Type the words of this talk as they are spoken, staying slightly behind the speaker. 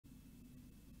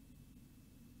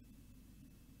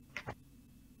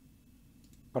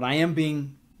but I am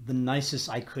being the nicest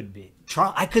I could be.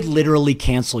 I could literally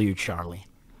cancel you, Charlie.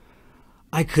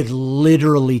 I could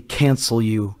literally cancel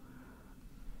you.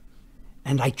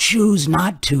 And I choose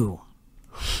not to.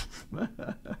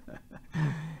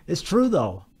 It's true,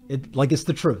 though. It's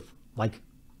the truth. Like,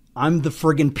 I'm the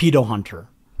friggin' pedo hunter.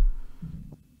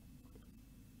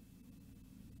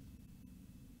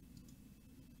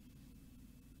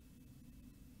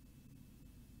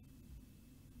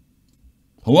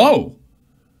 Hello.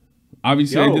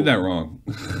 Obviously, I did that wrong.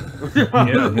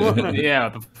 Yeah, what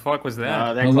the fuck was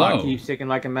that? That clock keeps ticking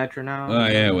like a metronome. Oh,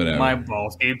 yeah, whatever. My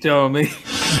balls keep telling me.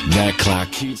 That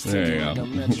clock keeps ticking. There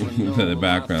you go. The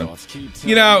background.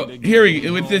 You know,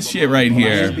 here with this shit right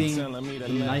here. Being the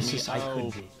nicest I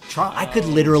could be. I could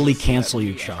literally cancel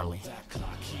you, Charlie.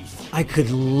 I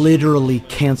could literally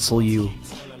cancel you.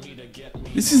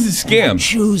 This is a scam.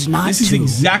 Choose not to. This is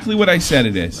exactly what I said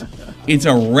it is. It's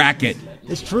a racket.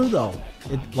 It's true, though.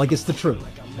 It's the truth.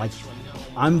 Like,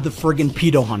 I'm the friggin'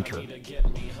 pedo hunter.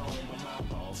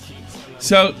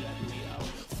 So,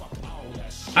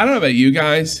 I don't know about you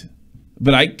guys,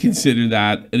 but I consider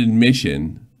that an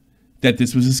admission that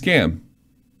this was a scam.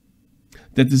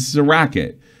 That this is a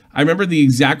racket. I remember the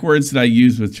exact words that I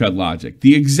used with Chud Logic.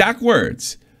 The exact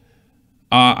words.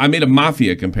 I made a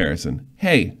mafia comparison.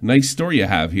 Hey, nice store you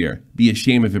have here. Be a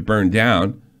shame if it burned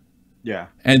down. Yeah.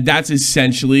 And that's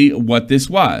essentially what this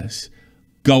was.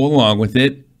 Go along with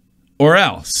it or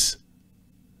else.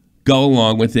 Go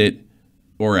along with it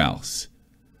or else.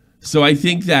 So I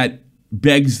think that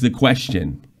begs the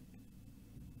question.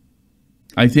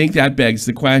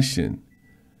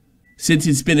 Since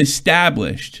it's been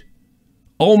established,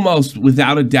 almost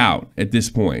without a doubt at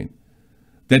this point,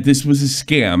 that this was a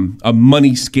scam, a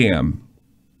money scam,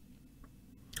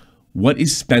 what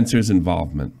is Spencer's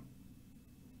involvement?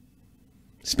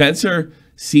 Spencer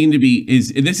seemed to be,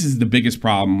 this is the biggest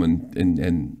problem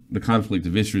and the conflict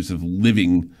of issues of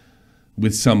living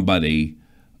with somebody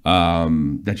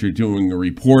that you're doing a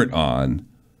report on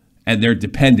and they're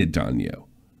dependent on you.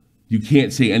 You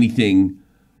can't say anything.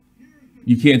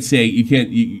 You can't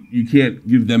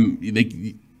give them,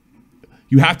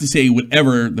 you have to say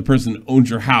whatever the person that owns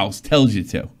your house tells you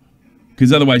to,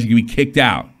 because otherwise you can be kicked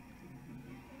out.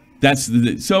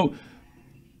 So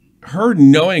her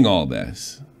knowing all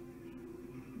this,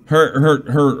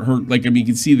 like, I mean, you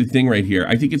can see the thing right here.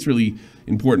 I think it's really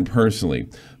important personally.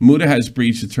 Muda has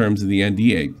breached the terms of the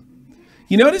NDA.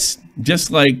 You notice,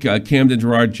 just like Camden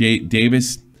Gerard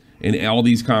Davis in all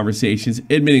these conversations,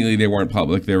 admittingly they weren't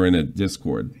public, they were in a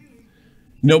Discord.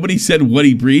 Nobody said what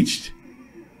he breached.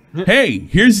 Hey,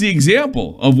 here's the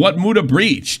example of what Muda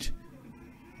breached.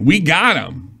 We got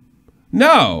him.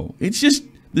 No, it's just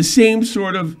the same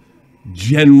sort of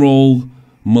general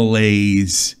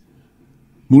malaise.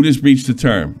 Muda's breached the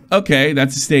term. Okay,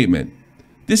 that's a statement.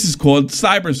 This is called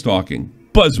cyber stalking.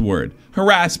 Buzzword.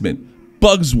 Harassment.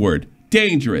 Buzzword.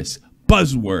 Dangerous.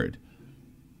 Buzzword.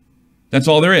 That's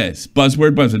all there is.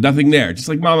 Buzzword, buzzword. Nothing there. Just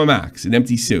like MAMAMAX, an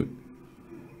empty suit.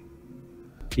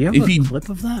 Do you have a clip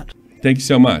of that? Thank you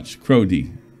so much.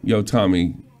 Crody. Yo,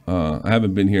 Tommy. I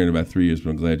haven't been here in about 3 years,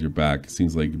 but I'm glad you're back. It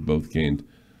seems like you both gained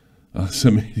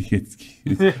some idiots,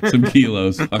 some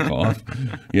kilos. Fuck off.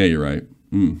 Yeah, you're right.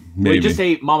 Maybe. We just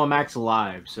ate MAMAMAX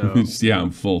alive, so yeah,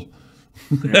 I'm full.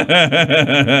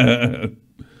 Yeah.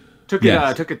 Took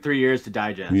it 3 years to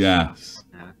digest. Yes.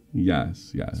 Yeah.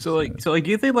 Yes. So do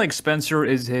you think like Spencer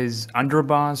is his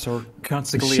underboss or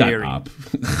consigliere? Shut up.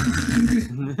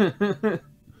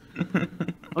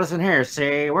 Listen here,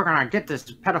 see, we're gonna get this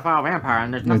pedophile vampire,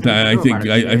 and there's nothing. I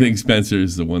think Spencer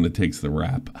is the one that takes the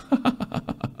rap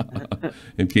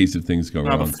in case if things go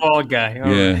wrong. The fall guy.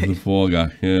 The fall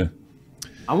guy. Yeah.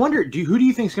 I wonder, who do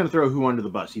you think is going to throw who under the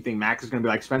bus? You think Max is going to be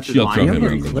like Spencer's She'll lying? throw him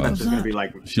under the bus. Spencer's going to be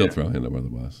like, She'll throw him under the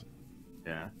bus.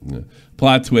 Yeah.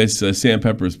 Plot twist: Sam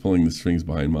Pepper is pulling the strings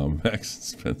behind MAMAMAX and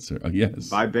Spencer. Oh yes.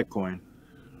 Buy Bitcoin.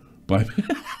 Buy.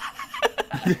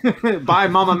 Buy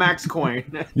MAMAMAX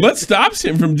coin. What stops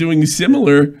him from doing a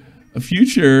similar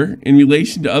future in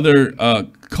relation to other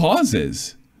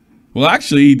causes? Well,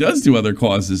 actually, he does do other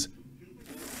causes,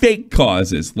 fake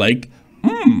causes, like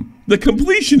the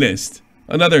completionist,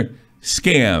 another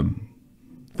scam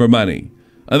for money,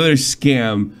 another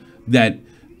scam that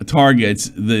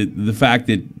targets the fact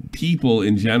that people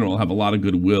in general have a lot of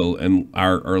goodwill and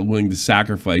are willing to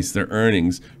sacrifice their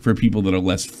earnings for people that are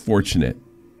less fortunate.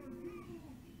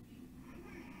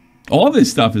 All this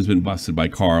stuff has been busted by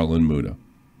Carl and Muda.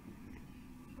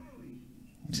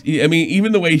 I mean,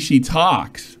 even the way she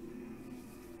talks,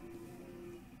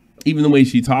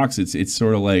 it's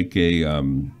sort of like a,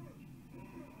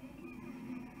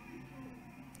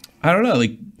 I don't know,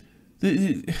 like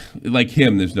like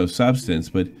him, there's no substance,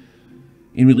 but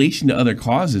in relation to other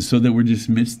causes, so that we're just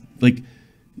like,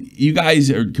 you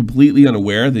guys are completely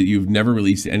unaware that you've never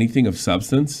released anything of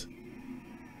substance.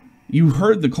 You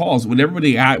heard the calls when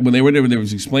everybody when they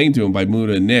was explained to him by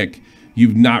Muda and Nick.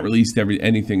 You've not released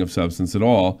anything of substance at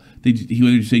all. He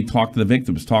would say, talk to the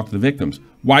victims, talk to the victims.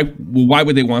 Why? Well, why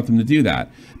would they want them to do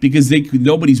that? Because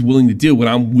nobody's willing to do what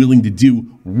I'm willing to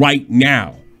do right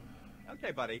now.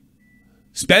 Okay, buddy.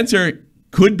 Spencer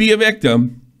could be a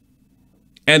victim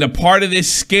and a part of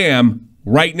this scam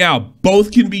right now.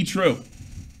 Both can be true.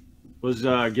 Was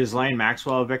Ghislaine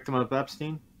Maxwell a victim of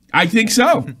Epstein? I think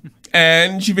so.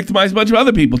 And she victimized a bunch of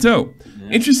other people, too. Yeah.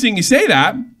 Interesting you say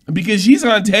that, because she's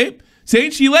on tape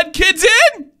saying she let kids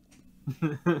in.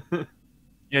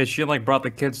 Yeah, she like brought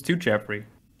the kids to Jeffrey.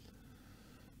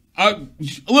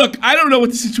 Look, I don't know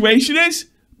what the situation is,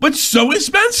 but so is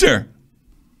Spencer.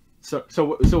 So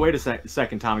wait a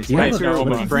second, Tommy. Spencer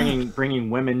was bringing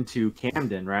women to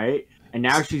Camden, right? And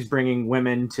now she's bringing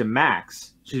women to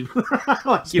Max. She's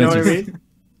like, you know what I mean?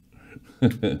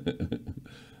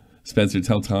 Spencer,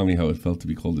 tell Tommy how it felt to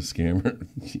be called a scammer.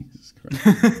 Jesus Christ.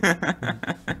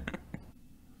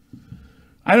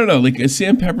 I don't know. Like a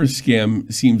Sam Pepper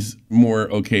scam seems more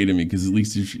okay to me because at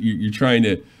least you're trying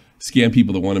to scam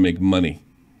people that want to make money.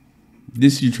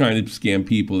 This you're trying to scam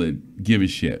people that give a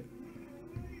shit.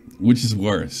 Which is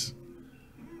worse?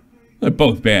 They're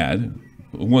both bad.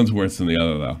 One's worse than the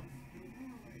other, though.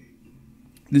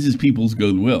 This is people's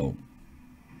goodwill.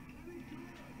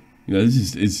 You know,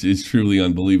 this is truly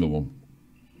unbelievable.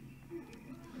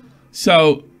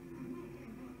 So,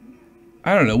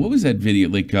 I don't know. What was that video?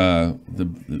 Like the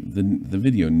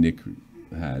video Nick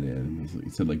had in.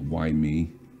 It said like, "Why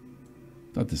me?"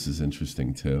 I thought this is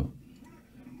interesting too.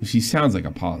 She sounds like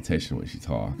a politician when she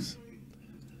talks.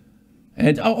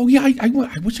 And oh yeah, I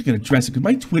wish I could address it because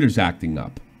my Twitter's acting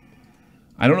up.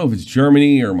 I don't know if it's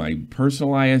Germany or my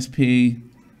personal ISP.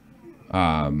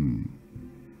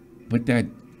 But that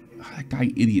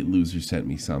guy Idiot Loser sent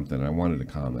me something. I wanted to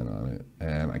comment on it,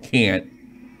 and I can't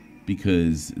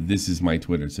because this is my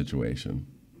Twitter situation.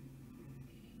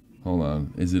 Hold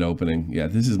on, is it opening? Yeah,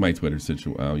 this is my Twitter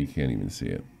situation. Oh, you can't even see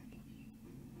it.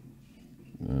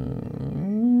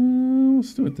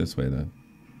 Let's do it this way then.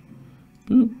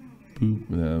 Boop.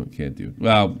 No, can't do it.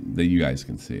 Well, you guys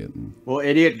can see it. Well,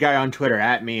 idiot guy on Twitter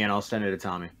at me, and I'll send it to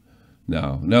Tommy.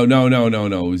 No.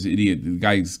 It was idiot. The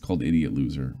guy's called Idiot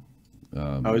Loser.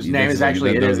 His name is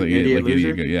actually Idiot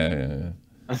Loser? Yeah.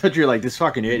 I thought you were like, this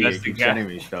fucking idiot keeps sending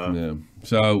me stuff. Yeah.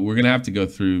 So we're going to have to go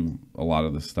through a lot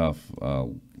of the stuff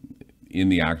in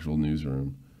the actual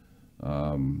newsroom.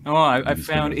 I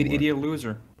found Idiot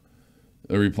Loser.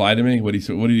 A reply to me? What did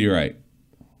he write?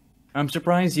 I'm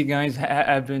surprised you guys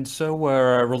have been so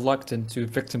reluctant to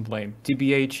victim blame.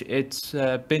 TBH, it's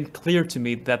been clear to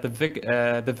me that the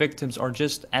victims are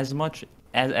just as much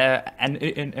as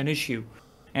an issue,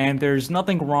 and there's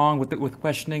nothing wrong with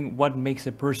questioning what makes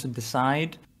a person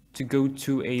decide to go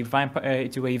to a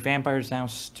vampire's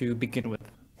house to begin with.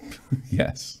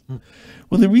 Yes.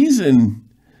 Well, the reason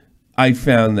I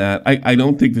found that I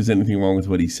don't think there's anything wrong with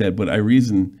what he said, but he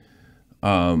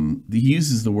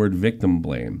uses the word victim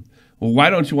blame. Well,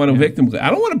 why don't you want to victim blame? I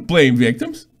don't want to blame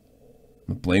victims.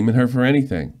 I'm not blaming her for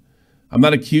anything. I'm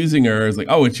not accusing her as like,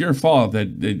 oh, it's your fault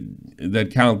that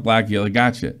Count Blackula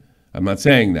got you. I'm not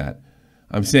saying that.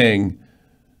 I'm saying,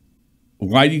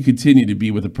 why do you continue to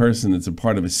be with a person that's a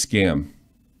part of a scam?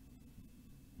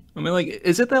 I mean, like,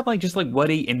 isn't that like just like what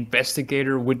an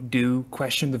investigator would do?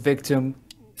 Question the victim,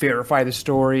 verify the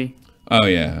story. Oh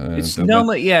yeah, it's not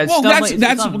like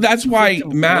that's why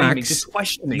Max.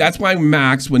 That's why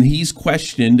Max, when he's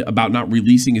questioned about not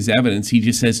releasing his evidence, he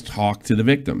just says talk to the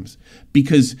victims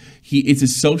because it's a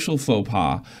social faux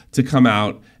pas to come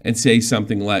out and say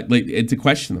something like to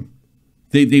question them.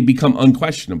 They become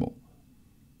unquestionable.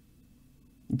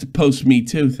 It's a post Me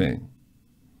Too thing.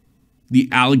 The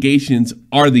allegations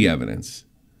are the evidence,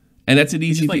 and that's an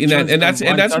easy thing. And that's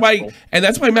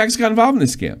why Max got involved in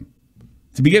this scam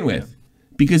to begin with.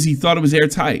 Because he thought it was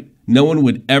airtight. No one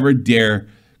would ever dare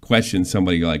question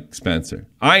somebody like Spencer.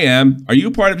 I am. Are you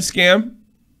a part of a scam?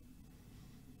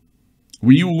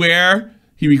 Were you aware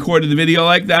he recorded the video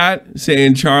like that,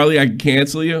 saying, Charlie, I can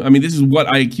cancel you? I mean, this is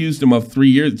what I accused him of 2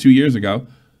 years ago.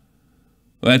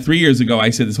 Well, 3 years ago,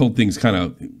 I said this whole thing's kind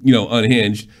of,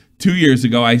 unhinged. 2 years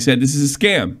ago, I said this is a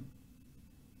scam.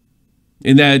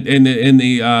 In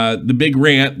the big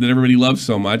rant that everybody loves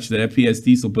so much that FPS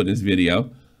Diesel put in his video,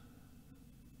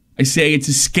 I say it's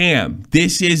a scam.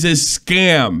 This is a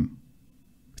scam.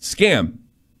 Scam.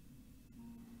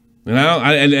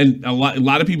 And a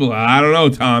lot of people, I don't know,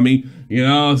 Tommy. You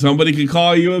know, somebody could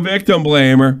call you a victim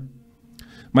blamer.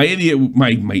 My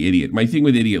thing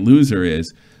with idiot loser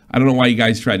is, I don't know why you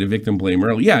guys tried to victim blame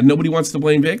early. Yeah, nobody wants to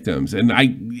blame victims. And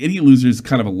idiot loser is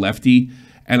kind of a lefty.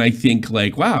 And I think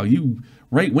like, wow, you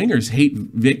right-wingers hate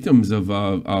victims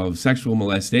of sexual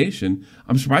molestation.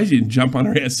 I'm surprised you didn't jump on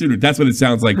her ass sooner. That's what it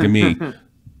sounds like to me.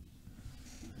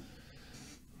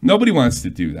 Nobody wants to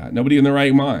do that. Nobody in their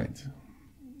right mind.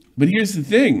 But here's the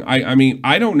thing. I mean,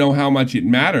 I don't know how much it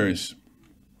matters.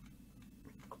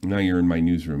 Now you're in my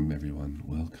newsroom, everyone.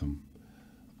 Welcome.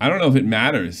 I don't know if it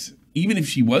matters, even if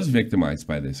she was victimized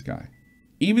by this guy.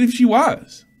 Even if she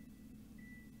was.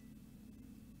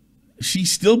 She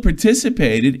still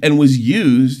participated and was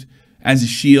used as a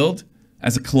shield,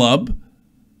 as a club,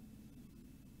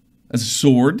 as a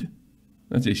sword.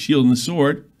 That's a shield and a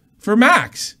sword for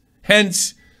Max.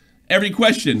 Hence, every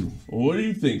question, what do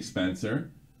you think,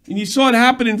 Spencer? And you saw it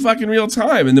happen in fucking real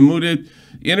time in the Muda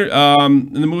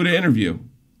interview.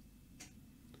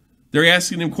 They're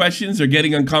asking him questions. They're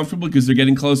getting uncomfortable because they're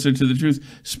getting closer to the truth.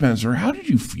 Spencer, how did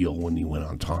you feel when you went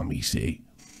on Tommy C?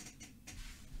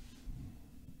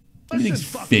 What do you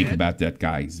think's fake about that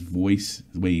guy? His voice,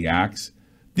 the way he acts.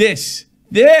 This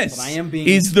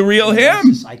is the real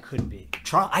him. I could be.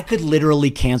 I could literally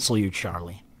cancel you,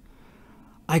 Charlie.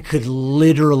 I could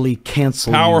literally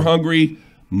cancel you. Power hungry,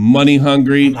 money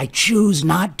hungry. And I choose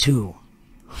not to.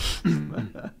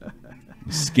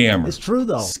 Scammer. It's true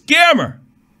though. Scammer.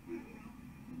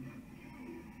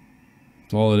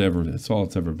 That's all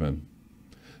it's ever been.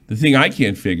 The thing I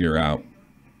can't figure out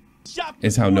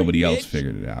is how nobody else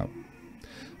figured it out.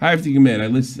 I have to admit, I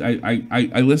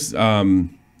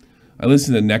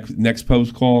listen to Next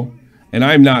Post call, and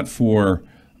I'm not for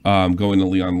going to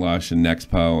Leon Lush and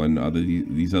Nexpo and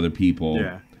these other people.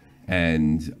 Yeah.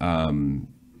 And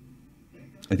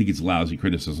I think it's lousy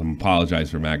criticism. Apologize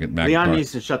for Leon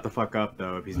needs to shut the fuck up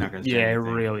though if he's not going to. Yeah, it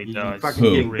really does. He's fucking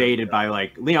getting baited by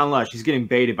like Leon Lush. He's getting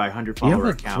baited by 100 follower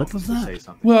accounts to say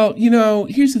something. Well, you know,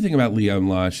 here's the thing about Leon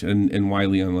Lush and why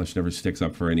Leon Lush never sticks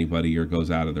up for anybody or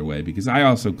goes out of their way. Because I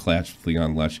also clashed with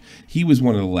Leon Lush. He was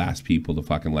one of the last people to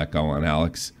fucking let go on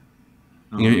Alex.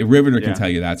 Riveter can tell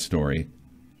you that story.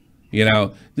 You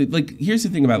know, like here's the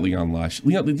thing about Leon Lush.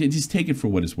 Just take it for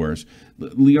what it's worth.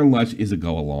 Leon Lush is a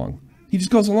go along. He just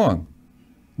goes along.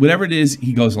 Whatever it is,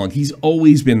 he goes along. He's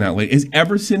always been that way.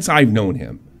 Ever since I've known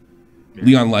him,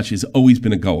 Leon Lush has always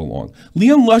been a go along.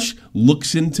 Leon Lush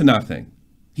looks into nothing.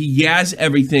 He yas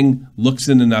everything, looks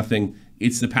into nothing.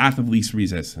 It's the path of least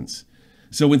resistance.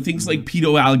 So when things like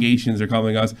pedo allegations are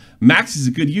coming us, Max is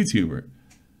a good YouTuber.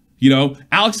 You know,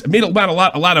 Alex made a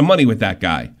lot of money with that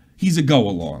guy. He's a go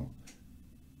along.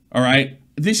 All right?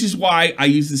 This is why I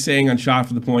use the saying on Shot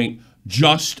for the Point,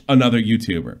 just another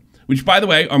YouTuber. Which, by the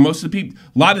way, are most of the people,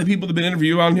 a lot of the people that have been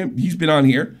interviewed on him, he's been on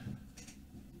here,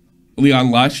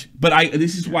 Leon Lush. But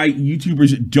this is why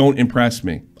YouTubers don't impress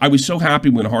me. I was so happy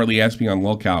when Harley asked me on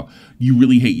Lolcow, you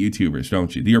really hate YouTubers,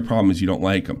 don't you? Your problem is you don't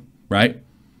like them, right?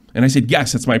 And I said,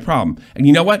 yes, that's my problem. And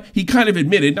you know what? He kind of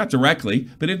admitted, not directly,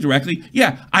 but indirectly,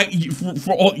 yeah,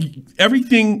 for all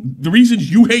everything, the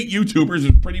reasons you hate YouTubers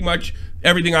is pretty much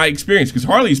everything I experienced, because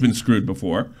Harley's been screwed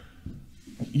before.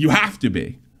 You have to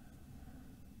be.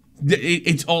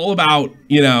 It's all about,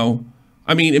 you know,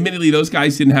 I mean, admittedly, those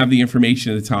guys didn't have the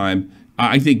information at the time.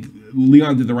 I think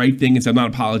Leon did the right thing and said, I'm not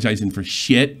apologizing for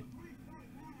shit.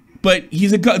 But he's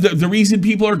the reason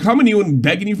people are coming to you and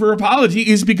begging you for an apology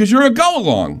is because you're a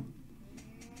go-along.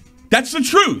 That's the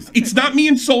truth. It's not me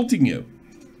insulting you.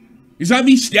 It's not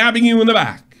me stabbing you in the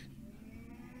back.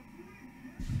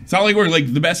 It's not like we're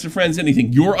like the best of friends,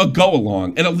 anything. You're a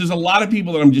go-along. And there's a lot of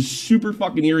people that I'm just super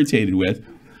fucking irritated with,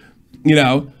 you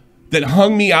know, that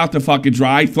hung me out to fucking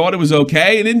dry, thought it was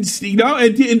okay, and didn't, you know,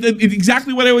 it's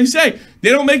exactly what I always say.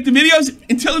 They don't make the videos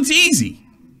until it's easy.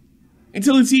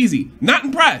 Until it's easy. Not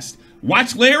impressed.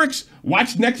 Watch lyrics,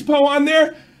 watch Nexpo on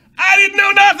there. I didn't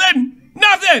know nothing.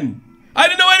 Nothing. I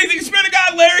didn't know anything. Swear to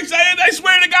God, lyrics. I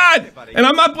swear to God. And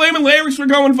I'm not blaming lyrics for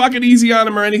going fucking easy on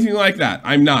him or anything like that.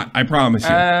 I'm not. I promise you.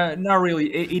 Not really.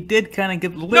 It did kind of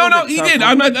give a little No, he did.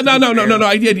 I'm not. No,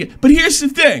 I did. But here's the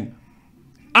thing.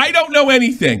 I don't know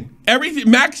anything. Everything.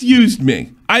 Max used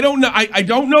me. I don't know. I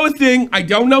don't know a thing. I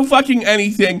don't know fucking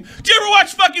anything. Do you ever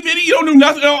watch fucking video? You don't know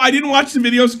nothing. No, I didn't watch the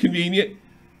videos. Convenient.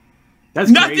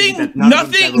 That's nothing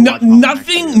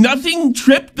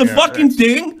tripped the fucking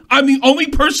thing. I'm the only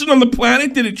person on the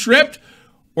planet that it tripped.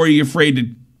 Or are you afraid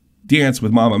to dance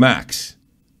with MAMAMAX?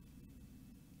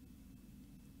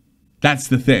 That's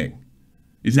the thing.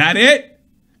 Is that it?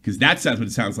 Because that's what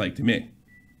it sounds like to me.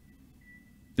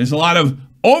 There's a lot of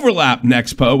overlap,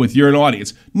 Nexpo, with your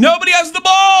audience. Nobody has the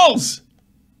balls.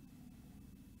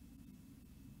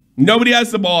 Nobody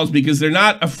has the balls because they're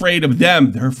not afraid of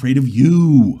them. They're afraid of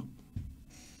you.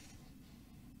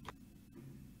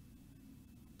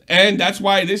 And that's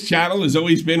why this channel has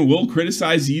always been, we'll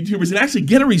criticize the YouTubers and actually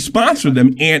get a response from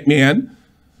them, Ant-Man.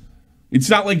 It's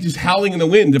not like just howling in the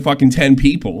wind to fucking 10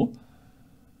 people.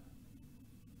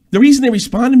 The reason they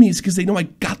respond to me is because they know I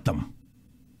got them.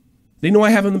 They know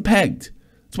I have them pegged.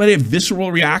 That's why they have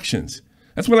visceral reactions.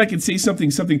 That's when I can say something.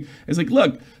 It's like,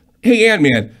 look, hey,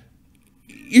 Ant-Man,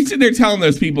 you're sitting there telling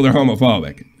those people they're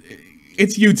homophobic.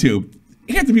 It's YouTube.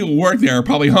 Half the people who work there are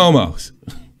probably homos.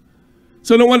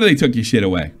 So no wonder they took your shit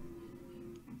away.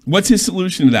 What's his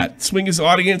solution to that? Swing his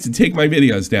audience and take my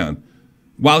videos down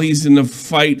while he's in a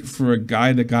fight for a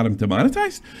guy that got him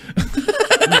demonetized?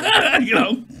 You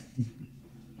know?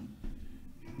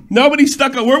 Nobody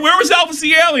stuck up. Where was Elvis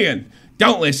the Alien?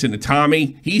 Don't listen to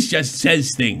Tommy. He just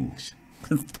says things.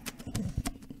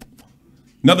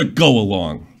 Another go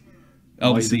along.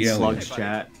 Elvis the Alien. Slug's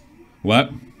chat.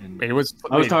 What? It was.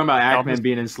 I was talking about Ackman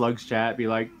being in Slug's chat. Be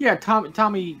like, yeah,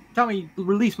 Tommy,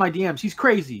 release my DMs. He's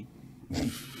crazy.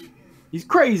 He's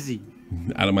crazy.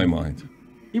 Out of my mind.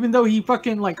 Even though he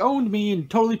fucking like owned me and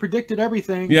totally predicted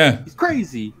everything. Yeah. He's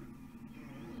crazy.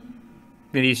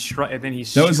 Then he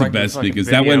that was the best because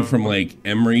that went from like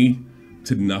Emery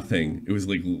to nothing. It was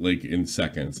like in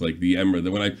seconds. Like the Emery.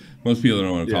 Most people don't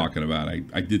know what I'm talking about.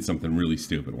 I did something really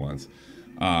stupid once,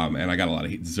 and I got a lot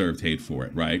of deserved hate for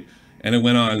it, right? And it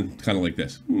went on kind of like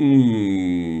this.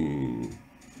 When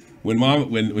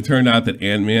it turned out that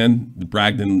Ant-Man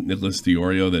bragged to Nicholas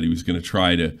Diorio that he was going to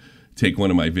try to take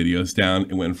one of my videos down,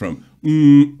 it went from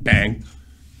bang.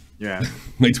 Yeah.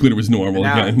 My Twitter was normal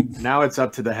again. Now it's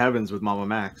up to the heavens with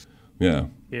MAMAMAX. Yeah.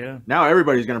 Yeah. Now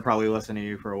everybody's going to probably listen to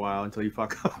you for a while until you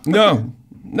fuck up. No.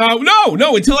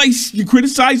 Until you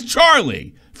criticize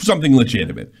Charlie for something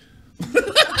legitimate.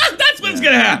 That's what's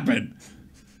going to happen.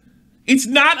 It's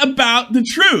not about the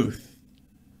truth.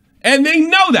 And they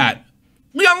know that.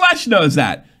 Leon Lesh knows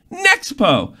that.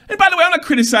 Nexpo. And by the way, I'm not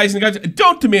criticizing the guys.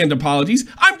 Don't demand apologies.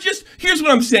 Here's what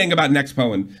I'm saying about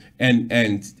Nexpo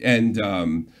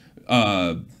and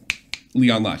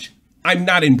Leon Lush. I'm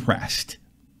not impressed.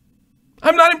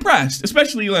 I'm not impressed,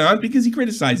 especially Leon, because he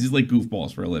criticizes like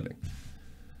goofballs for a living.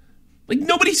 Like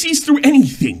nobody sees through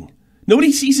anything.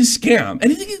 Nobody sees a scam.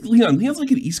 And I think Leon's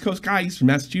like an East Coast guy. He's from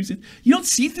Massachusetts. You don't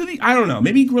see through I don't know.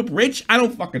 Maybe he grew up rich. I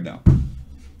don't fucking know.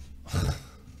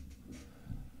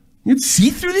 You don't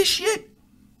see through this shit?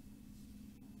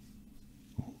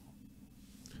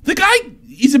 The guy,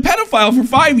 he's a pedophile for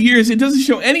 5 years. It doesn't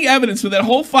show any evidence for that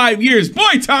whole 5 years.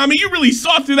 Boy, Tommy, you really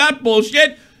saw through that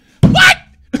bullshit. What?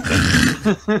 He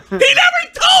never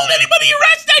told anybody he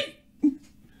arrested.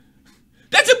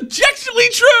 That's objectively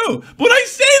true. But when I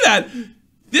say that,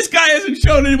 this guy hasn't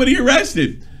shown anybody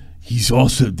arrested. He's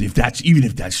also, even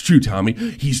if that's true, Tommy,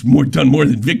 he's done more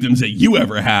than victims that you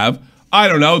ever have. I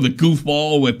don't know, the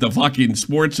goofball with the fucking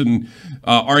sports and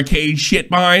arcade shit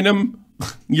behind him.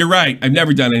 You're right. I've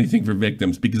never done anything for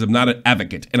victims because I'm not an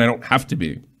advocate and I don't have to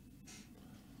be.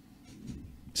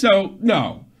 So,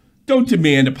 no. Don't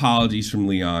demand apologies from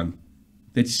Leon.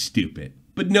 That's stupid.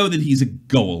 But know that he's a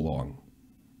go-along.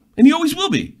 And he always will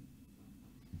be.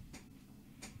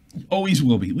 He always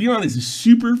will be. Leon is a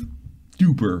super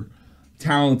duper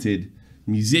talented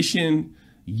musician,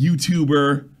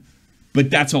 YouTuber, but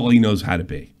that's all he knows how to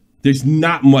be. There's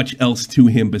not much else to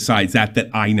him besides that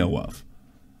I know of.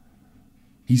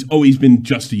 He's always been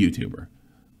just a YouTuber.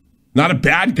 Not a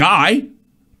bad guy.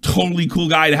 Totally cool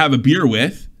guy to have a beer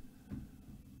with.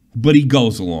 But he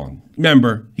goes along.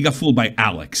 Remember, he got fooled by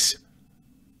Alex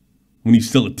when he's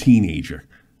still a teenager.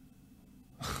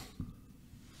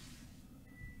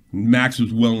 Max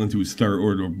was well into his third,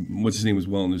 or what's his name was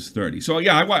well into his 30s. So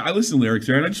yeah, I listened to lyrics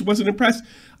there, and I just wasn't impressed.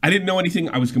 I didn't know anything.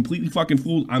 I was completely fucking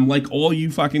fooled. I'm like all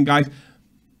you fucking guys.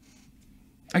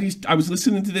 I was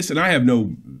listening to this, and I have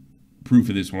no proof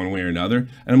of this one way or another.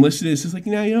 And I'm listening to this. It's like,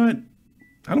 you know what?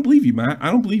 I don't believe you, Matt.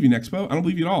 I don't believe you, Nexpo. I don't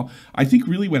believe you at all. I think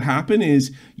really what happened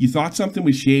is you thought something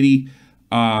was shady,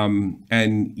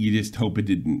 and you just hope it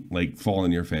didn't like fall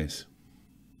in your face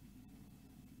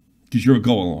because you're a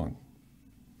go-along.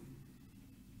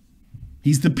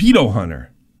 He's the pedo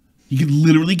hunter. He could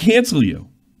literally cancel you.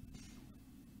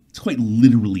 It's quite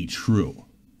literally true.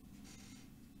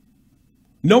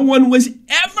 No one was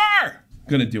ever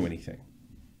going to do anything.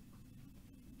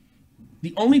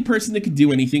 The only person that could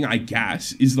do anything, I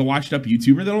guess, is the washed up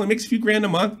YouTuber that only makes a few grand a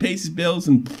month, pays his bills,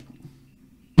 and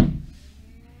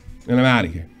I'm out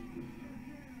of here.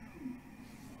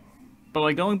 But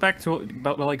like going back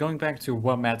to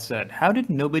what Matt said, how did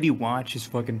nobody watch his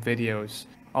fucking videos?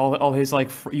 All his like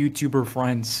YouTuber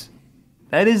friends.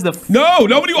 That is the No,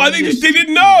 nobody. I think they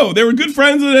didn't know. They were good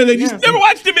friends, and they just never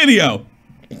watched the video.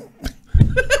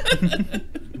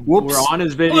 Whoops. We're on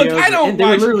his videos. Look, I don't they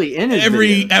were watch literally in his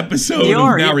every videos. episode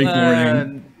of Now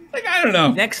Recording. Like, I don't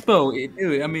know.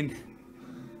 Expo, I mean.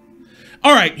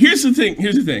 All right, here's the thing.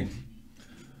 Here's the thing.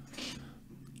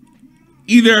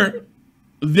 Either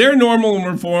they're normal and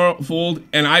we're fooled,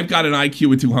 and I've got an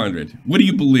IQ of 200. What do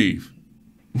you believe?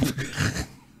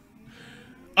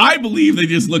 I believe they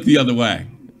just looked the other way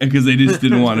because they just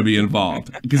didn't want to be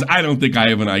involved. Because I don't think I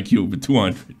have an IQ of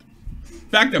 200. In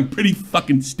fact, I'm pretty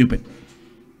fucking stupid.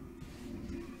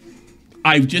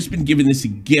 I've just been given this a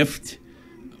gift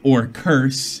or a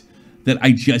curse that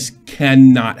I just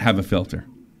cannot have a filter.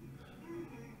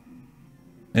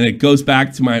 And it goes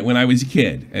back to when I was a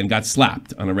kid and got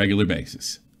slapped on a regular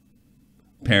basis.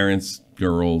 Parents,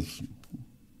 girls.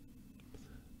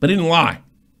 But I didn't lie.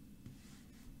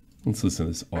 Let's listen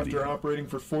to this audio. After operating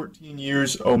for 14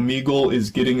 years, Omegle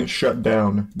is getting shut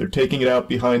down. They're taking it out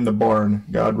behind the barn,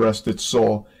 God rest its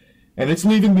soul. And it's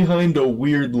leaving behind a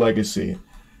weird legacy.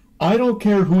 I don't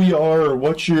care who you are or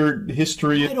what your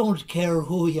history is. I don't care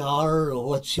who you are or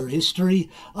what's your history.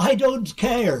 I don't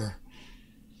care.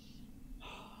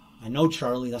 I know,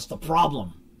 Charlie, that's the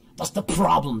problem. That's the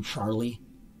problem, Charlie.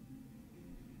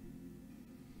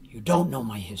 You don't know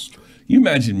my history. You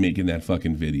imagine making that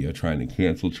fucking video trying to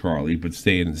cancel Charlie, but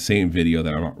staying in the same video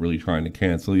that I'm not really trying to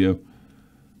cancel you.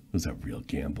 It was a real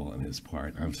gamble on his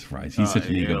part. I'm surprised. He's such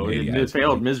an egomaniac. It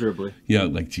failed miserably. Yeah,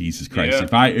 like Jesus Christ.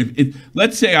 Yeah. If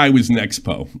let's say I was an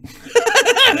expo,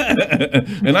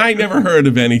 and I never heard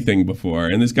of anything before,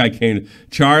 and this guy came to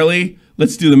Charlie,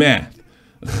 let's do the math.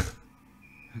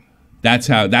 That's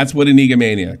what an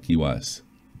egomaniac he was.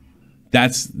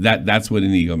 That's what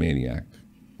an egomaniac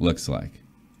looks like.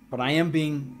 But I am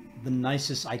being the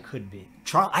nicest I could be.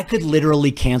 I could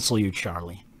literally cancel you,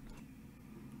 Charlie.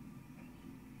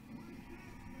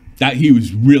 That he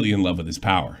was really in love with his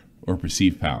power or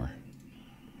perceived power.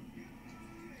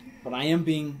 But I am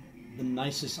being the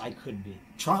nicest I could be.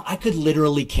 I could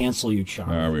literally cancel you,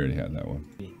 Charlie. We already had that one.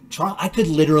 I could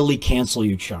literally cancel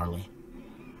you, Charlie.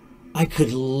 I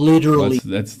could literally.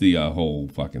 Well, that's the whole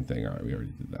fucking thing. All right, we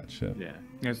already did that shit. Yeah,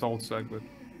 it's the whole segment.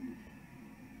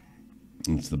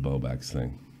 It's the Bobax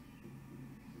thing.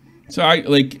 So I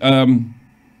don't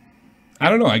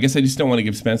know. I guess I just don't want to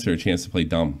give Spencer a chance to play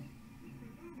dumb.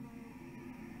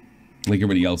 Like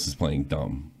everybody else is playing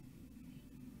dumb.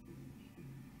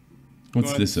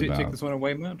 What's this about? Take this one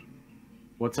away, Matt.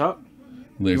 What's up?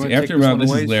 Lyrics. After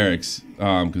this is lyrics,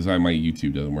 because my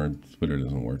YouTube doesn't work, Twitter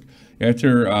doesn't work.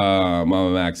 After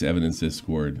MAMAMAX evidence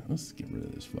Discord, let's get rid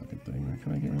of this fucking thing.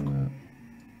 Can I get rid of that?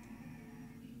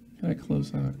 Can I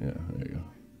close that? Yeah, there you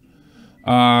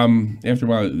go. After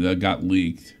that got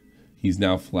leaked, he's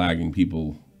now flagging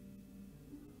people,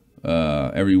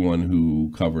 everyone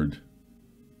who covered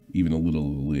even a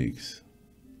little of the leaks.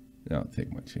 I'll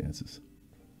take my chances.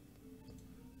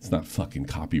 It's not fucking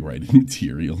copyrighted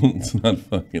material. It's not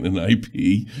fucking an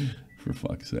IP, for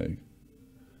fuck's sake.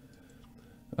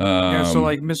 Yeah, so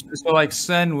like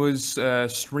Sen was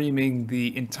streaming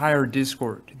the entire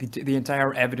Discord, the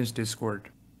entire evidence Discord,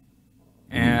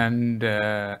 and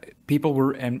people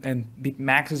were and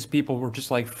Max's people were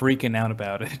just like freaking out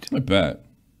about it. I bet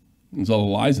there's all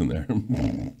the lies in there.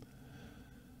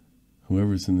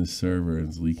 Whoever's in this server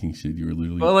is leaking shit. You were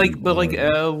literally.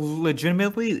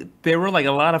 Legitimately, there were like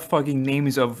a lot of fucking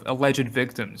names of alleged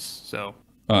victims. So.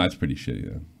 Oh, that's pretty shitty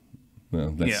then.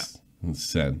 Well, that's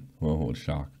sad. Well, what a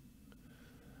shock.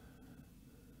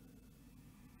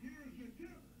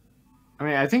 I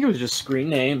mean, I think it was just screen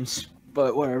names,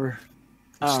 but whatever.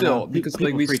 Still, because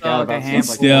like we freak saw out like a about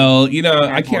handful. Still, you know,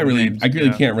 I really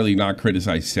names, can't really not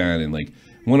criticize San. And like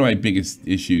one of my biggest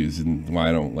issues and why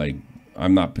I don't like,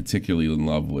 I'm not particularly in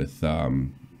love with,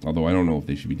 although I don't know if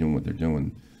they should be doing what they're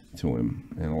doing to him.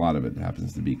 And a lot of it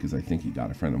happens to be because I think he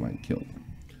got a friend of mine killed.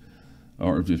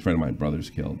 Or a friend of my brother's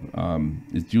killed.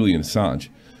 Is Julian Assange.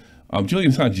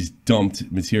 Julian Assange just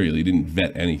dumped material. He didn't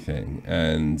vet anything.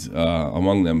 And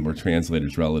among them were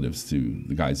translators, relatives to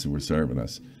the guys who were serving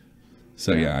us.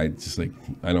 So yeah,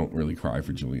 I don't really cry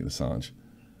for Julian Assange.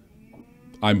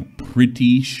 I'm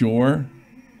pretty sure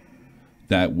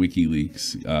that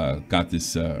WikiLeaks got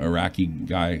this Iraqi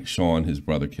guy, Sean, his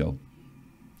brother, killed.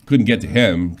 Couldn't get to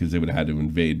him because they would have had to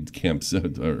invade camps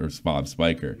or Bob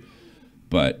Spiker.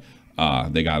 But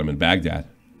they got him in Baghdad.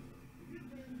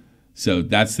 So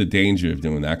that's the danger of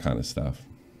doing that kind of stuff.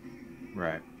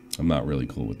 Right. I'm not really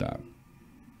cool with that.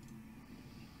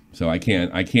 So I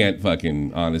can't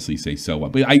fucking honestly say so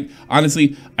what. But I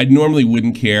normally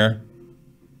wouldn't care.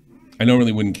 I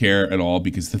normally wouldn't care at all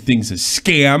because the thing's a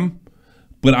scam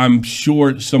But I'm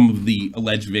sure some of the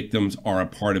alleged victims are a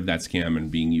part of that scam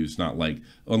and being used, not like,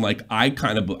 unlike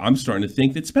I'm starting to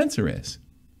think that Spencer is.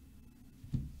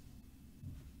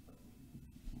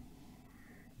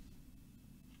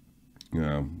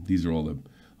 These are all the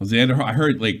Xander. I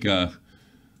heard like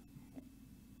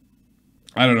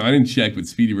I don't know. I didn't check, but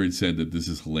Speedy Bird said that this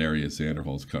is hilarious.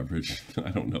 Xanderhol's coverage.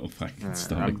 I don't know if I can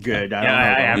stomach. I'm good.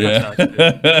 I haven't touched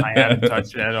it. I haven't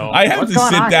touched it at all. I have to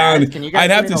sit down. Can you guys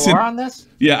give me the lore on this?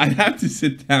 Yeah, I'd have to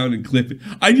sit down and clip it.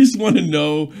 I just want to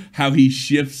know how he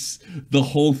shifts the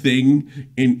whole thing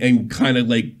and kind of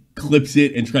like clips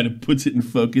it and try to puts it in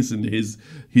focus into his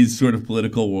sort of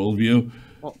political worldview.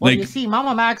 Well, you see,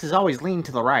 MAMAMAX is always leaning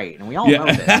to the right, and we all know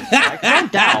this. Like, no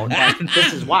doubt that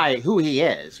this is who he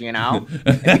is, you know?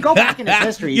 If you go back in his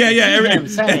history, you can see him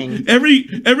saying...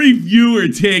 Every view or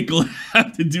take will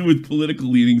have to do with political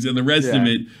leanings, and the rest of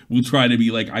it will try to be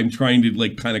like, I'm trying to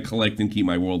like kind of collect and keep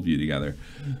my worldview together.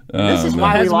 This is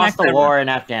why we lost the war in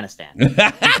Afghanistan.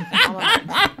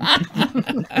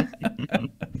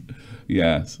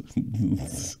 Yes.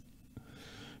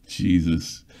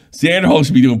 Jesus. Xanderholz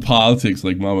should be doing politics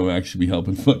like MAMAMAX should be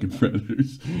helping fucking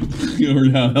predators. Or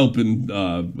now helping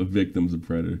victims of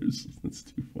predators. That's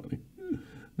too funny.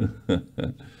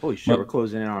 Holy shit, we're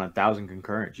closing in on 1,000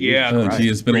 concurrent. Gee,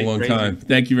 it's been a long time.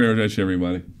 Thank you very much,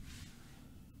 everybody.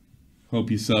 Hope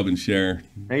you sub and share.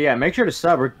 Hey, yeah, make sure to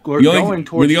sub. We're going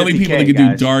towards We're the only 50K, people that can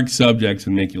guys. do dark subjects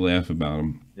and make you laugh about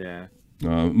them. Yeah.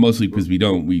 Mostly because we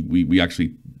don't. We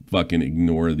actually fucking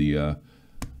ignore the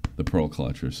pearl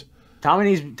clutchers.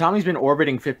 Tommy's been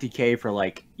orbiting 50K for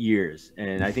like years,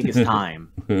 and I think it's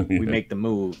time we make the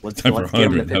move. Let's give him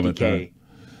the 50K.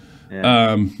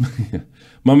 Yeah.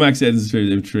 MAMAMAX said is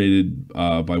traded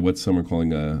by what some are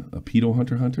calling a pedo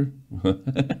hunter.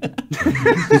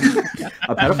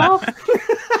 A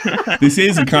pedophile? This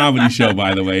is a comedy show,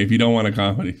 by the way. If you don't want a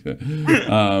comedy show.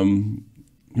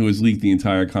 Who has leaked the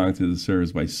entire content of the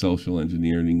servers by social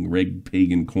engineering Reg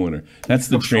Pagan Corner. That's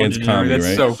the trans comedy, right?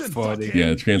 That's so funny.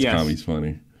 Yeah, trans comedy's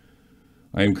funny.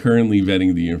 I am currently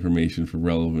vetting the information for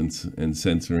relevance and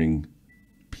censoring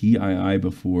PII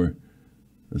before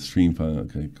the stream file.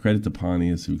 Okay, credit to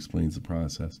Pontius who explains the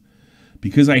process.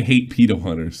 Because I hate pedo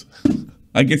hunters.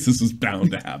 I guess this is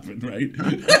bound to happen, right?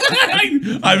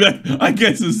 I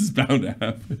guess this is bound to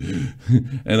happen.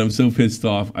 And I'm so pissed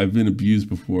off. I've been abused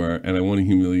before, and I want to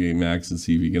humiliate Max and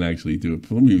see if he can actually do it.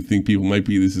 Some of you think people might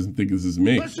think this is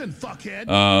me. Listen,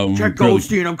 fuckhead. Check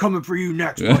Goldstein, I'm coming for you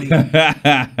next, buddy.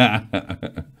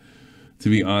 To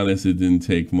be honest, it didn't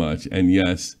take much. And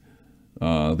yes,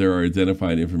 there are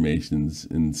identified informations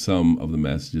in some of the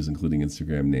messages, including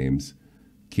Instagram names,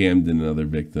 Camden and other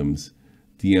victims,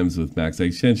 DMs with Max. I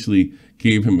essentially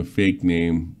gave him a fake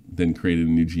name, then created a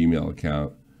new Gmail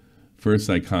account.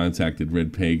 First, I contacted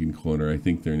Red Pagan Corner. I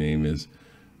think their name is.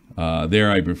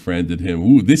 There, I befriended him.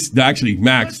 Ooh, this actually,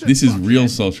 Max. This is real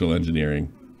social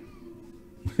engineering.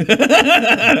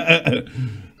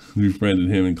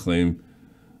 Befriended him and claimed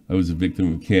I was a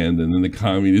victim of Camden, and the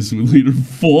communists would later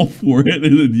fall for it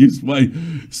and then use my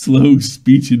slow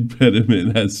speech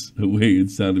impediment as a way it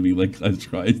sounded to me like I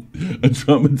tried a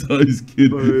traumatized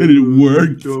kid, and it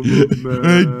worked.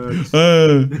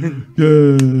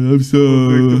 I'm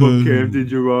sorry. Camden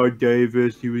Gerard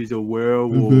Davis, he was a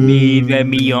werewolf. Let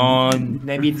me on.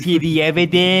 Let me see the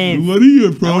evidence. What are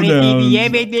your pronouns? I want to see the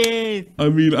evidence. I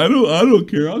mean, I don't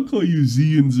care. I'll call you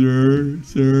Z and Zer,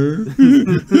 sir.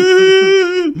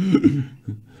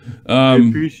 I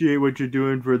appreciate what you're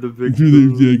doing for the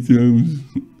victims.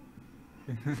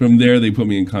 From there, they put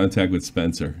me in contact with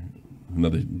Spencer,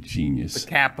 another genius. The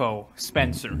capo,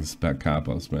 Spencer.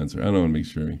 Capo, Spencer. I don't want to make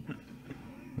sure.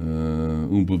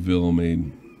 Oompaville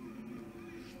made.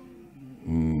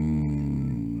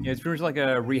 Yeah, it's pretty much like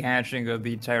a rehashing of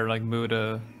the entire like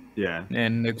Muda. Yeah.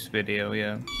 And Nick's video,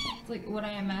 yeah. It's like what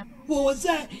I am at. What was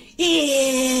that?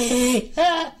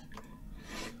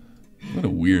 What a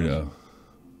weirdo.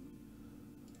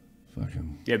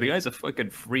 Fucking. Yeah, the guy's a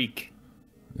fucking freak.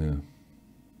 Yeah.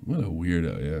 What a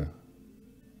weirdo, yeah.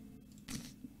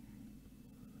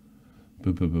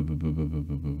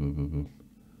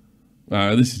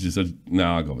 This is just a.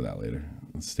 No, I'll go with that later.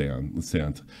 Let's stay on.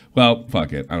 Well,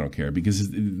 fuck it. I don't care because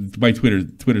my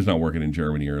Twitter's not working in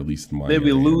Germany, or at least in my. Then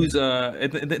we lose.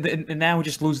 And now we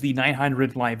just lose the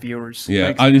 900 live viewers. Yeah,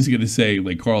 like, I'm just gonna say,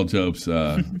 like Carl Jopes,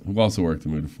 who also worked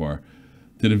in Mutafar,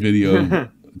 did a video.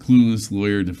 Clueless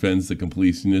lawyer defends the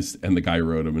completionist, and the guy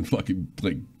wrote him and fucking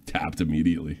like tapped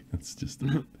immediately. That's just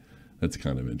that's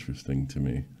kind of interesting to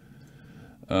me.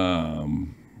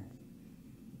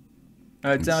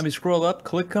 Tommy, scroll up,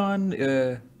 click on.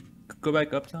 Go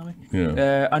back up, Tommy.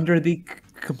 Yeah. Under the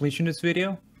completionist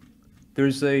video,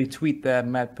 there's a tweet that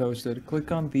Matt posted.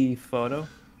 Click on the photo.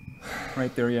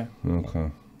 Right there, yeah.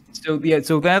 Okay.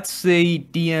 So that's a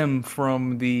DM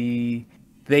from the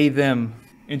they/them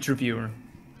interviewer.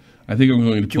 I think I'm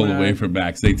going to pull wanna- away from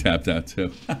Max. They tapped out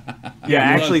too. Yeah,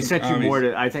 I actually Lots of sent you commies.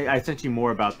 more. I think I sent you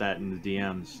more about that in the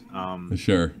DMs.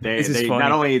 Sure. They This is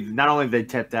funny. not only they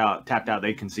tapped out,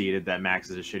 they conceded that Max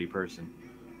is a shitty person.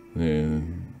 Yeah.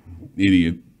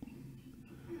 Idiot.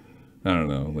 I don't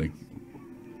know. Like,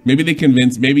 maybe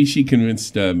she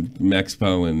convinced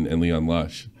Maxpo and Leon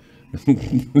Lush.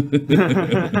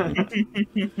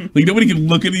 Like, nobody can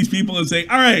look at these people and say,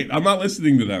 all right, I'm not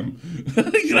listening to them.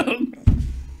 You know?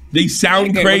 They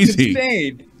sound crazy.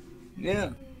 Insane.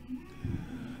 Yeah.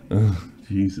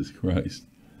 Jesus Christ.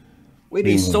 Wait,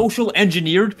 he social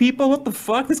engineered people? What the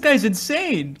fuck? This guy's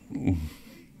insane.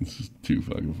 This is too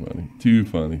fucking funny. Too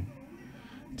funny.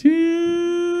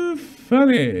 Too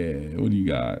funny. What do you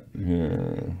got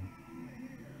here?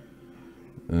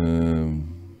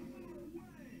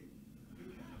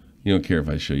 You don't care if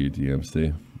I show you DMs, do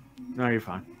you? No, you're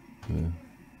fine.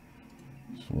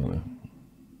 Just wanna.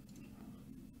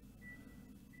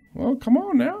 Well, come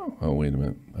on now. Oh, wait a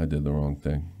minute. I did the wrong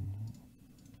thing.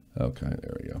 Okay,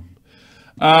 there we go.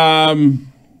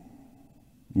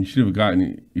 You shouldn't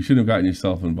have gotten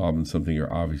yourself involved in something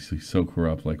you're obviously so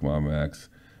corrupt like MAMAMAX.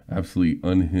 Absolutely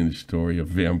unhinged story of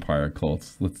vampire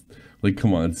cults.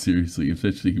 Come on, seriously.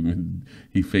 Especially when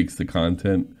he fakes the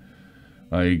content.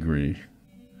 I agree.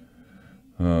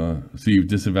 So you've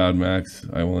disavowed Max.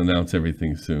 I will announce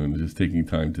everything soon. Just taking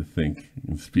time to think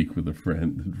and speak with a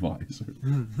friend, advisor.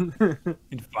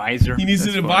 Advisor. He needs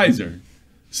an advisor.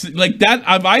 So, like, that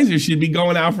advisor should be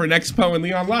going out for an expo in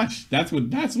Leon Lush. That's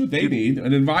what they need.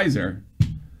 An advisor.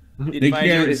 They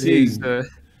can't see.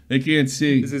 They can't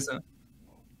see.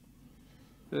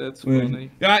 That's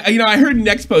funny. I heard an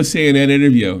expo say in an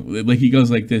interview, like, he goes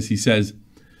like this. He says,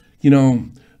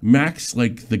 Max,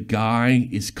 like, the guy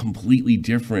is completely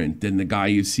different than the guy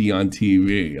you see on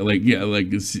TV. Like, yeah,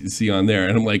 like, see on there.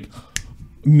 And I'm like,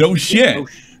 no shit.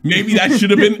 Maybe that should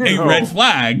have been a red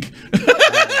flag.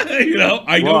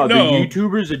 I don't know. The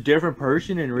YouTuber's a different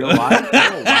person in real life?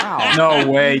 Oh, wow. No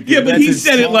way. Dude, yeah, but he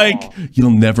said it like,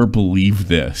 you'll never believe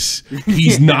this.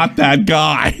 He's not that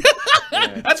guy.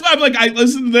 That's why I'm like, I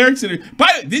listen to the lyrics.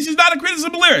 But this is not a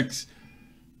criticism of lyrics.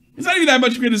 It's not even that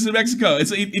much criticism of Mexico.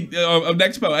 It's of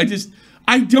Expo.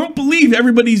 I don't believe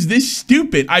everybody's this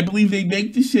stupid. I believe they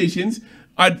make decisions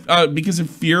because of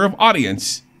fear of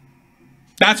audience.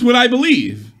 That's what I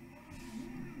believe.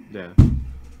 Yeah.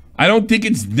 I don't think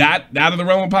it's that out of the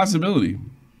realm of possibility.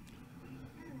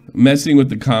 Messing with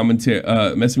the commentator,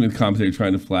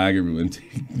 trying to flag everyone,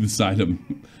 take the side of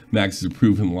Max is a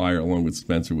proven liar along with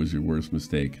Spencer was your worst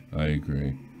mistake. I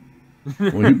agree.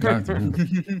 Well, you got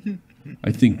to.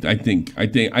 I think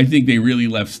they really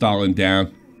left Stalin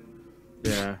down.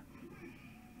 Yeah.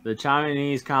 The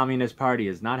Chinese Communist Party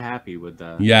is not happy with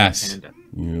the Canada.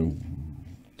 You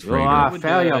You are a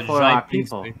failure for our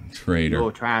people. Traitor.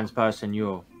 You trans person,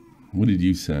 you. What did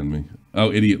you send me?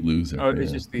 Oh, idiot loser. Oh,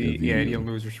 it's just the idiot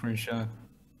loser screenshot.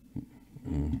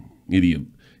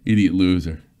 Idiot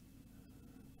loser.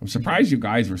 I'm surprised you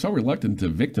guys were so reluctant to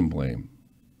victim blame.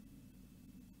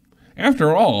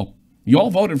 After all, you all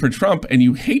voted for Trump and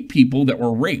you hate people that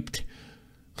were raped.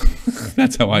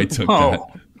 That's how I took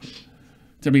that.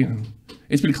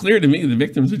 It's been clear to me the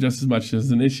victims are just as much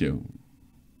as an issue.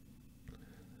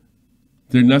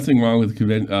 There's nothing wrong with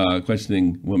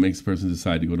questioning what makes a person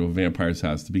decide to go to a vampire's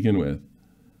house to begin with.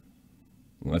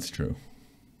 Well, that's true.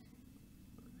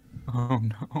 Oh,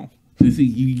 no.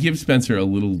 You give Spencer a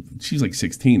little... She's like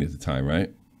 16 at the time,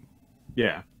 right?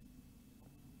 Yeah.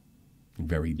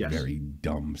 Very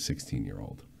dumb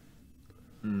 16-year-old.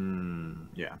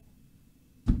 Yeah.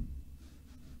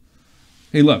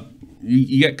 Hey, look.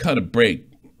 You get cut a break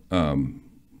when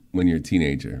you're a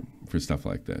teenager for stuff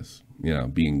like this.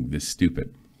 Being this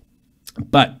stupid.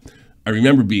 But I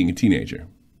remember being a teenager,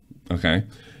 okay?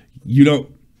 You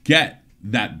don't get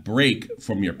that break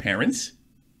from your parents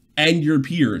and your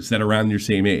peers that are around your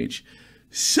same age.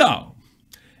 So,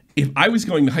 if I was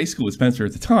going to high school with Spencer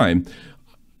at the time,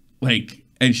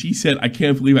 and she said, I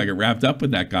can't believe I got wrapped up with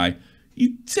that guy.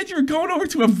 You said you were going over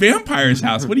to a vampire's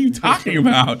house. What are you talking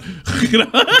about?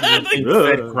 That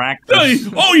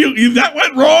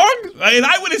went wrong? And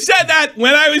I would have said that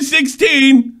when I was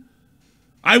 16.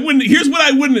 Here's what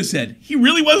I wouldn't have said. He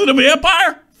really wasn't a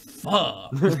vampire?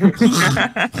 Fuck.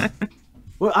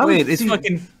 It's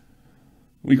fucking...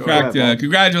 We cracked,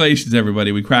 congratulations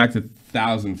everybody. We cracked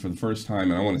 1,000 for the first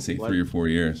time in, I want to say 3 or 4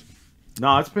 years.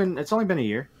 No, it's only been a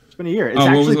year. It's been a year. It's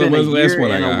actually been when was a the last year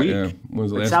one and I got? a week. Yeah. What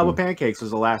was the last Salad one? Pancakes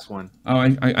was the last one. Oh, I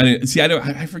didn't see.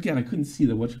 I forget. I couldn't see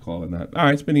the what you call it. Not. All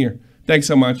right, it's been here. Thanks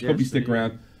so much. Hope you stick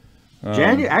around.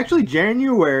 Actually,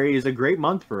 January is a great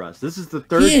month for us. This is the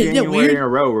third January in a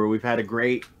row where we've had a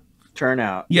great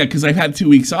turnout. Yeah, because I've had 2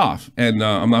 weeks off, and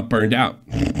I'm not burned out.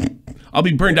 I'll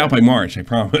be burned out by March, I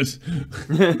promise.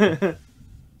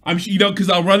 I'm, because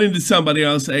I'll run into somebody and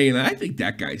I'll say, and I think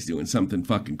that guy's doing something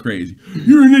fucking crazy.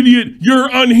 You're an idiot. You're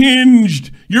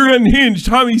unhinged. You're unhinged.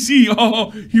 Tommy C.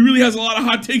 Oh, he really has a lot of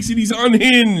hot takes and he's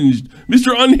unhinged.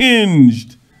 Mr.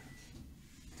 Unhinged.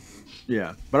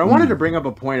 Yeah, but I wanted to bring up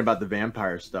a point about the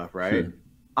vampire stuff, right? Sure.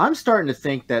 I'm starting to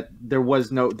think that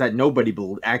that nobody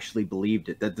actually believed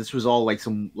it. That this was all like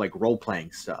some role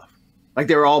playing stuff. Like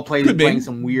they were all playing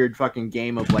some weird fucking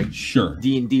game of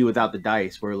D&D without the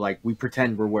dice, where like we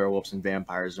pretend we're werewolves and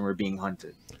vampires and we're being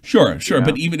hunted. Sure. You know?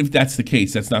 But even if that's the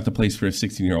case, that's not the place for a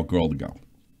 16-year-old girl to go.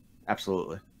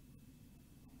 Absolutely.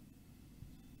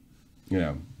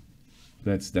 Yeah,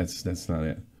 that's not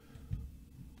it.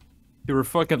 You were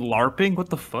fucking LARPing? What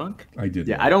the fuck? I did.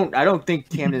 Yeah, that. I don't think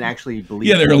Camden actually believed.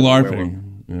 Yeah, they're LARPing.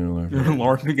 They're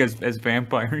LARPing as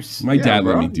vampires. My dad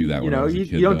let me do that. When I was a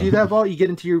kid, you don't do that, Vault. You get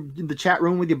into the chat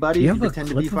room with your buddies. You pretend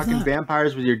to be fucking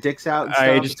vampires with your dicks out.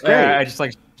 And stuff. I just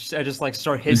start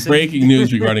hissing. There's breaking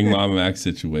news regarding MAMAMAX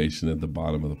situation at the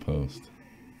bottom of the post.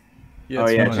 Yeah,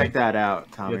 funny. Check that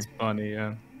out, Tommy. It's funny,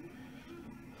 yeah.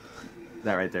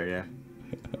 That right there, yeah.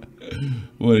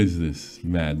 What is this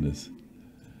madness?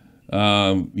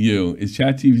 Is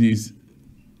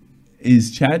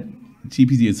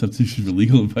ChatGPT a substitute for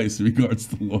legal advice in regards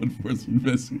to law enforcement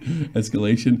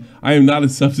escalation? I am not a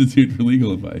substitute for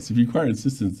legal advice. If you require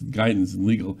assistance and guidance in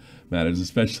legal matters,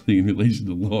 especially in relation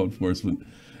to law enforcement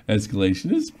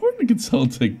escalation, it's important to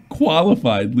consult a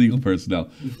qualified legal personnel.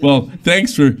 Well,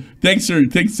 thanks for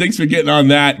getting on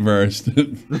that, Verse,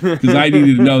 because I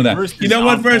needed to know that. You know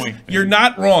what, Verse? You're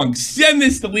not wrong. Send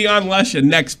this to Leon Lush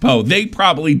and Nexpo. They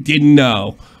probably didn't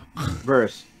know.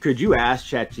 Verse, could you ask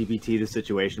ChatGPT the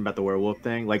situation about the werewolf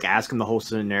thing? Like, ask him the whole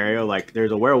scenario. Like,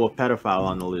 there's a werewolf pedophile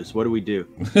on the loose. What do we do?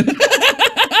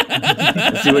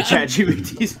 Let's see what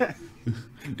ChatGPT says.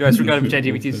 Dude, I forgot if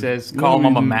ChatGPT says call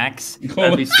MAMAMAX.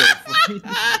 That'd be so funny.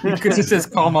 Because it says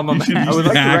call MAMAMAX. I would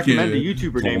like to recommend a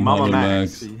YouTuber named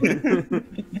MAMAMAX.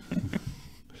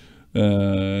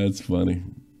 That's funny.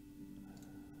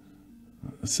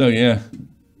 So yeah.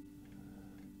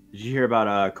 Did you hear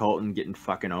about Colton getting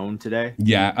fucking owned today?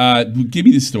 Yeah. Give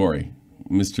me the story,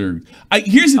 Mr.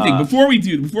 Here's the thing. Before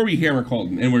we hammer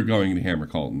Colton, and we're going to hammer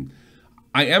Colton,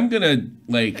 I am gonna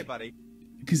hey, buddy.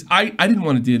 Because I didn't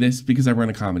want to do this because I run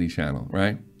a comedy channel,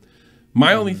 right?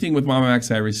 My only thing with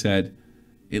MAMAMAX, I always said,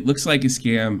 it looks like a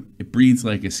scam. It breathes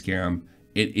like a scam.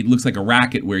 It looks like a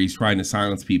racket where he's trying to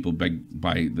silence people by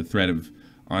the threat of,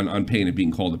 on pain of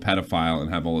being called a pedophile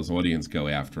and have all his audience go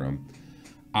after him.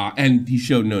 And he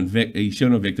showed no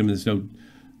victim. There's no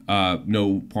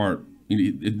part,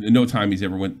 no time he's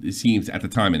ever went, it seems at the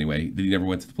time anyway, that he never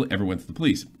went to the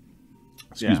police.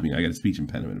 Excuse me, I got a speech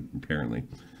impediment apparently.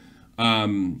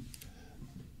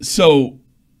 So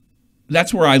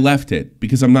that's where I left it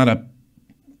because I'm not a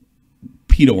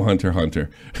pedo hunter,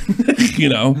 you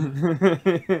know.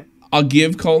 I'll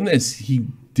give Colton this. He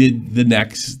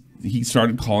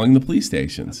started calling the police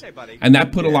stations, and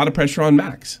that put a lot of pressure on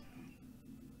Max.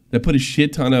 That put a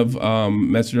shit ton of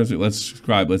messages. Let's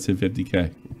subscribe. Let's hit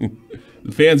 50K.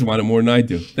 The fans want it more than I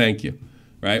do. Thank you.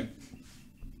 Right.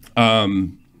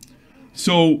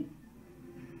 So.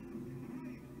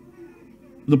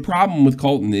 The problem with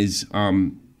Colton is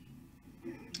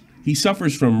he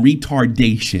suffers from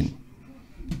retardation.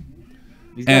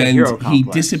 And he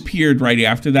disappeared right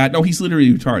after that. No, he's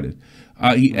literally retarded.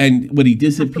 And when he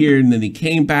disappeared and then he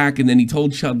came back and then he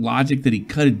told Chud Logic that he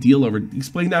cut a deal over.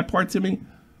 Explain that part to me.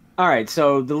 All right,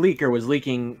 so the leaker was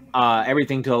leaking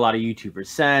everything to a lot of YouTubers.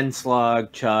 Sen,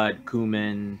 Slug, Chud,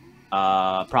 Kuman,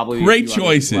 probably great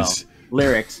choices.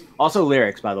 Lyrics, also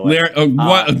lyrics, by the way.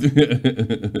 What?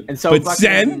 And so, but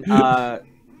Zen,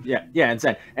 and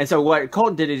Zen. And so, what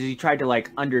Colton did is he tried to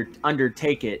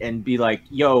undertake it and be like,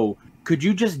 "Yo, could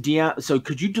you just DM? So,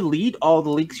 could you delete all the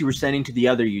leaks you were sending to the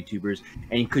other YouTubers,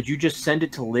 and could you just send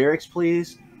it to Lyrics,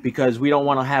 please? Because we don't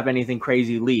want to have anything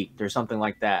crazy leaked or something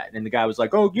like that." And the guy was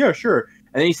like, "Oh yeah, sure."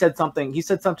 And then he said something. He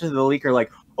said something to the leaker like,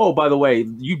 "Oh, by the way,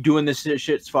 you doing this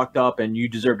shit's fucked up, and you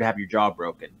deserve to have your jaw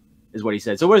broken." Is what he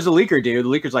said. So what does the leaker do? The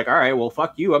leaker's like, all right, well,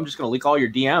 fuck you. I'm just going to leak all your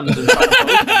DMs and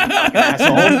fucking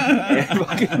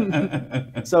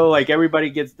asshole. So, like, everybody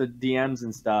gets the DMs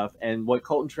and stuff. And what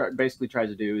Colton basically tries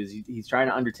to do is he's trying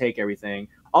to undertake everything.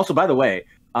 Also, by the way,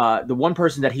 the one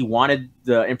person that he wanted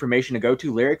the information to go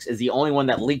to, Lyrics, is the only one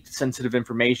that leaked sensitive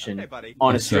information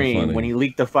on a stream when he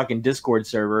leaked the fucking Discord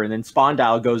server, and then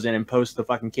Spondyle goes in and posts the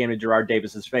fucking Camden Gerard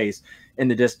Davis's face in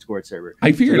the Discord server.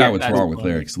 I figured out what's wrong with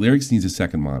Lyrics. Lyrics needs a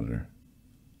second monitor.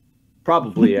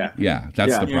 Probably, yeah. Yeah,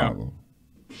 that's the problem.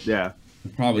 Yeah.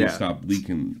 Probably stop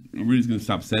leaking. We're just going to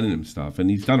stop sending him stuff, and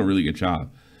he's done a really good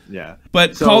job. Yeah.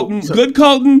 But Colton, good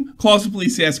Colton, calls the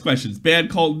police to ask questions. Bad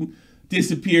Colton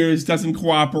disappears, doesn't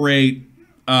cooperate,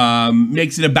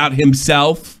 makes it about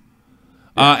himself,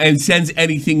 and sends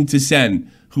anything to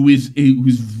Sen, who's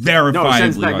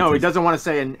verifiably. No, he doesn't want to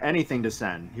say anything to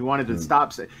Sen. He wanted to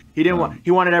stop. He didn't want.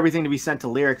 He wanted everything to be sent to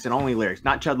Lyrics and only Lyrics,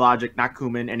 not Chud Logic, not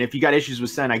Kuman. And if you got issues with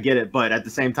Sen, I get it. But at the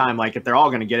same time, like if they're all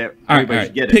going to get it, everybody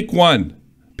should get it. Pick one.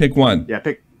 Pick one. Yeah,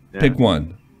 pick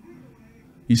one.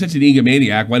 You're such an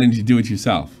egomaniac. Why didn't you do it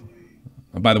yourself?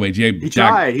 Oh, by the way, Jay. He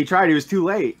tried. He tried. He was too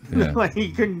late. Yeah. Like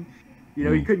he couldn't. He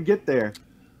couldn't get there.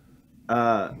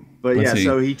 But Let's see.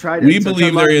 so he tried. We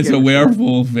believe there is a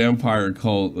werewolf vampire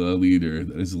cult leader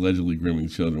that is allegedly grooming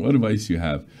children. What advice do you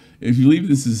have? If you believe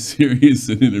this is a serious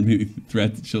and intermediate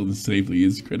threat to children's safety,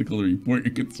 it's critical to report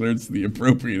your concerns to the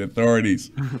appropriate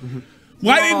authorities.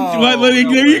 Why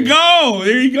didn't? There you go.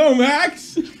 There you go,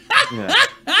 Max.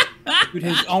 Dude,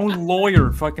 his own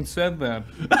lawyer fucking said that.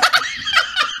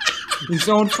 His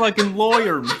own fucking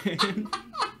lawyer, man.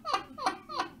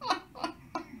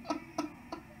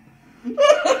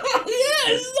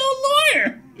 His own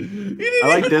lawyer. I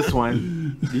like this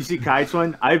one. Do you see Kite's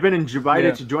one? I've been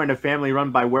invited to join a family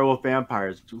run by werewolf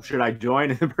vampires. Should I join?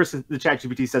 And the person, the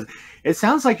ChatGPT says, it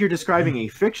sounds like you're describing a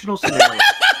fictional scenario.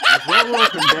 As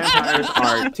werewolves and vampires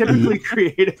are typically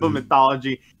created from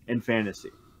mythology and fantasy.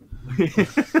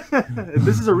 If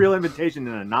this is a real invitation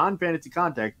in a non-fantasy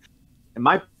context, it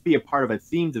might be a part of a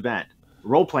themed event,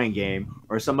 role-playing game,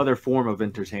 or some other form of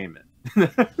entertainment.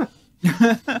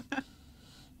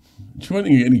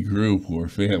 Joining any group or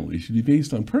family should be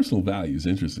based on personal values,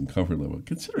 interests, and comfort level,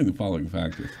 considering the following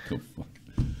factors. Go fuck.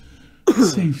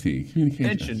 Safety,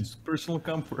 communication. Tensions, personal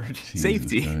comfort, Jesus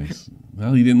safety. Christ.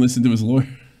 Well, he didn't listen to his lawyer.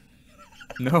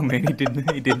 No, man, he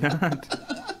didn't. He did not.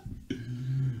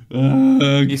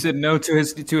 He said no to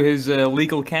his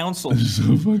legal counsel. It's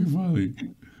so fucking funny.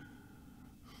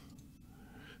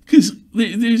 Because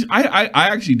I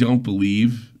actually don't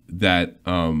believe that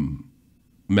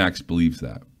Max believes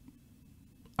that.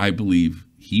 I believe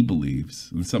he believes,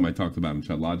 and something I talked about in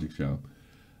Chud Logic show,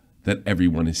 that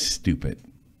everyone is stupid.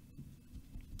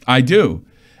 I do.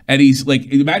 And he's like,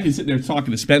 imagine sitting there talking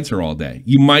to Spencer all day.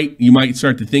 You might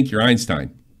start to think you're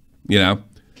Einstein, you know?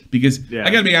 Because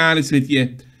I gotta be honest with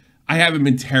you, I haven't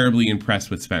been terribly impressed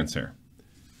with Spencer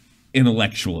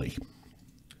intellectually.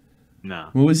 No.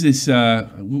 What was this?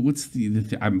 What's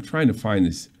the I'm trying to find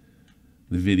this.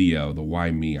 The video, the why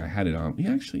me. I had it on.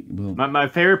 Yeah, actually. Well, my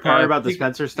favorite part about the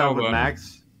Spencer stuff with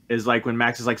Max is like when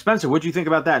Max is like, Spencer, what'd you think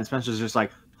about that? And Spencer's just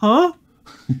like, huh?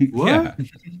 What?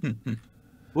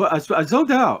 What? I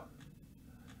zoned out.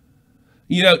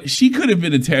 You know, she could have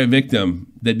been a terror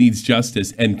victim that needs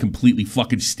justice and completely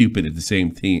fucking stupid at the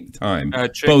same time.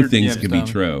 Both things can be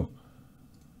true.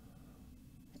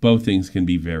 Both things can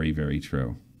be very, very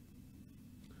true.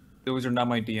 Those are not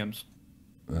my DMs.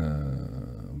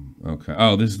 Okay.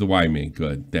 Oh, this is the why me.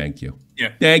 Good. Thank you.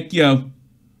 Yeah. Thank you.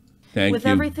 Thank With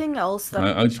you. everything else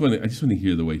that I just want to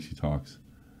hear the way she talks.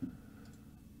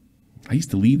 I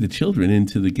used to lead the children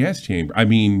into the gas chamber. I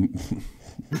mean,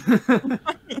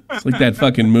 it's like that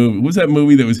fucking movie. What was that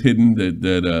movie that was hidden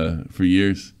that for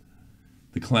years?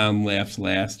 The Clown Laughs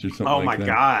Last or something like that. Oh my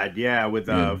God. Yeah. With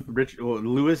Richard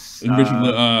Lewis. Richard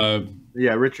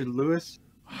Lewis.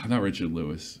 Not Richard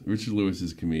Lewis. Richard Lewis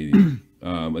is a comedian.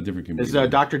 A different comedian.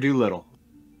 It's Dr. Doolittle.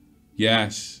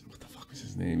 Yes. What the fuck was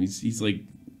his name? He's like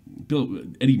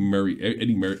Eddie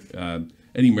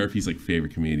Murphy's like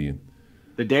favorite comedian.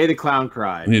 The Day the Clown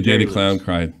Cried. The Day the Clown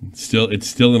Cried. It's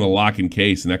still in a lock and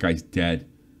case, and that guy's dead.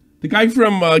 The guy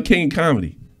from King of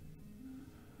Comedy.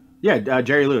 Yeah,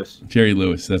 Jerry Lewis. Jerry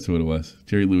Lewis, that's what it was.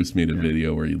 Jerry Lewis made a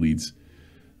video where he leads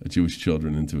Jewish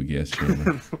children into a gas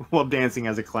chamber. While dancing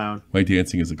as a clown. While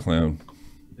dancing as a clown.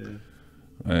 Yeah.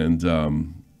 And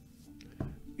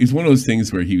it's one of those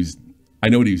things where I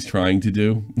know what he was trying to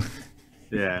do.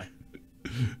 Yeah.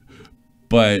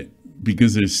 But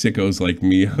because there's sickos like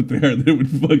me out there that would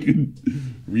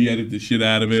fucking re-edit the shit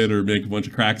out of it or make a bunch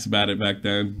of cracks about it back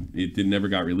then, it never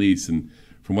got released. And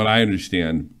from what I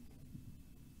understand,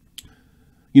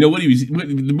 you know, what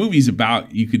the movie's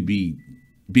about, you could be,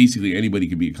 basically anybody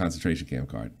could be a concentration camp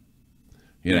guard,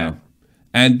 you know?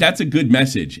 And that's a good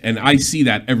message. And I see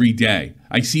that every day.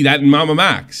 I see that in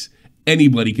MAMAMAX.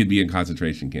 Anybody could be a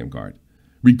concentration camp guard.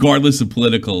 regardless of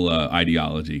political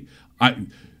ideology.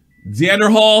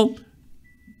 Xander Hall,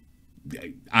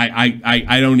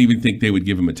 I don't even think they would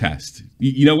give him a test.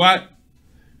 You know what?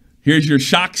 Here's your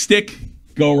shock stick.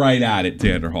 Go right at it,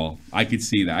 Xander Hall. I could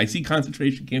see that. I see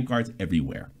concentration camp cards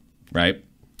everywhere, right?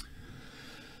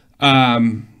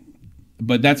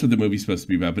 But that's what the movie's supposed to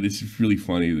be about. But it's just really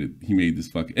funny that he made this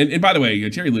fucking... And by the way,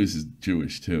 Jerry Lewis is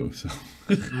Jewish, too. So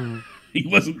he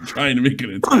wasn't trying to make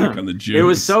an attack on the Jews. It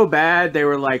was so bad, they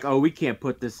were like, oh, we can't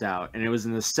put this out. And it was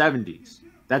in the 70s.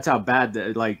 That's how bad,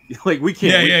 like we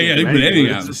can't... Yeah. They put anything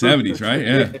out in the 70s,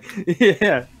 right?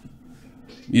 Yeah.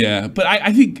 Yeah. But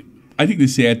I think the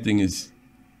sad thing is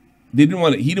he didn't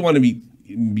want to be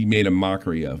made a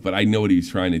mockery of, but I know what he was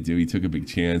trying to do. He took a big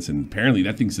chance, and apparently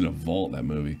that thing's in a vault, that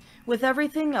movie. With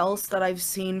everything else that I've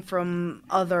seen from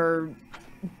other,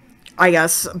 I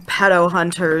guess, pedo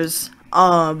hunters,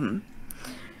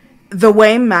 the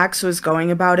way Max was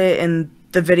going about it in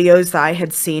the videos that I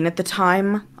had seen at the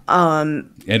time,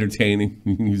 entertaining,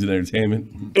 using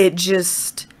entertainment. It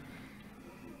just,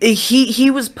 he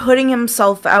was putting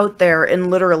himself out there and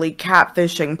literally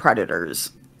catfishing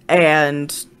predators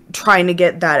and trying to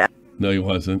get that. No, he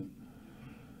wasn't.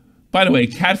 By the way,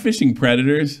 catfishing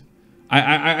predators,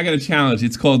 I got a challenge.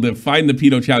 It's called the Find the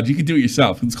Pedo Challenge. You can do it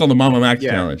yourself. It's called the MAMAMAX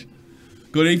Challenge.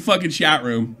 Go to any fucking chat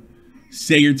room,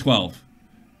 say you're 12,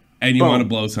 and you want to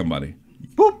blow somebody.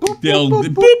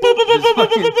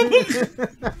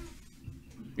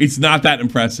 It's not that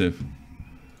impressive.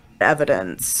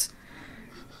 Evidence.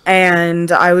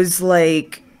 And I was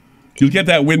like... You'll get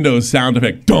that Windows sound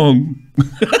effect. Dong!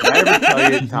 Did I ever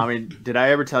tell you, Tommy, did I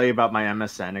ever tell you about my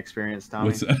MSN experience, Tommy?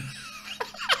 What's that?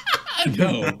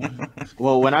 No.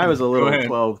 Well, when I was a little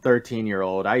 12,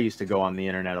 13-year-old, I used to go on the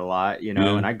internet a lot, you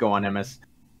know, and I'd go on MS.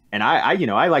 And I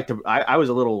was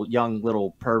a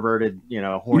little perverted,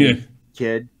 horny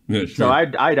kid. Yeah, sure. So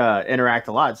I'd interact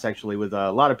a lot sexually with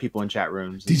a lot of people in chat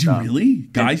rooms. Did you really?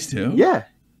 Guys too? Yeah.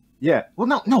 Yeah.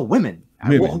 Well, no, women.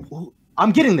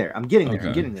 I'm getting there. I'm getting there.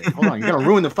 Hold on. You're gonna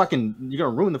ruin the fucking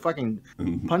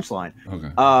punchline.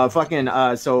 Okay.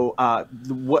 So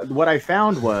what I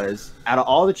found was, out of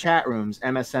all the chat rooms,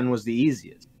 MSN was the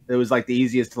easiest. It was like the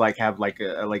easiest to have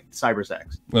cyber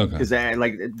sex. Okay. Because there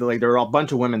were a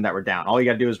bunch of women that were down. All you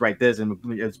gotta do is write this, and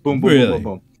it's boom, boom, boom, boom,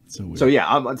 boom. So yeah,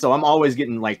 I'm always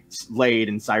getting laid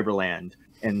in Cyberland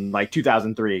in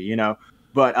 2003,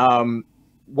 But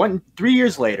 3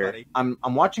 years later, I'm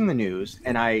watching the news,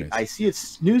 and I see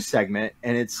its news segment,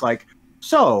 and it's like,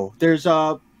 so there's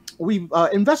we've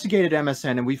investigated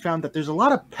MSN, and we found that there's a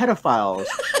lot of pedophiles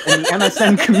in the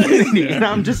MSN community, and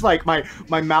I'm just like, my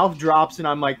mouth drops, and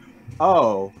I'm like,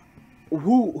 oh,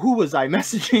 who was I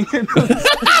messaging?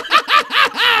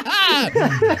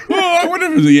 Well, I wonder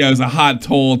if it was a hot,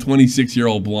 tall,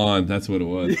 26-year-old blonde. That's what it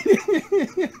was.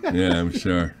 Yeah, I'm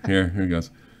sure. Here it goes.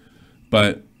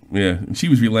 But yeah, she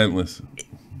was relentless.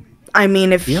 I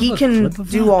mean, if he can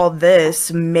do all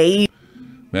this, maybe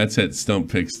that's that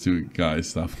stump pics to guys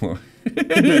stuff.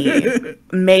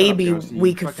 maybe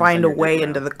we could find a way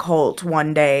into the cult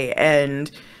one day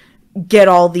and get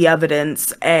all the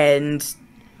evidence and.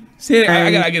 See,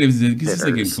 I got it. This is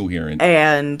incoherent.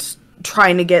 And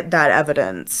trying to get that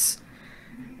evidence.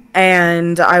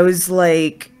 And I was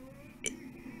like,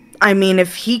 I mean,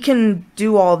 if he can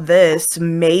do all this,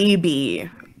 maybe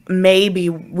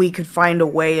we could find a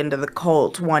way into the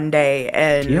cult one day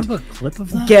and do you have a clip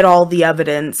of that? Get all the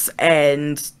evidence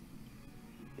and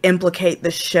implicate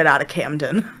the shit out of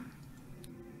Camden.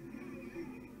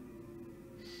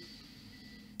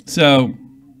 So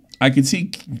I can see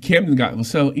Camden got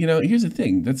so here's the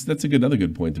thing. That's another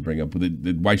good point to bring up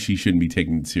with why she shouldn't be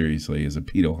taken seriously as a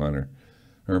pedo hunter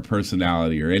or a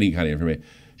personality or any kind of information.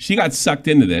 She got sucked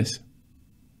into this,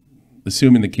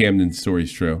 assuming the Camden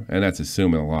story's true, and that's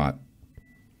assuming a lot,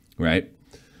 right?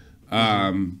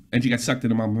 And she got sucked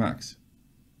into MAMAMAX.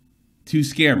 2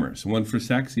 scammers, one for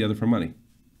sex, the other for money.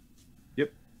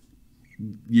 Yep.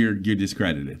 You're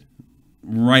discredited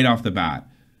right off the bat,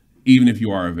 even if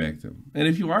you are a victim. And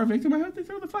if you are a victim, I hope they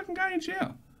throw the fucking guy in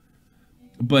jail.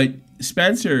 But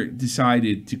Spencer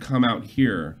decided to come out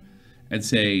here and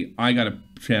say, I got a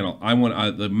channel. I want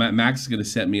Max is going to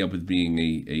set me up with being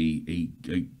a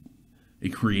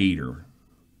creator,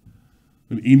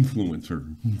 an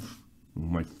influencer.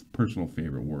 My personal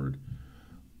favorite word.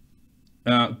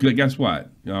 Guess what?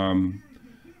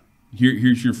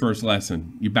 Here's your first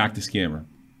lesson. You're back to scammer,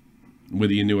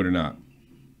 whether you knew it or not,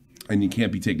 and you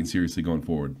can't be taken seriously going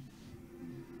forward.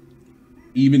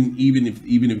 Even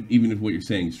if what you're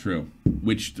saying is true,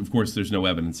 which of course there's no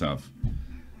evidence of.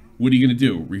 What are you going to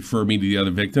do? Refer me to the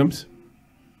other victims?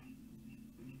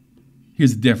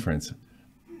 Here's the difference.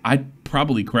 I'd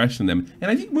probably question them. And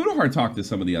I think Mudahar talked to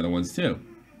some of the other ones too,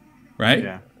 right?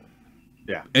 Yeah.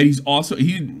 Yeah. And he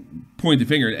didn't point the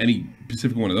finger at any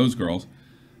specific one of those girls,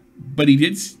 but he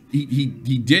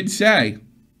did say,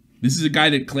 this is a guy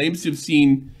that claims to have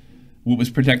seen what was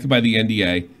protected by the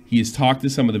NDA. He has talked to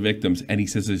some of the victims, and he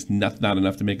says there's not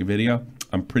enough to make a video.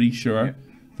 I'm pretty sure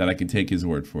that I can take his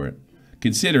word for it.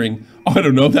 Considering, I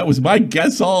don't know if that was my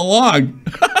guess all along.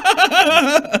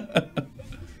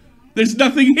 There's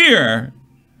nothing here.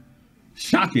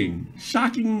 Shocking.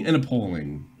 Shocking and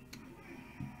appalling.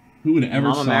 Who would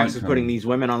ever saw MAMAMAX it is coming? putting these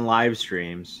women on live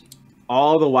streams.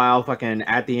 All the while, fucking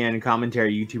at the end,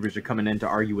 commentary YouTubers are coming in to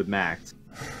argue with Max.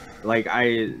 Like,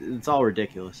 it's all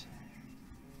ridiculous.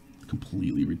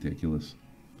 Completely ridiculous.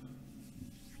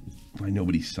 Why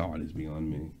nobody saw it is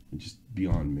beyond me. It's just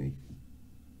beyond me.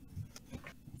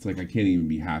 It's like I can't even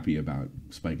be happy about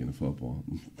spiking the football.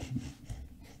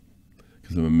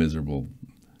 Because I'm a miserable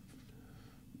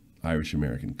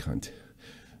Irish-American cunt.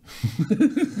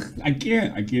 I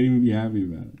can't even be happy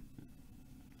about it.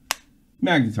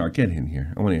 Magnetar, get in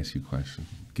here. I want to ask you a question.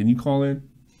 Can you call in?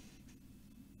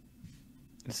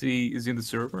 Is he in the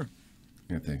server?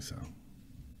 I think so.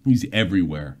 He's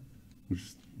everywhere.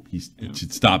 He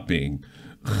should stop being.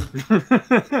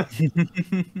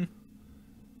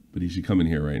 But he should come in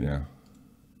here right now.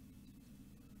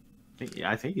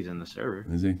 I think he's in the server.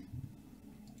 Is he?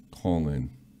 Call in.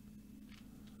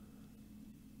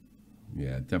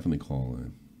 Yeah, definitely call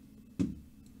in.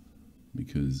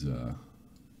 Because,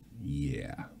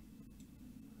 yeah.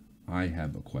 I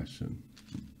have a question.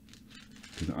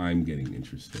 Because I'm getting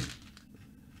interested.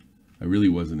 I really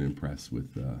wasn't impressed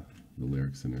with the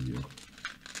lyrics interview.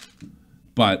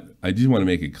 But I just want to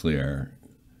make it clear.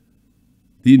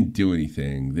 They didn't do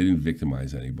anything. They didn't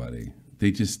victimize anybody.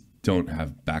 They just don't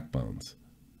have backbones.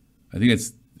 I think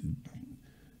it's...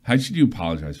 How should you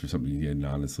apologize for something you didn't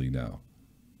honestly know?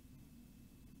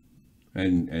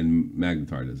 And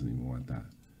Magnetar doesn't even want that.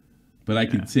 But I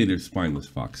could say they're spineless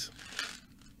fucks.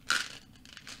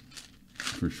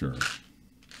 For sure.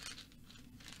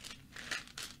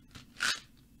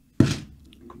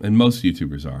 And most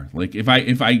YouTubers are. Like if I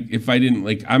didn't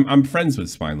like I'm friends with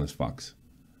spineless fucks.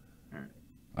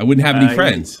 I wouldn't have any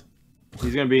friends.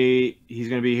 He's gonna be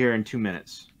here in 2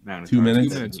 minutes. 2 minutes? 2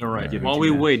 minutes, all right. Give me While 2 we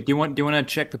minutes. wait, do you want to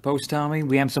check the post, Tommy?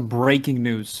 We have some breaking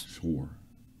news. Sure.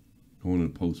 Going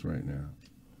to the post right now.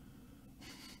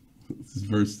 This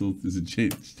verse still is a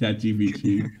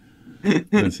ChatGPT.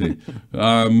 Let's see.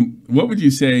 What would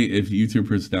you say if YouTube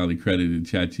personality credited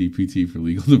ChatGPT for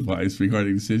legal advice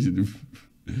regarding decision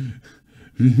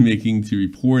making to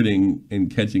reporting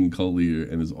and catching cult leader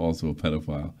and is also a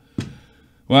pedophile?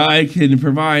 Well, I can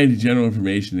provide general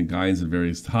information and guidance on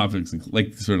various topics,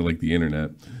 like sort of like the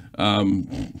internet,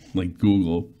 like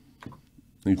Google,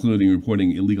 including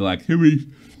reporting illegal activity.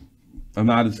 I'm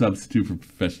not a substitute for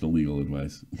professional legal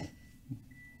advice.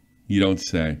 You don't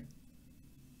say.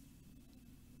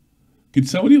 Could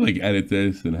somebody like edit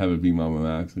this and have it be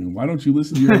MAMAMAX? Why don't you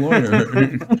listen to your lawyer?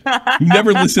 You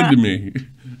never listen to me.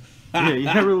 Yeah, you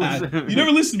never listen. You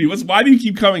never listen to me. Why do you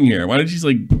keep coming here? Why don't you just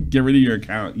like get rid of your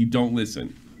account? You don't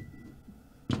listen.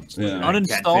 Yeah.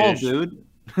 Uninstall, Catfish. dude.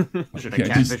 Should Okay, I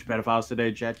catfish pedophiles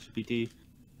today, ChatGPT?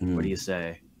 What do you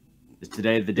say? Is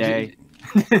today the day?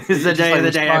 Is the day of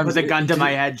the day I put the gun to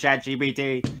my head,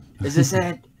 ChatGPT? Is this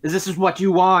it? Is this what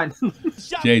you want?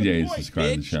 JJ is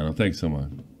subscribed to the channel. Thanks so much.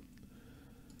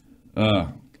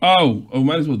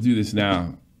 Might as well do this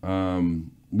now.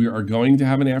 We are going to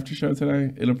have an after show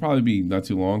today. It'll probably be not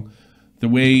too long. The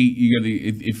way you got to,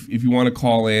 if you want to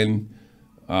call in,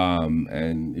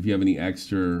 and if you have any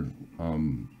extra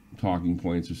talking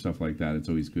points or stuff like that, it's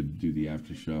always good to do the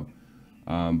after show.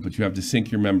 But you have to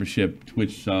sync your membership,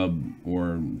 Twitch sub,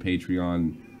 or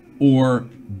Patreon, or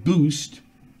Boost.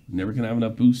 Never can have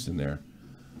enough Boost in there.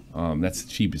 That's the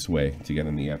cheapest way to get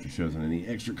on the after shows and any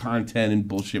extra content and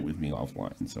bullshit with me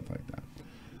offline and stuff like that.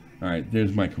 All right,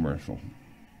 there's my commercial.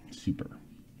 Super.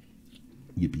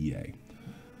 Yippee-yay.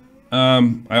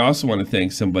 I also want to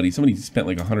thank somebody. Somebody spent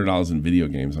like $100 in video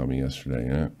games on me yesterday.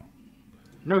 Yeah.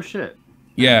 No shit.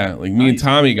 Yeah, like me and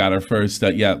Tommy got our first.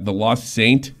 The Lost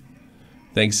Saint.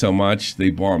 Thanks so much. They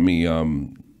bought me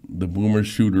the Boomer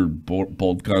Shooter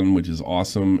bolt gun, which is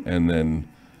awesome, and then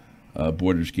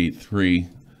Baldur's Gate 3.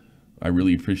 I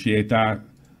really appreciate that.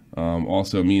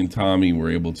 Also, me and Tommy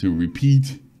were able to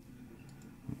repeat.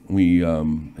 And he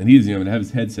doesn't even have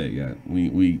his headset yet.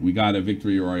 We got a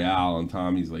victory royale, and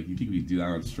Tommy's like, "You think we could do that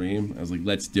on stream?" I was like,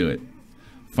 "Let's do it."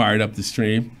 Fired up the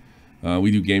stream.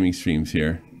 We do gaming streams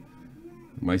here.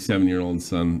 My 7-year-old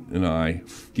son and I.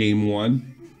 Game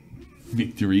 1.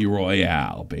 Victory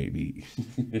Royale, baby.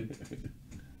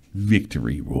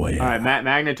 Victory Royale. All right,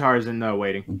 Magnetar's in the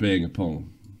waiting. Bang a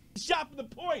poem. Shot for the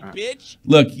point, bitch.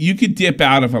 Look, you could dip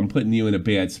out if I'm putting you in a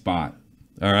bad spot.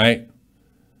 All right.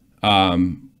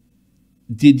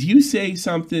 Did you say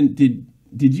something? Did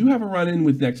you have a run-in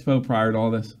with Nexpo prior to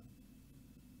all this?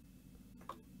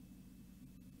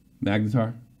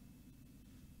 Magnetar?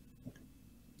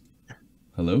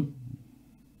 Hello?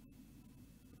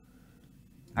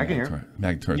 I can hear him.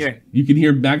 Magnetar. Yeah. You can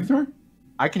hear Magnetar?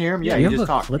 I can hear him. Yeah, You he have just a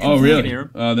talked. clip Oh, of really? hear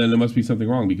him. Then there must be something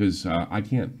wrong because I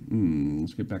can't.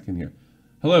 Let's get back in here.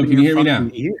 Hello, can you hear me now?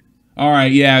 All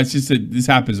right, yeah, it's just that this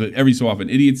happens every so often.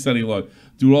 Idiots study law.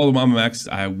 Do all the MAMAMAX.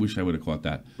 I wish I would have caught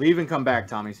that. Leave and come back,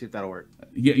 Tommy. See if that'll work.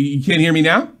 Yeah, you can't hear me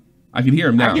now? I can hear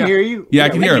him now. I can hear you. Yeah, I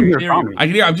can hear him. hear you. I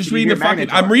can hear. I'm just Can you reading the hear fucking.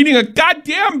 Magnetar? I'm reading a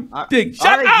goddamn thing.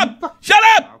 Shut all right, up! Shut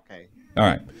up! Okay. All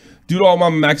right. Due to all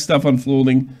MAMAMAX stuff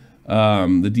unfolding,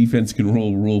 the defense can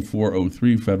rule Rule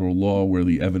 403 federal law where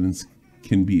the evidence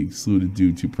can be excluded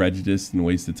due to prejudice and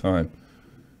waste of time.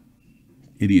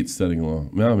 Idiots studying law.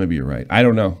 Well, maybe you're right. I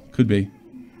don't know. Could be.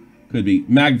 Could be.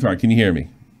 Magnetar, can you hear me?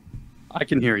 I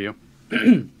can hear you.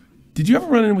 Did you ever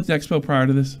run in with Nexpo prior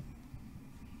to this?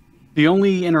 The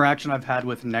only interaction I've had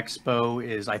with Nexpo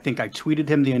is I think I tweeted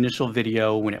him the initial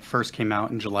video when it first came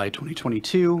out in July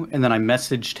 2022, and then I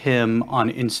messaged him on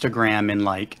Instagram in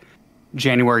like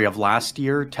January of last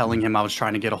year, telling him I was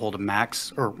trying to get a hold of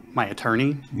Max, or my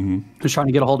attorney was trying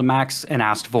to get a hold of Max, and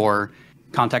asked for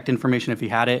contact information if he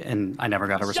had it, and I never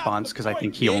got a response because I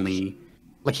think he only,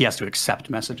 like, he has to accept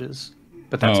messages.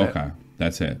 But that's it. Okay.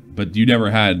 That's it. But you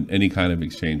never had any kind of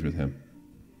exchange with him?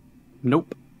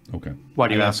 Nope. Okay. Why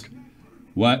do you ask?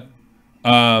 What?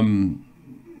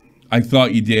 I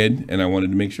thought you did, and I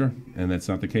wanted to make sure, and that's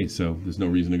not the case, so there's no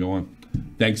reason to go on.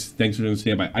 Thanks for doing the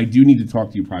standby. I do need to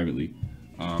talk to you privately.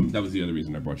 That was the other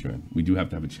reason I brought you in. We do have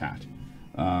to have a chat.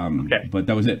 Okay. But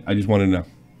that was it. I just wanted to know.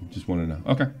 Just wanted to know.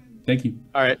 Okay. Thank you.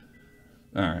 All right.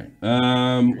 All right.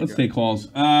 Let's take calls.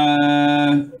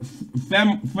 Fem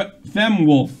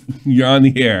Wolf, you're on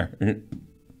the air.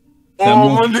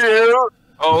 I'm here.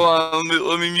 Hold on,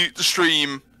 let me mute the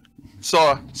stream. So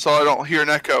I don't hear an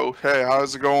echo. Hey,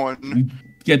 how's it going?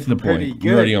 Get to the Pretty point. good.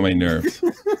 You're already on my nerves.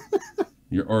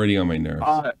 You're already on my nerves.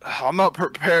 I'm not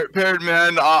prepared,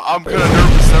 man. I'm kind of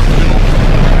nervous.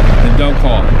 Then don't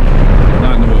call.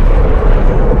 Not in the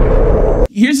mood.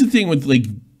 Here's the thing with like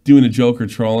doing a joke or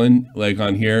trolling like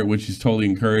on here, which is totally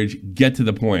encouraged. Get to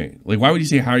the point. Like, why would you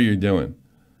say how you're doing?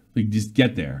 Like, just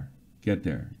get there. Get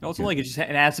there. Also, like, it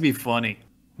has to be funny.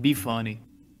 Be funny.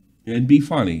 And be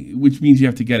funny, which means you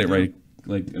have to get it right,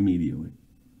 like, immediately.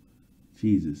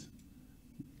 Jesus.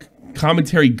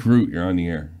 Commentary Groot, you're on the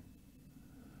air.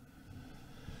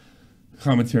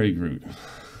 Commentary Groot. There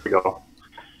we go.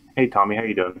 Hey, Tommy, how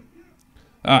you doing?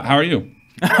 How are you?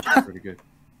 Pretty good.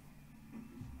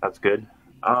 That's good.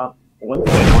 One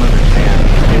thing I don't understand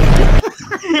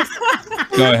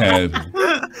is... Go ahead.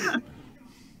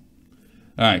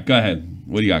 All right, go ahead.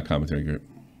 What do you got, Commentary Groot?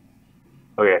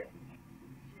 Okay.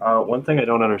 One thing I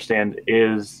don't understand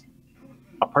is,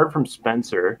 apart from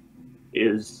Spencer,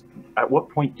 is at what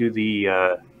point do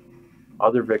the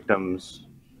other victims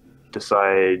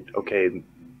decide, okay,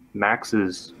 Max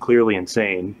is clearly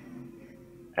insane,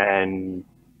 and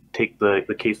take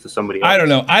the case to somebody else? I don't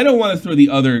know. I don't want to throw the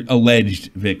other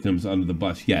alleged victims under the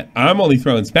bus yet. I'm only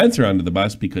throwing Spencer under the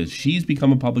bus because she's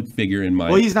become a public figure in my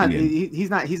Well, he's not. opinion. He's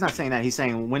not saying that. He's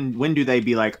saying when do they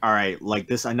be like, all right, like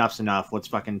this enough's enough. Let's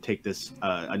fucking take this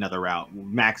another route.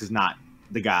 Max is not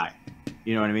the guy.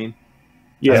 You know what I mean?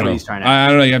 Yeah. That's what he's trying to. I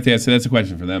don't know. You have to answer. That's a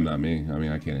question for them, not me. I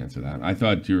mean, I can't answer that. I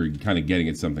thought you were kind of getting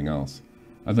at something else.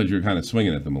 I thought you were kind of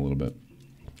swinging at them a little bit.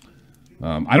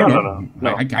 I don't know.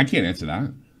 No. I can't answer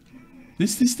that.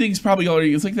 This thing's probably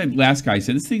already. It's like that last guy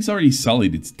said. This thing's already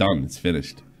sullied. It's done. It's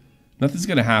finished. Nothing's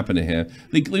gonna happen to him.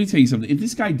 Like, let me tell you something. If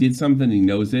this guy did something and he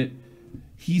knows it,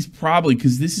 he's probably,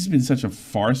 because this has been such a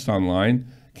farce online.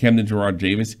 Camden Gerard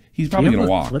Davis, he's probably gonna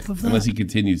walk unless he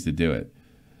continues to do it.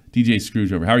 DJ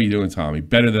Screwdriver, how are you doing, Tommy?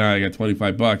 Better than I got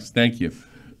 $25. Thank you.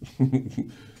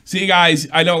 See, you guys,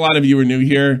 I know a lot of you are new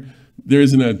here. There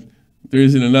isn't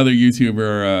another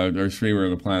YouTuber or streamer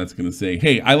on the planet that's gonna say,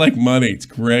 "Hey, I like money. It's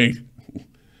great."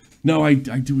 No, I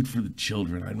do it for the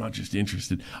children. I'm not just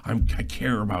interested. I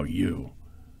care about you.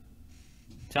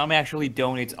 Tommy actually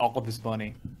donates all of his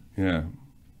money. Yeah.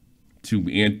 To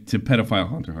pedophile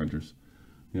hunters.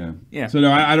 Yeah. Yeah. So no,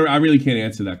 I really can't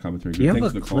answer that commentary. Do you Thanks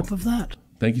have for a the call. clip of that?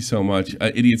 Thank you so much.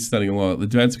 Idiots studying law. The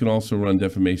defense can also run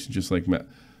defamation just like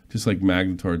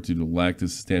Magnetar due to lack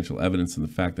of substantial evidence and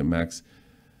the fact that Max,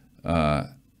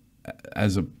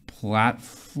 as a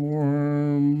platform,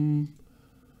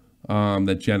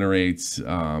 that generates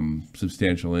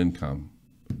substantial income.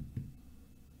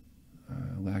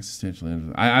 Lacks substantial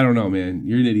income. I don't know, man.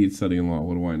 You're an idiot studying law.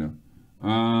 What do I know?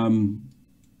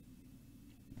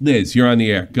 Liz, you're on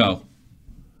the air. Go.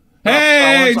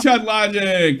 Hey, Chud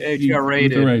Logic. Hey, Chud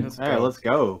rated. Hey, let's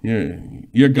go.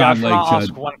 You're godlike,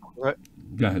 Chud.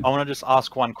 Go ahead. I want to just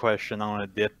ask one question. I want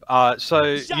to dip. So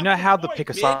you know how the pick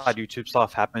a side YouTube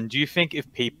stuff happened? Do you think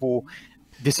if people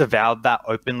disavowed that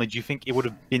openly, do you think it would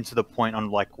have been to the point on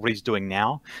like what he's doing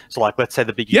now? So like, let's say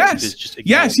the big YouTubers just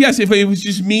ignored. Yes. If it was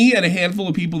just me and a handful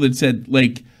of people that said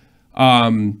like,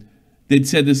 that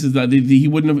said this is he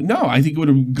wouldn't have. No, I think it would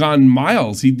have gone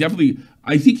miles. He definitely.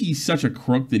 I think he's such a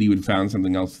crook that he would have found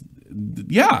something else.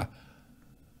 Yeah.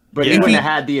 But he wouldn't have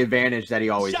had the advantage that he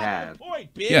always had.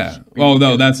 Yeah. Oh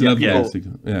no, that's another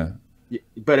thing. Yeah.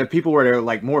 But if people were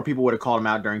to more people would have called him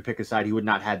out during pick a side, he would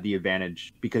not have the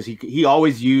advantage because he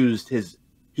always used his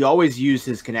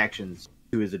connections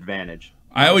to his advantage.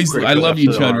 I love you,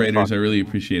 Chud Raiders. I really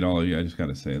appreciate all of you. I just got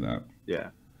to say that. Yeah.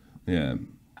 Yeah.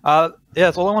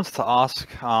 That's all I wanted to ask.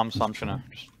 So I'm just gonna.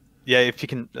 If you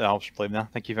can, I'll just leave now.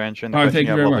 Thank you for answering. All right, thank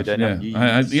you very much.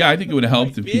 I think it would have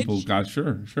helped if people got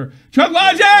sure. Chud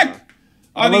Logic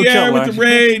on the air with the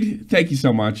raid. Thank you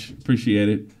so much. Appreciate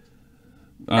it.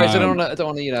 Guys, I don't want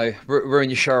to, ruin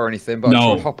your show or anything, but I just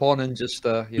want to hop on and just,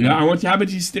 I want you. How about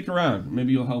you stick around?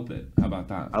 Maybe you'll help it. How about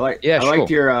that? I liked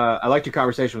your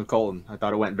conversation with Colton. I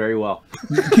thought it went very well.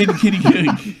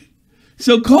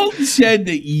 So Colton said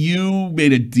that you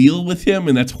made a deal with him,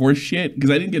 and that's horse shit because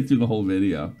I didn't get through the whole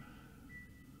video.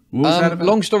 What was that about?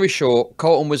 Long story short,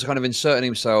 Colton was kind of inserting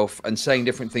himself and saying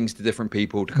different things to different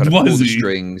people to kind of pull the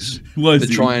strings to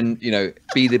try and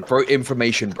be the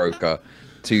information broker.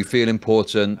 To feel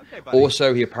important.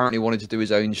 Also, he apparently wanted to do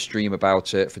his own stream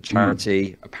about it for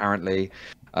charity, apparently.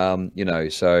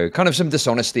 So kind of some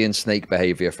dishonesty and snake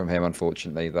behavior from him,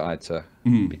 unfortunately, that I had to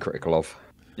be critical of.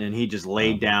 And he just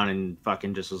laid down and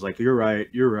fucking just was like, you're right.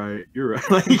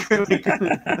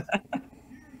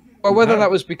 Well, whether that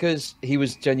was because he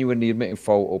was genuinely admitting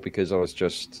fault or because I was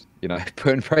just,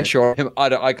 putting pressure on him,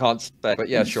 I can't say. But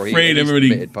yeah, sure. He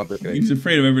admitted publicly. He was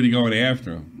afraid of everybody going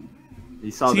after him.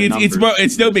 See,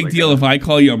 it's no big deal if I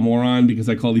call you a moron because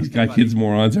I call these kids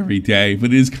morons every day,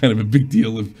 but it is kind of a big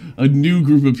deal if a new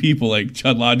group of people like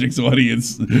Chud Logic's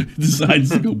audience decides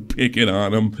to go picking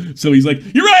on him. So he's like,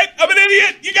 "You're right, I'm an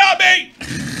idiot. You got me."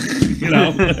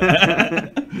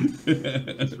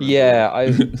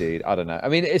 Dude, I don't know. I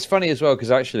mean, it's funny as well because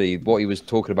actually, what he was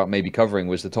talking about, maybe covering,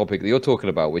 was the topic that you're talking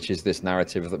about, which is this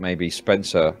narrative that maybe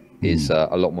Spencer is a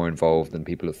lot more involved than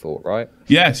people have thought, right?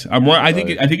 Yes, I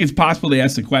think it's possible they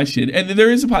asked the question, and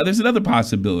there's another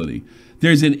possibility.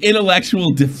 There's an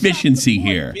intellectual deficiency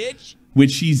here, which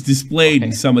she's displayed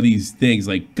in some of these things.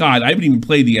 Like, God, I haven't even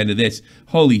played the end of this.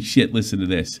 Holy shit! Listen to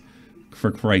this, for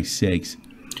Christ's sakes.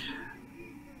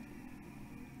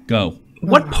 Go.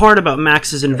 What part about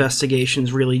Max's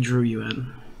investigations really drew you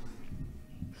in?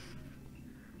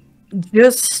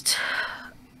 Just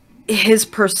his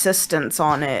persistence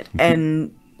on it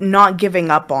and not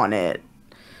giving up on it.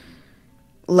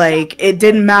 Like, it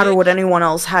didn't matter what anyone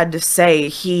else had to say.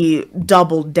 He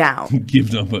doubled down. He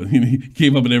gave up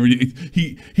on everything.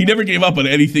 He never gave up on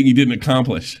anything he didn't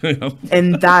accomplish.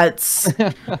 And that's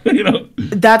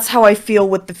that's how I feel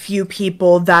with the few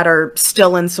people that are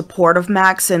still in support of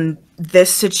Max in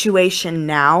this situation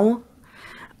now.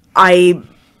 I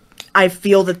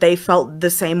feel that they felt the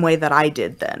same way that I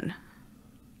did then.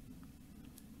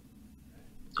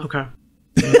 Okay.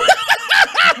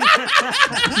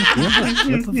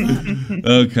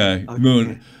 Okay,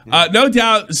 Moon. No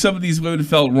doubt some of these women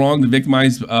felt wrong,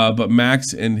 victimized, but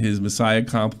Max and his Messiah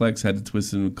complex had to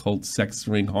twist in a cult sex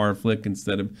ring horror flick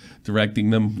instead of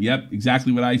directing them. Yep,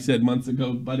 exactly what I said months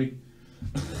ago, buddy.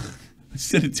 I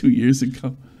said it 2 years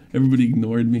ago. Everybody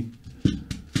ignored me.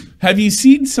 Have you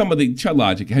seen some of the Chud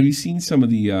Logic? Have you seen some of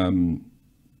the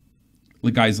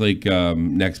guys like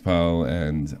Nexpo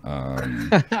and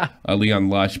Leon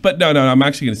Lush? But no, I'm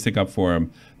actually going to stick up for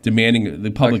him.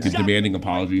 The public is demanding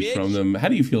apologies from them. How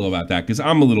do you feel about that? Because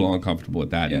I'm a little uncomfortable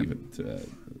with that, even to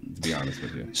be honest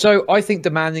with you. So I think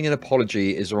demanding an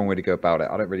apology is the wrong way to go about it.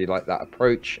 I don't really like that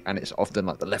approach, and it's often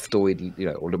like the leftoid,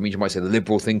 or you might say the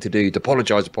liberal thing to do, to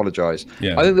apologize.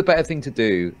 Yeah. I think the better thing to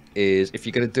do is, if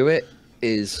you're going to do it,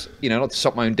 is, not to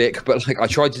suck my own dick, but like I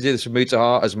tried to do this with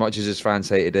Mutahar as much as his fans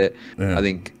hated it. Yeah. I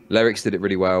think Lyrics did it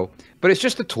really well, but it's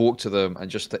just to talk to them and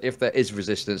just to, if there is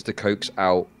resistance, to coax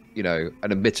out, an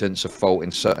admittance of fault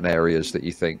in certain areas that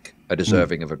you think are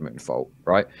deserving of admitting fault,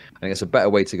 right? I think it's a better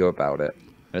way to go about it,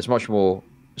 and it's much more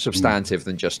substantive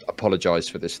than just apologize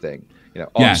for this thing. You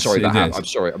know, Yes, I'm sorry it is.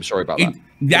 I'm sorry about that.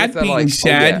 That being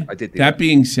said, I did do that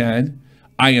being said,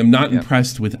 I am not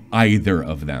impressed with either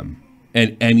of them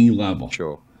at any level.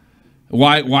 Sure.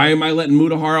 Why am I letting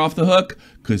Mutahar off the hook?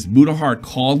 Because Mutahar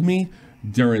called me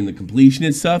during the completion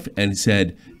and stuff and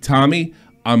said, Tommy,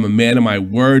 I'm a man of my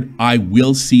word. I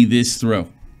will see this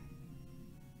through.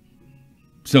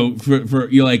 So for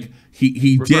you like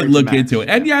he did look into it.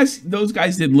 And yes, those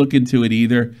guys didn't look into it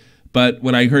either. But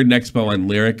when I heard Nexpo on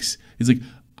lyrics, he's like,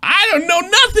 I don't know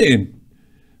nothing.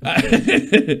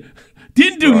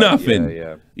 Didn't do nothing.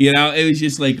 Yeah. You know, it was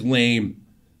just like lame.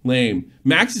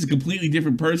 Max is a completely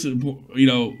different person,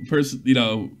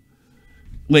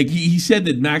 like he said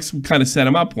that Max kind of set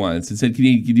him up once and said, can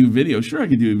you do a video? Sure, I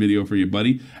can do a video for you,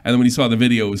 buddy. And then when he saw the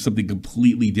video, it was something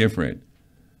completely different.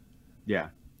 Yeah.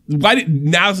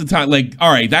 Now's the time, like,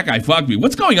 all right, that guy fucked me.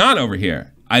 What's going on over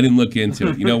here? I didn't look into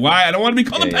it. You know why? I don't want to be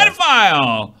called a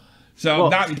pedophile. So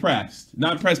not impressed.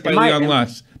 Not impressed by Leon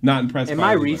Lush. Not impressed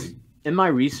by anybody. In my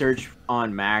research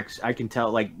on Max, I can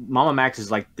tell like MAMAMAX is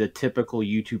like the typical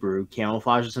YouTuber who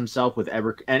camouflages himself with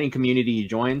any community he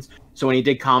joins. So when he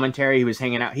did commentary, he was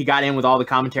hanging out. He got in with all the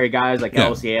commentary guys like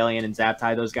LC Alien and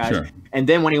Zaptai, those guys. Sure. And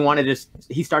then when he wanted to,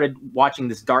 he started watching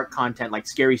this dark content like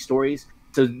scary stories.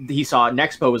 So he saw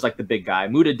Nexpo was like the big guy.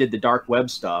 Muda did the dark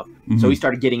web stuff. So he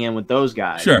started getting in with those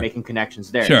guys, making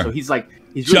connections there. So he's like,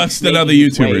 he's really just another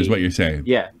YouTuber is what you're saying.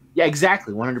 Yeah,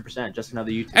 exactly. 100%. Just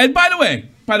another YouTube. And by the way,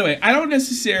 I don't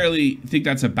necessarily think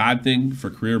that's a bad thing for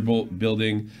career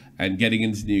building and getting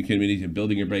into new communities and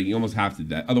building your brand. You almost have to do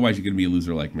that. Otherwise, you're going to be a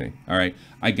loser like me. All right?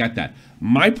 I get that.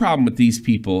 My problem with these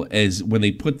people is when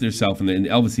they put themselves in and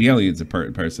Elvis the Alien's a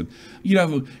person. You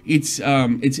know, it's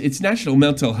National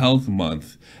Mental Health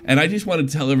Month. And I just want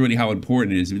to tell everybody how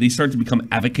important it is. If they start to become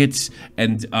advocates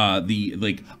and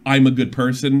I'm a good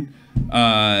person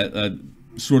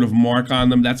sort of mark on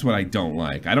them, that's what I don't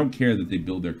like. I don't care that they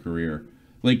build their career.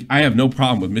 Like, I have no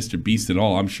problem with Mr. Beast at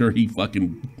all. I'm sure he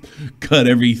fucking cut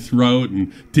every throat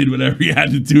and did whatever he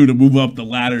had to do to move up the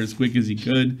ladder as quick as he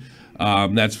could.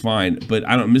 That's fine. But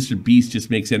Mr. Beast just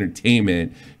makes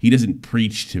entertainment. He doesn't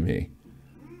preach to me.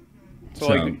 So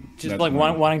like, just like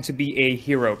wanting to be a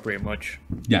hero, pretty much.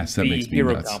 Yes, that makes me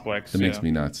hero nuts. Complex. That makes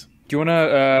me nuts. Do you want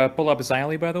to pull up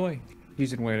Xylee, by the way?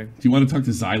 He's in waiting. Do you want to talk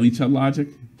to Xylee, Chud Logic?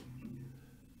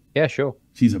 Yeah, sure.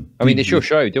 She's a. I mean, it's your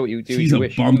show. Do what you do. She's you a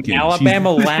wish. bumpkin.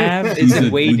 Alabama Lab is in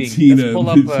waiting. Let's pull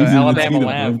up Alabama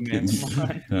Lab.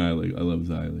 I love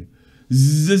Xylee.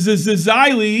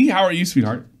 Xylee, how are you,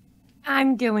 sweetheart?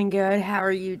 I'm doing good. How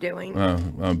are you doing?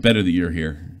 Better that you're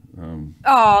here.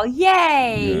 Oh,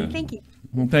 yay! Yeah. Thank you.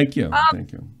 Well, thank you.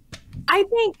 Thank you. I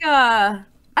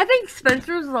think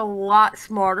Spencer's a lot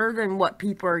smarter than what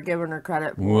people are giving her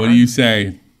credit for. What do you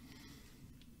say?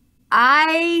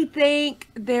 I think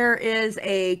there is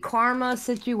a karma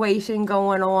situation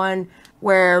going on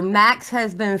where Max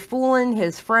has been fooling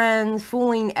his friends,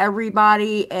 fooling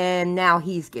everybody, and now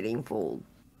he's getting fooled.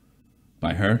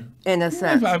 By her? In a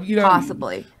sense,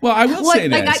 possibly. Well, I will say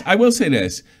this. I will say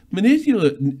this.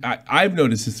 I've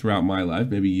noticed this throughout my life.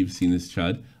 Maybe you've seen this,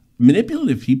 Chud.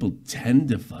 Manipulative people tend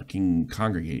to fucking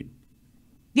congregate.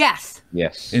 Yes.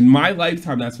 Yes. In my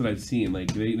lifetime, that's what I've seen.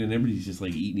 Like, and everybody's just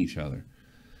like eating each other.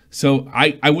 So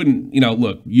I wouldn't,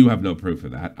 look, you have no proof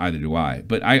of that, either do I.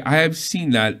 But I have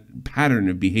seen that pattern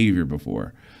of behavior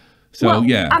before. So, well,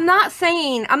 yeah. I'm not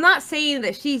saying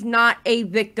that she's not a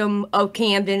victim of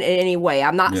Camden in any way.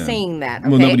 I'm not saying that. Okay?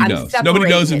 Well, nobody knows. Nobody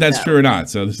knows if that's true or not.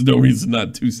 So there's no reason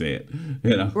not to say it.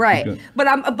 Right. But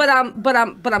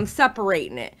I'm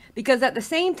separating it because at the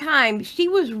same time, she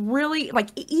was really like,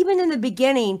 even in the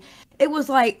beginning, it was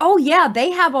like, oh yeah,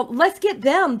 let's get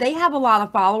them. They have a lot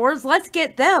of followers. Let's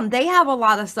get them. They have a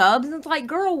lot of subs. And it's like,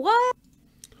 girl, what?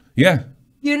 Yeah.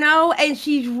 And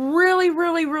she's really,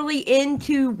 really, really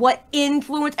into what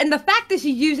influence. And the fact that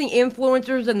she's using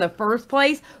influencers in the first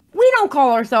place, we don't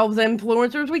call ourselves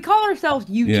influencers. We call ourselves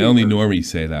YouTubers. Yeah, only normies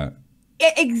say that.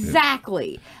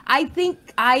 Exactly. Yeah.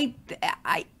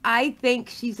 I think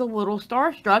she's a little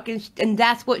starstruck, and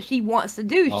that's what she wants to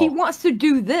do. She wants to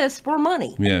do this for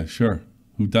money. Yeah, sure.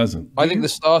 Who doesn't? I think the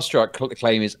starstruck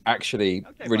claim is actually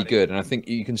really good, and I think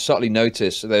you can subtly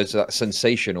notice there's that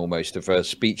sensation almost of her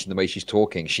speech and the way she's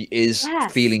talking. She is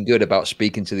feeling good about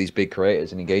speaking to these big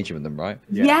creators and engaging with them, right?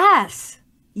 Yeah. Yes.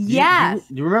 Yes.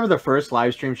 Do you remember the first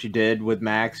live stream she did with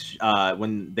Max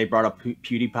when they brought up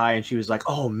PewDiePie and she was like,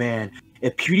 "Oh man,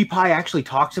 if PewDiePie actually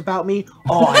talks about me,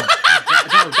 I'd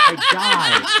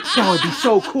die. That would be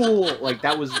so cool." Like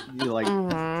that was like.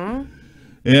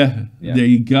 Yeah. There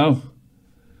you go.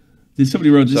 Somebody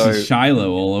wrote, this is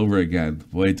Shiloh all over again.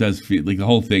 Boy, it does feel like the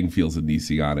whole thing feels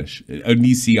Onision-ish.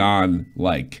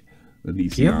 Onision-like.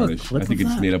 Onision-ish. I think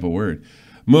it's made up a word.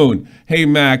 Moon, hey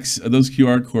Max, those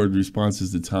QR code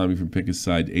responses to Tommy from Pick a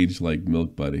Side aged like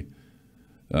milk, buddy.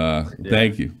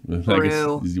 Thank you. Did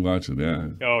you watch it? Yeah.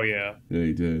 Oh yeah. Yeah,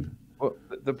 he did. Well,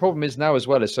 the problem is now as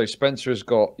well is so Spencer has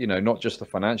got, you know, not just the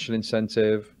financial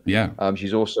incentive. Yeah.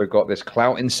 She's also got this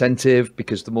clout incentive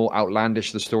because the more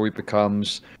outlandish the story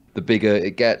becomes, the bigger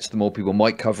it gets, the more people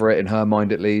might cover it in her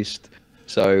mind, at least.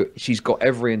 So she's got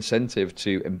every incentive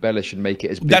to embellish and make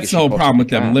it as big That's as the whole problem with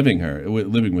can. them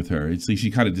living with her. It's like she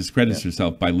kind of discredits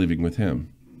herself by living with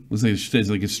him. It's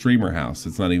like a streamer house.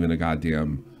 It's not even a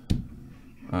goddamn.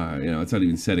 You know, it's not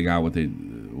even setting out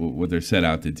what they're set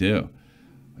out to do.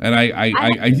 And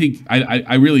I think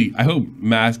I hope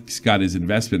Max got his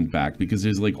investment back, because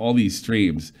there's like all these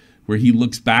streams where he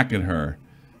looks back at her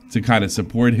to kind of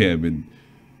support him, and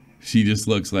she just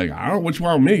looks like, I don't know what you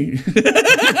want me.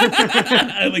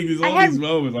 Like there's all these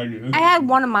moments like I had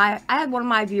one of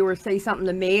my viewers say something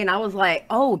to me, and I was like,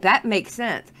 oh, that makes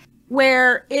sense.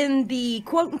 Where in the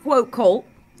quote unquote cult,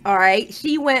 all right,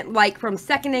 she went like from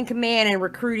second in command and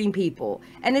recruiting people.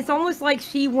 And it's almost like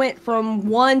she went from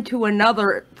one to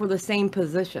another for the same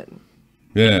position.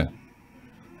 Yeah.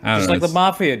 Just like the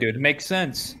mafia, dude. It makes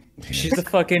sense. She's the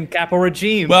fucking capo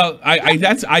regime. Well,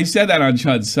 I said that on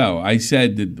Chud So. I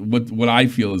said that what I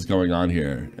feel is going on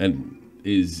here and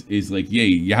is like, yeah,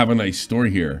 you have a nice store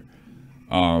here.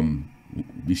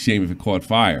 Be shame if it caught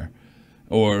fire.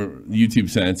 Or YouTube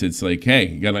sense, it's like, hey,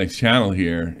 you got a nice channel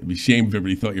here. It'd be shame if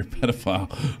everybody thought you're a pedophile,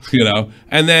 you know.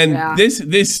 And then this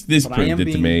proved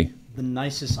it to me. The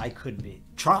nicest I could be.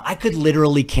 I could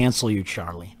literally cancel you,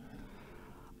 Charlie.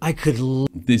 I could.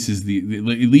 This is at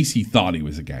least he thought he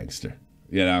was a gangster,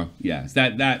 you know. Yes,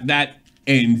 that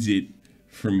ends it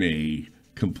for me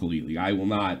completely. I will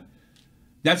not.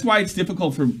 That's why it's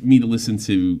difficult for me to listen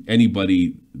to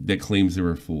anybody that claims they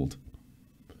were fooled.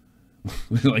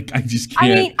 Like I just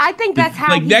can't. I mean, I think that's how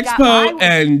like Nexpo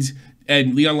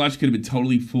and Leon Lush could have been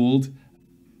totally fooled.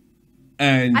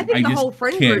 And I think the whole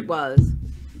friend group was.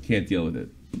 Can't deal with it.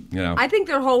 You know. I think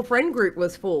their whole friend group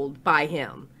was fooled by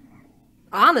him.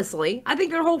 Honestly, I think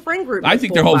their whole friend group. I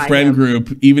think their whole friend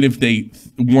group, even if they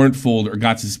weren't fooled or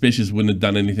got suspicious, wouldn't have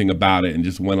done anything about it and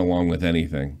just went along with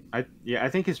anything. I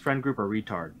think his friend group are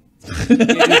retard.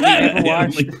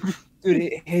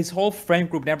 Dude, his whole friend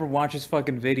group never watches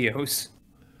fucking videos.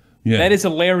 Yeah, that is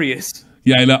hilarious.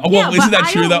 Yeah, I know. Well, isn't that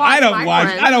true though? I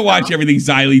don't watch everything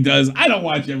Xylee does. I don't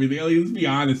watch everything. Let's be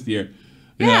honest here.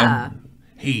 You know?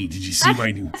 Hey, did you see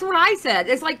my new? That's what I said.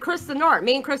 It's like Chris Denard.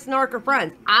 Me and Chris Denard are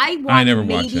friends. I watch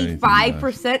maybe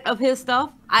 5% of his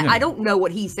stuff. I don't know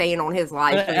what he's saying on his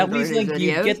live streams. At least like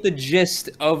you get the gist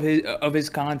of his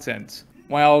content,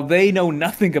 while they know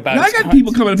nothing about. Now, I got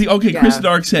people coming up to me. Okay, Chris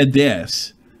Denard said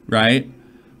this. Right?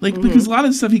 Like, because a lot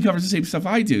of the stuff he covers the same stuff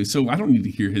I do, so I don't need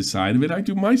to hear his side of it. I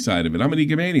do my side of it. I'm an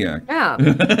egomaniac. Yeah.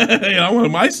 I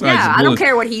want my side. Yeah, I don't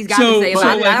care what he's got to say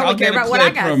about it. I don't care about what I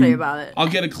got to say about it. I'll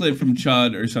get a clip from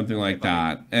Chud or something like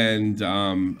that, and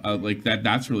like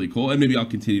that's really cool. And maybe I'll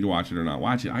continue to watch it or not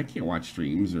watch it. I can't watch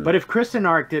streams. But if Kristen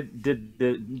Ark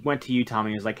went to you, Tommy,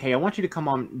 and was like, "Hey, I want you to come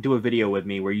on do a video with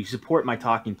me where you support my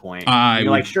talking point,"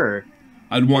 you're like, "Sure."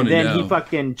 I'd want to know. Then he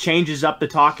fucking changes up the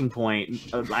talking point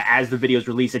as the video's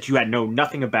released that you had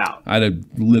nothing about. I'd have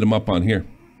lit him up on here.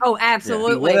 Oh,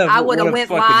 absolutely. I would have went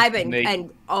live and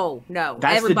oh no,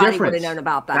 everybody would have known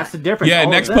about that. That's the difference. Yeah,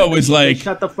 Nexpo was like,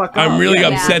 shut the fuck up. I'm really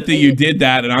upset that you did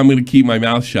that, and I'm going to keep my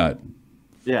mouth shut.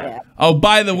 Yeah. Oh,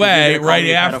 by the way, right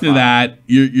after that,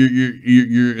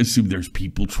 you're assuming there's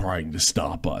people trying to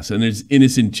stop us, and there's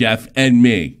innocent Jeff and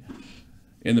me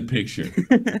in the picture.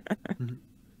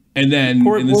 And then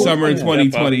in the summer of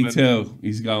 2022,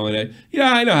 he's going,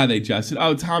 yeah, I know how they adjusted.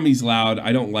 Oh, Tommy's loud.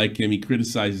 I don't like him. He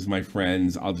criticizes my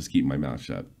friends. I'll just keep my mouth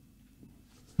shut.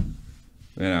 You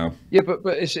know? Yeah, but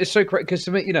it's so crazy because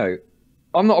to me, you know,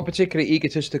 I'm not a particularly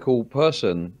egotistical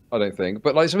person, I don't think.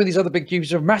 But like some of these other big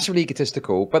YouTubers are massively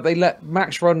egotistical, but they let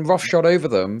Max run roughshod over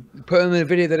them, put them in a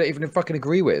video they don't even fucking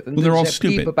agree with, and they're all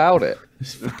stupid about it.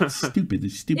 Stupid. They're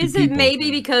stupid. Is it maybe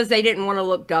because they didn't want to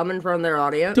look dumb in front of their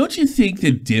audience? Don't you think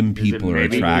that dim people are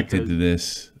attracted to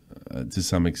this to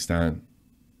some extent?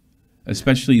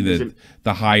 Especially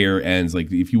the higher ends, like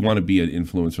if you want to be an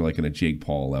influencer, like in a Jake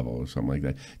Paul level or something like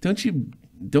that.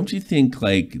 Don't you think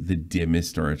like the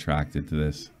dimmest are attracted to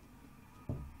this?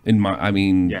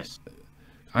 Yes.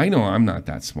 I know I'm not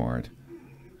that smart.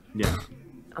 Yeah.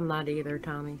 I'm not either,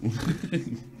 Tommy. What do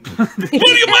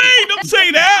you mean? Don't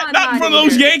say that. Not for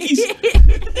those Yankees.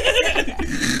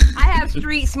 I have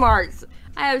street smarts.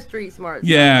 I have street smarts.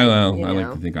 Yeah, well, I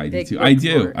like to think I do too.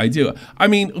 I do. I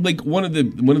mean, like one of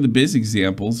the biz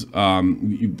examples,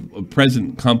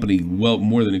 present company, well,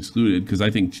 more than excluded, because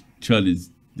I think Chud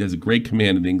has a great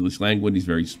command of the English language. He's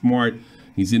very smart.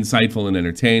 He's insightful and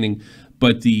entertaining.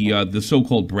 But the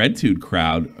so-called breadtude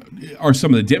crowd are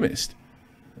some of the dimmest.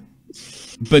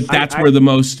 But that's where the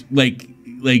most like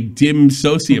dim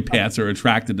sociopaths are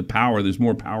attracted to power. There's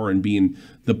more power in being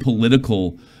the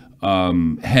political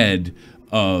head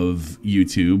of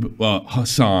YouTube,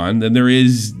 Hassan, than there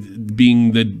is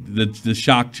being the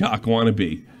shock jock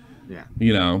wannabe. Yeah.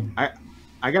 You know.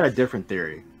 I got a different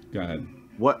theory. Go ahead.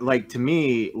 What, like, to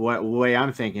me, what way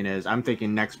I'm thinking is, I'm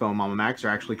thinking Nexpo and MAMAMAX are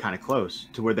actually kind of close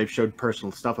to where they've showed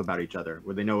personal stuff about each other,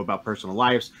 where they know about personal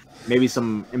lives, maybe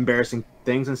some embarrassing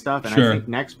things and stuff. And I think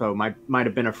Nexpo might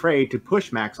have been afraid to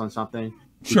push Max on something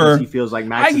because he feels like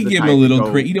Max. I could give him a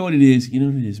little credit. You know what it is? You know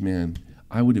what it is, man.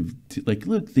 I would have like,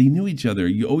 look, they knew each other.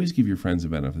 You always give your friends a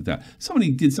benefit of the doubt.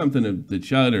 Somebody did something to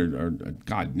Chud or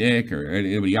God, Nick or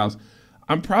anybody else.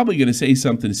 I'm probably going to say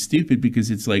something stupid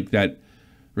because it's like that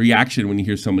reaction when you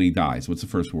hear somebody dies. What's the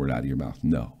first word out of your mouth?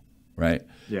 No, right?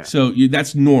 Yeah. So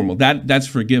that's normal. That's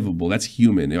forgivable. That's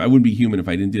human. I wouldn't be human if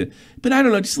I didn't do it. But I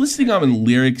don't know. Just listening on the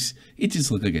lyrics, it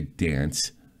just looked like a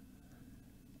dance.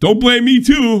 Don't blame me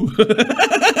too.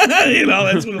 You know,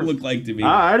 that's what it looked like to me.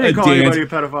 I didn't call anybody a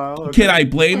pedophile. Okay. Can I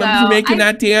blame him for making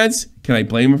that dance? Can I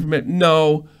blame him for it?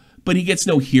 No. But he gets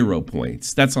no hero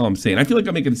points. That's all I'm saying. I feel like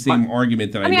I'm making the same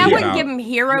argument that I made I wouldn't give him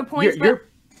hero points.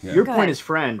 Your point is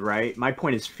friend, right? My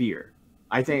point is fear.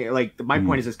 I think, like, my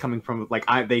point is it's coming from, like,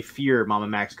 they fear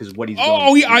MAMAMAX because of what he's doing.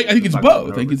 Oh, yeah, I think it's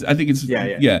both. I think it's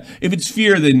yeah. If it's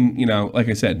fear, then, you know, like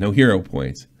I said, no hero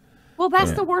points. Well,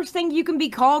 that's the worst thing you can be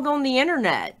called on the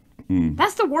internet.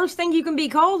 That's the worst thing you can be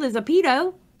called is a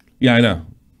pedo. Yeah, I know.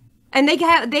 And they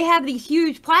have these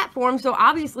huge platforms, so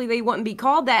obviously they wouldn't be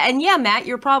called that. And yeah, Matt,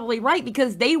 you're probably right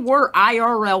because they were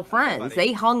IRL friends.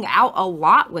 They hung out a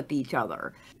lot with each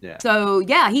other. Yeah. So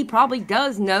yeah, he probably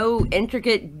does know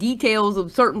intricate details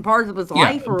of certain parts of his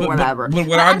life or whatever. But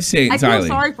what I'm saying, I feel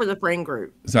sorry for the friend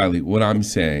group. Xylee, what I'm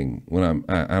saying,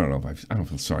 I don't know if I don't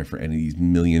feel sorry for any of these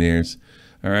millionaires.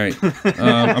 All right,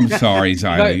 I'm sorry,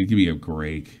 Xylee. Give me a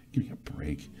break. Give me a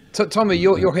break. Tommy,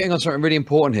 you're hitting on something really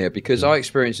important here because I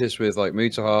experienced this with like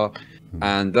Mutahar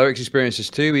and Derek's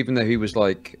experiences too, even though he was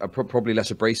like probably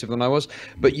less abrasive than I was.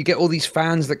 But you get all these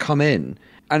fans that come in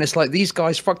and it's like these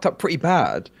guys fucked up pretty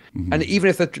bad. And even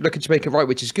if they're looking to make it right,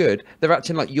 which is good, they're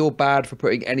acting like you're bad for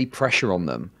putting any pressure on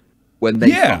them when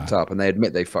they fucked up and they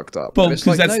admit they fucked up. Well,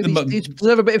 because like, these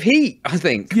deserve a bit of heat, I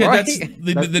think. Yeah, right?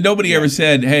 that's nobody ever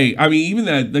said, hey, I mean,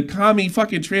 even the commie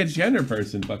fucking transgender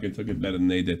person fucking took it better than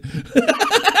they did. You know?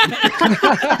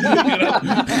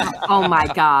 Oh my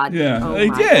God. Yeah, oh they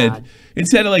did. God.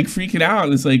 Instead of like freaking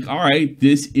out, it's like, all right,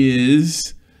 this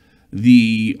is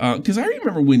the, because I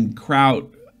remember when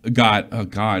Kraut got,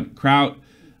 Kraut,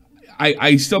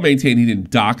 I still maintain he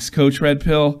didn't dox Coach Red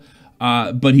Pill.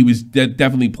 But he was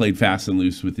definitely played fast and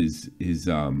loose with his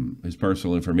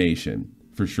personal information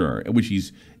for sure, which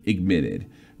he's admitted,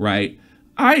 right?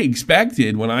 I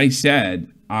expected when I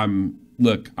said I'm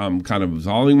kind of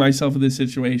absolving myself of this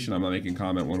situation. I'm not making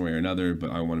comment one way or another, but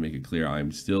I want to make it clear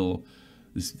I'm still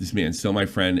this man's still my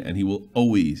friend, and he will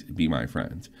always be my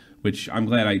friend. Which I'm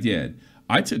glad I did.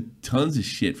 I took tons of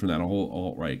shit from that whole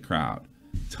alt-right crowd,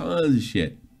 tons of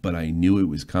shit, but I knew it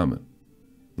was coming.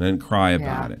 I didn't cry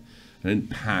about it. I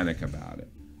didn't panic about it,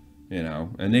 you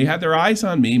know. And they had their eyes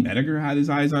on me. Medgar had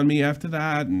his eyes on me after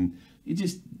that, and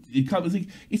it's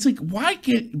like why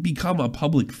become a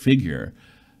public figure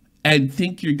and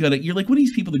think you're like one of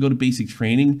these people that go to basic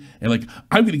training and like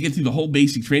I'm gonna get through the whole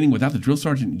basic training without the drill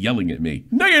sergeant yelling at me.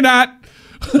 No, you're not.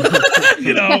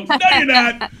 You know, no, you're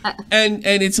not. And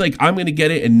it's like I'm gonna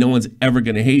get it, and no one's ever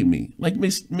gonna hate me, like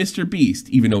Mr. Beast,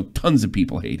 even though tons of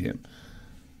people hate him.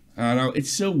 I don't know. It's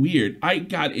so weird. I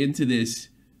got into this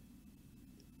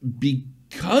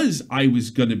because I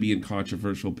was going to be in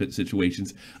controversial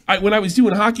situations. When I was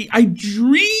doing hockey, I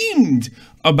dreamed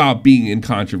about being in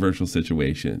controversial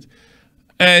situations.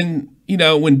 And, you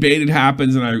know, when baited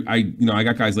happens and I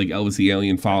got guys like Elvis the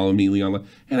Alien following me, Leon,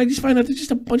 and I just find out they're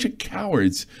just a bunch of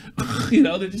cowards. You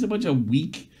know, they're just a bunch of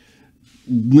weak,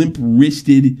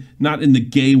 limp-wristed, not in the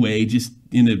gay way, just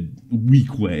in a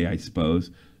weak way, I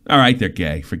suppose. All right, they're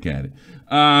gay. Forget it.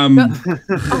 Oh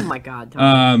my God,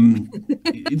 Tom.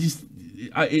 Just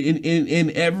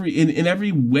in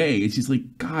every way, it's just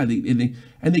like God.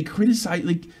 They criticize.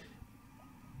 Like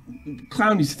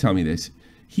Clown used to tell me this.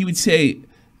 He would say,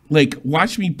 like,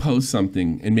 watch me post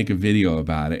something and make a video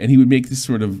about it, and he would make this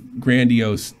sort of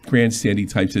grandiose, grandstandy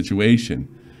type situation,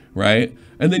 right?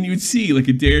 And then you would see like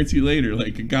a day or two later,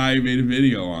 like a guy made a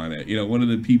video on it. You know, one of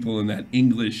the people in that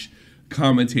English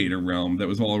commentator realm that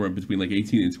was all around between like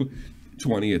 18 and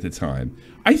 20 at the time.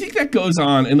 I think that goes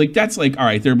on, and like that's like, all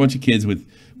right, there are a bunch of kids with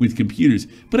computers,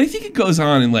 but I think it goes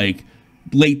on in like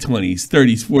late 20s,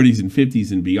 30s, 40s, and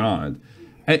 50s and beyond.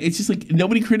 It's just like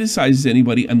nobody criticizes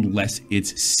anybody unless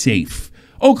it's safe.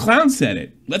 Oh, Clown said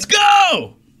it. Let's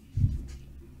go!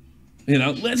 You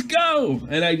know, let's go!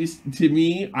 And I just, to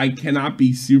me, I cannot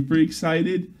be super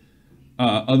excited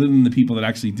other than the people that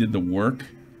actually did the work,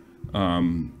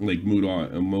 like Muda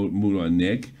and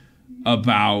Nick,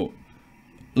 about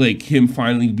like him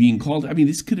finally being called. I mean,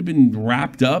 this could have been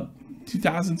wrapped up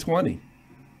 2020.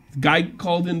 The guy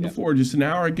called in before just an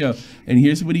hour ago, and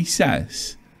here's what he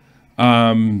says.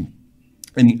 God,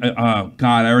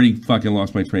 I already fucking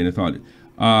lost my train of thought.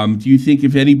 Do you think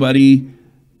if anybody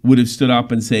would have stood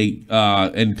up and say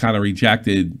and kind of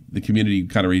rejected, the community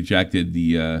kind of rejected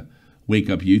the wake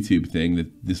up YouTube thing, that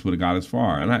this would have got as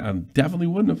far? And I definitely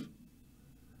wouldn't have.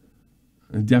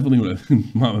 I definitely would have.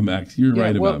 MAMAMAX, you're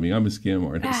right about me. I'm a scam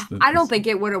artist. I don't think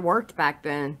it would have worked back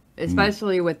then,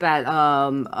 especially with that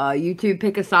YouTube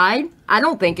pick a side. I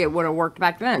don't think it would have worked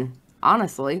back then,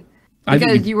 honestly.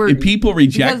 Because if people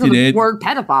rejected it, word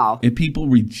pedophile. If people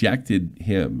rejected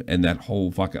him and that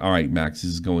whole fucking, all right, Max,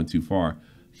 this is going too far,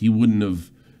 he wouldn't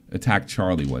have attacked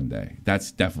Charlie one day.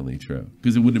 That's definitely true.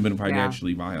 Because it wouldn't have been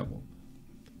financially viable.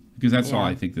 Because that's all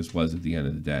I think this was at the end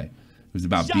of the day. It was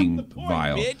about being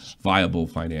viable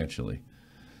financially.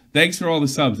 Thanks for all the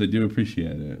subs. I do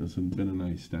appreciate it. It's been a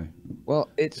nice day. Well,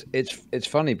 it's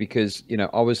funny because, you know,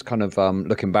 I was kind of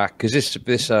looking back because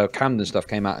this Camden stuff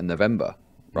came out in November,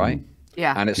 right?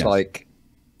 Yeah. And it's like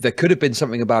there could have been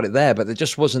something about it there, but there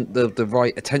just wasn't the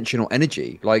right attention or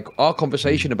energy. Like our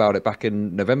conversation about it back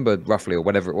in November, roughly, or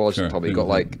whatever it was, probably got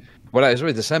like, well, it was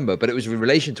really December, but it was in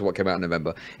relation to what came out in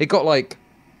November. It got like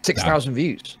 6,000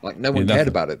 views. Like no one cared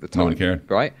about it at the time. No one cared.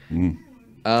 Right?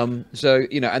 So,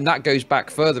 you know, and that goes back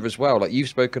further as well. Like you've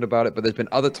spoken about it, but there's been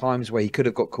other times where he could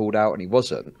have got called out and he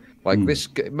wasn't. Like this,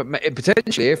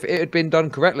 potentially, if it had been done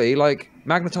correctly, like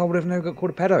Magnetar would have never got called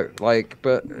a pedo. Like,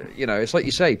 but you know, it's like you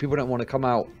say, people don't want to come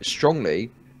out strongly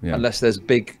unless there's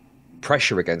big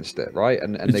pressure against it, right?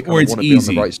 And they kind of want to be on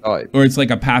the right side. Or it's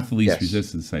like a path of least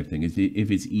resistance type thing. If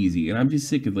it's easy, and I'm just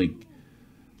sick of like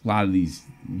a lot of these.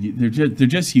 They're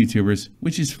just YouTubers,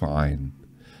 which is fine,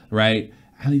 right?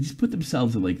 And they just put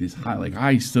themselves in like this high, like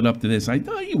I stood up to this. I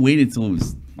thought you waited till it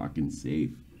was fucking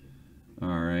safe. All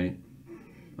right.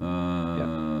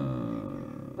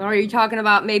 Are you talking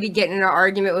about maybe getting in an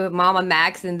argument with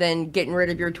MAMAMAX and then getting rid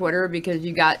of your Twitter because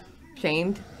you got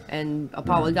shamed and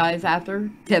apologized after?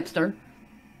 Tipster.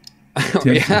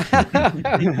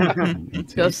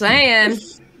 Just saying.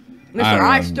 Mister,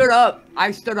 I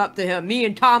stood up to him. Me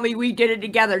and Tommy, we did it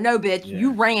together. No, bitch,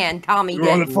 you ran. Tommy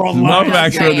did.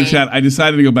 MAMAMAX wrote in the chat, I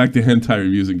decided to go back to hentai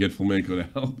reviews and get Flamenco to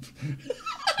help.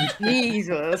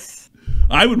 Jesus.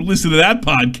 I would listen to that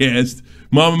podcast.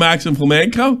 MAMAMAX and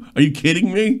Flamenco? Are you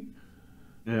kidding me?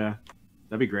 Yeah,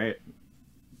 that'd be great.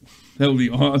 That would be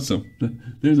awesome.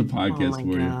 There's a podcast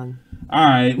for you. All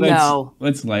right,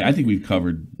 let's like. I think we've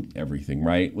covered everything,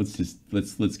 right? Let's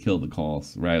kill the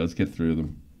calls, right? Let's get through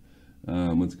them.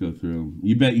 Let's go through them.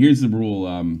 You bet. Here's the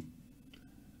rule.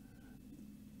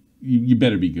 You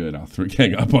better be good. I'll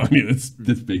gang up on you.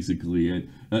 That's basically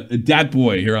it. Dat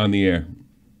Boy, you're on the air.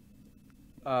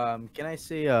 Can I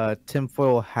say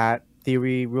tinfoil hat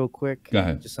theory real quick? Go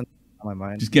ahead. Just something on my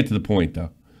mind. Just get to the point, though.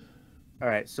 All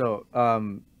right. So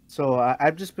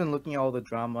I've just been looking at all the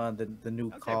drama, the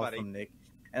new call from Nick,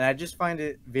 and I just find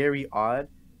it very odd.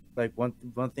 Like one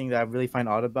thing that I really find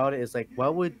odd about it is like, why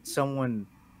would someone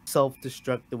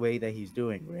self-destruct the way that he's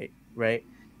doing, right?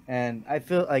 And I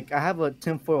feel like I have a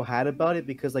tinfoil hat about it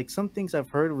because like some things I've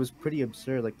heard was pretty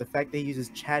absurd. Like the fact that he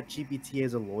uses ChatGPT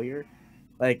as a lawyer.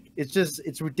 Like,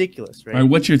 it's ridiculous, right? All right,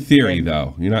 what's your theory,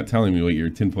 though? You're not telling me what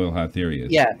your tinfoil hat theory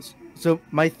is. Yeah. So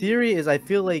my theory is I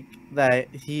feel like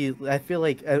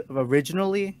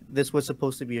originally this was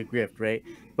supposed to be a grift, right?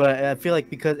 But I feel like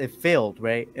because it failed,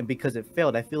 right? And because it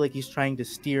failed, I feel like he's trying to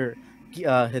steer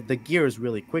the gears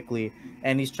really quickly.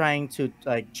 And he's trying to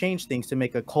like change things to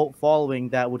make a cult following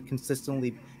that would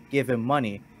consistently give him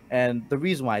money. And the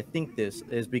reason why I think this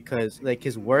is because like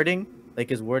his wording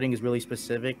is really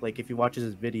specific. Like if you watch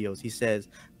his videos, he says,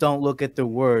 don't look at their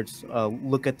words,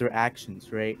 look at their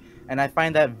actions, right? And I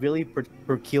find that really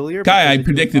peculiar. Guy, I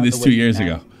predicted this 2 years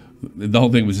ago. The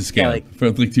whole thing was a scam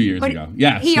for like 2 years ago.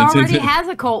 Yes. He already has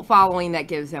a cult following that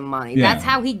gives him money. Yeah. That's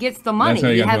how he gets the money.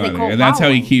 He has a cult and that's how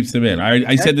he keeps them in.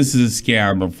 I said this is a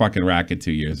scam or fucking racket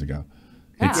 2 years ago.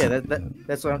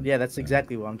 That's what. That's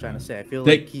exactly what I'm trying to say. I feel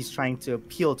like he's trying to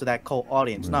appeal to that cult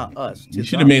audience, not us. You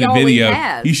should have made a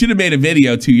video. You should have made a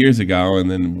video 2 years ago,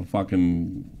 and then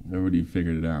fucking everybody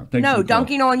figured it out. Thanks No,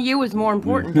 dunking on you is more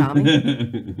important,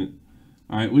 Tommy.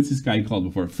 All right, what's this guy called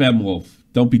before? Femwolf.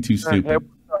 Don't be too stupid.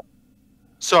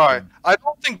 Sorry, I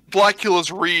don't think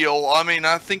Blackula's real. I mean,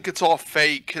 I think it's all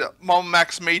fake.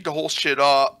 MAMAMAX made the whole shit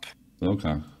up. Okay.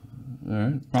 All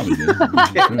right, probably did.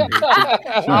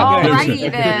 Alrighty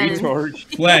then.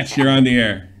 Fletch, you're on the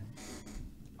air.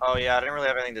 Oh yeah, I didn't really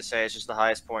have anything to say. It's just the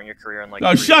highest point in your career in like.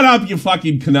 Oh, shut up, you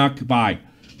fucking Canuck. Bye.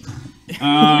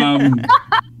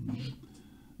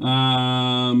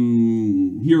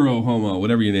 Hero Homo,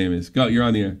 whatever your name is. Go, you're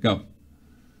on the air. Go.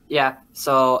 Yeah,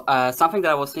 so something that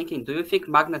I was thinking, do you think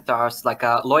Magnetar's like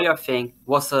a lawyer thing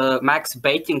was Max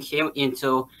baiting him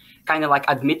into kind of like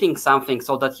admitting something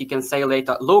so that he can say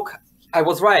later, look, I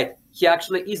was right. He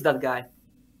actually is that guy.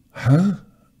 Huh?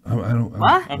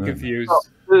 What? I'm confused.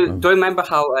 So, do you remember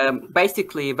how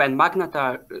basically when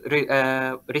Magnetar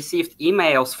received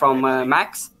emails from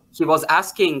Max, he was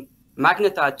asking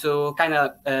Magnetar to kind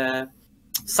of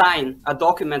sign a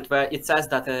document where it says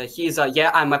that he's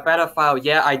yeah, I'm a pedophile,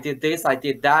 yeah, I did this, I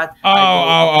did that.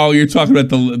 Oh, you're talking about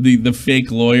the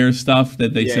fake lawyer stuff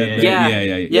that they said.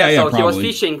 Yeah, so he was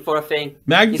fishing for a thing.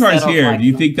 Magnetar's here. Do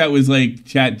you think that was like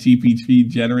Chat GPT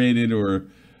generated or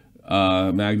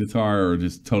Magnetar or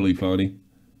just totally phony?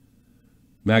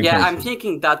 Yeah, I'm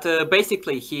thinking that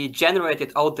basically he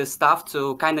generated all this stuff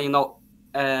to kind of,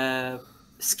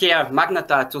 scare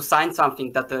Magnetar to sign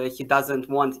something that he doesn't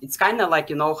want. It's kind of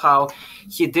like, how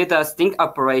he did a sting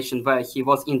operation where he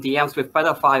was in DMs with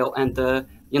pedophile and,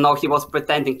 he was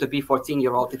pretending to be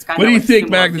 14-year-old. It's kind what of do you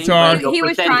think, Magnetar? He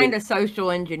was trying to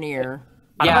social engineer.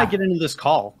 How did I get into this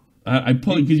call? I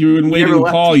pulled because you were waiting to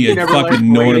call you fucking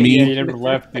normie. Yeah, you never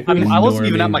left. I wasn't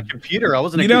even at my computer. I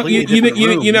wasn't.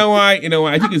 You know why?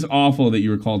 I think it's awful that you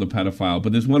were called a pedophile,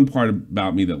 but there's one part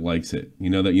about me that likes it.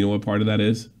 You know what part of that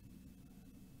is?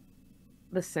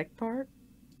 The sick part?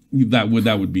 That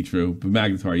would be true. But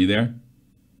Magnetar, are you there?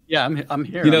 Yeah, I'm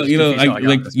here. You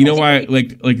know why?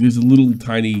 Like, there's a little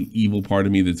tiny evil part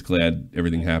of me that's glad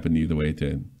everything happened to you the way it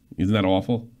did. Isn't that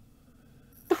awful?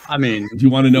 I mean, do you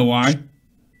want to know why?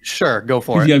 Sure, go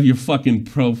for it. You have your fucking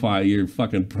profile, your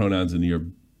fucking pronouns in your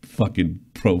fucking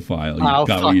profile. You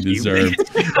got what you deserved.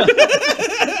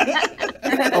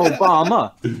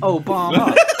 Obama.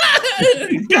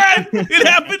 God, it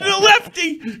happened to the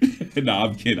lefty. No,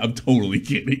 I'm kidding. I'm totally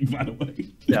kidding, by the way.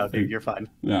 Yeah, dude, you're fine.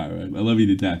 All right, I love you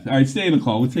to death. All right, stay in the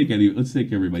call. Let's take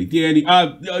everybody. Danny,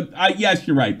 yes,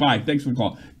 you're right. Bye. Thanks for the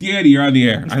call. Danny, you're on the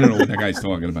air. I don't know what that guy's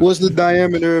talking about. What's the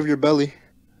diameter of your belly?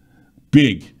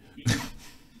 Big.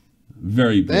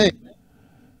 Very big.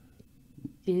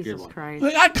 Jesus Christ.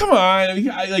 Come on.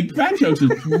 Fat jokes are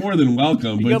more than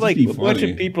welcome. You but got like just a be bunch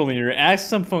funny. of people in here. Ask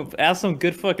some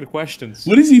good fucking questions.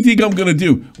 What does he think I'm going to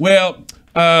do? Well,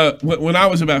 when I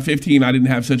was about 15, I didn't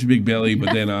have such a big belly,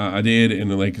 but then I did.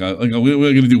 And we're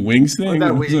going to do wings thing?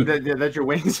 That's your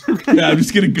wings? Yeah, I'm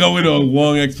just going to go into a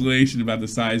long explanation about the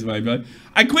size of my belly.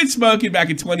 I quit smoking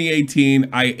back in 2018.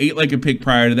 I ate like a pig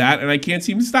prior to that, and I can't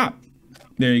seem to stop.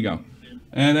 There you go.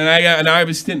 And then I have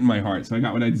a stint in my heart, so I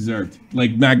got what I deserved.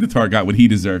 Like Magnetar got what he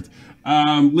deserved.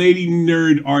 Lady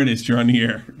Nerd Artist, you're on the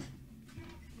air.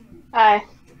 Hi.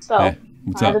 So, Hey,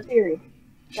 what's I have up? a theory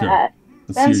Sure. that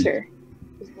Let's hear it. Spencer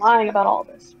is lying about all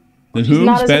this. Then He's who?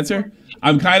 not as- Spencer?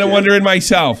 I'm kind of wondering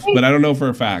myself, but I don't know for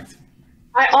a fact.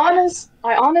 I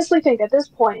honestly think at this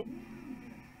point,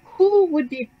 who would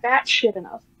be batshit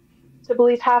enough to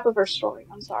believe half of her story?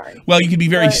 I'm sorry. Well, you could be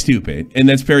very stupid, and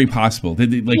that's very possible.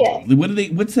 Yeah.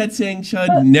 What's that saying,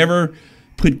 Chud? Never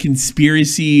put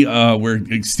conspiracy where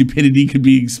stupidity could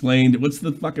be explained. What's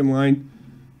the fucking line?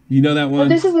 You know that But one?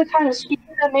 this is the kind of stupid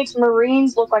that makes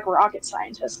Marines look like rocket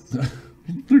scientists.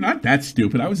 They're not that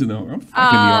stupid. I was in the I'm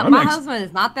fucking my husband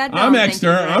is not that dumb.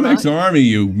 I'm ex-army,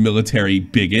 you military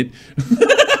bigot.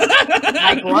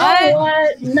 Like You know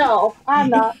what? No, I'm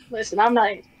not. Listen, I'm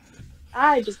not.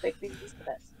 I just think things is the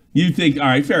best. You think, all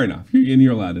right, fair enough.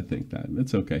 You're allowed to think that.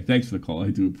 That's okay. Thanks for the call. I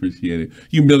do appreciate it.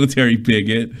 You military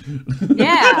bigot.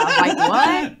 Yeah, like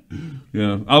what?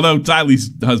 Yeah. Although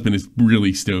Tylee's husband is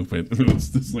really stupid. It's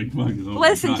just like fucking. Oh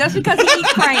Listen, just because he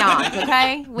eats crayons,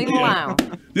 okay? Leave him alone.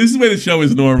 This is where the show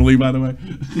is normally, by the way.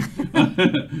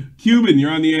 Cuban,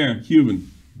 you're on the air. Cuban.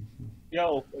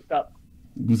 Yo, what's up?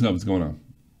 What's up? What's going on?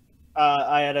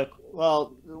 I had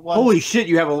Holy shit,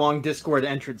 you have a long Discord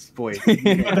entrance voice.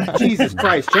 Jesus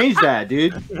Christ, change that,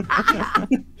 dude.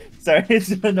 Sorry, it's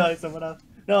no someone else.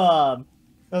 No,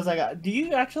 I was like, do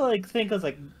you actually think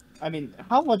I mean,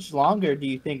 how much longer do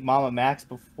you think MAMAMAX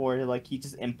before like he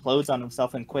just implodes on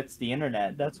himself and quits the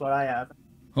internet? That's what I have.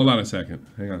 Hold on a second.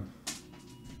 Hang on.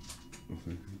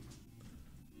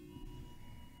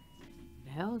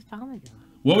 The hell is Tommy doing?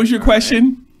 What was your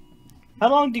question? How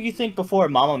long do you think before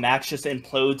MAMAMAX just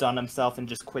implodes on himself and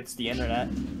just quits the internet?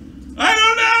 I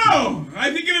don't know.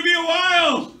 I think it'll be a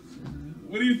while.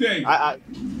 What do you think?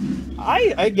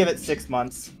 I give it 6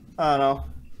 months. I don't know.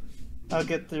 I'll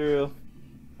get through.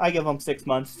 I give him 6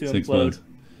 months to 6 implode. months.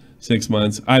 6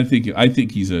 months. I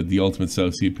think he's the ultimate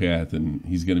sociopath, and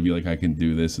he's going to be like, I can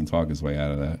do this and talk his way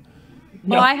out of that.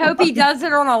 Well, I hope he does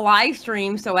it on a live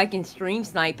stream so I can stream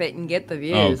snipe it and get the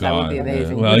views. Oh, That would be God,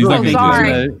 amazing. yeah. Well, he's not gonna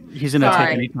sorry. do that. He's gonna take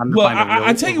any time to Well, find a real.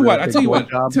 I'll tell you what.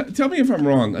 Tell me if I'm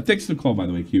wrong. Thanks for the call, by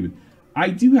the way, Cuban.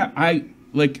 I'm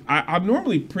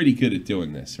normally pretty good at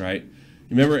doing this, right?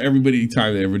 Remember everybody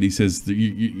says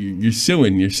you're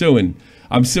suing.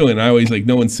 I'm suing. I always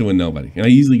no one's suing nobody, and I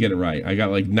usually get it right. I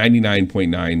got like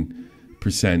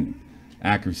 99.9%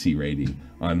 accuracy rating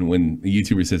on when a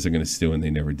YouTuber says they're going to sue and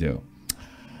they never do.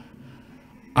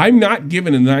 I'm not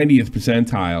giving a 90th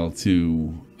percentile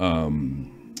to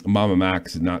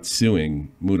MAMAMAX not suing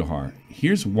Mutahar.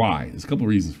 Here's why. There's a couple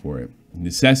reasons for it.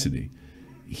 Necessity.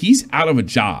 He's out of a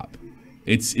job.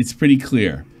 It's pretty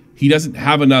clear. He doesn't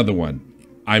have another one,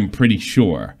 I'm pretty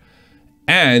sure.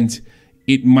 And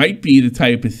it might be the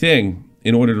type of thing,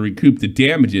 in order to recoup the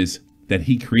damages that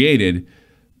he created,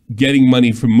 getting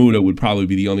money from Muta would probably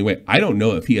be the only way. I don't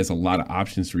know if he has a lot of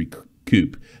options to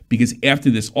recoup, because after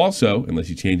this also, unless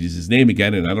he changes his name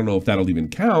again, and I don't know if that'll even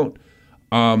count,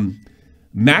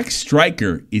 Max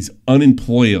Striker is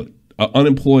unemployable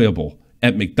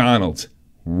at McDonald's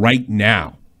right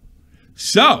now.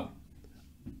 So,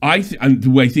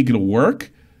 do I think it'll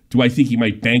work? Do I think he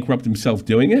might bankrupt himself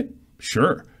doing it?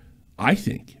 Sure. I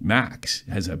think Max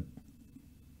has a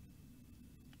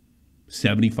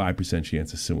 75%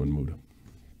 chance of suing Muta.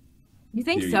 You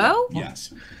think so?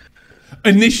 Yes.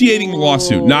 Initiating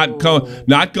lawsuit, not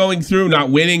going through, not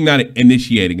winning, not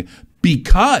initiating.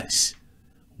 Because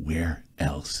where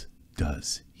else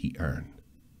does he earn?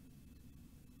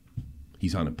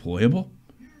 He's unemployable.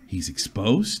 He's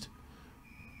exposed.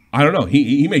 I don't know.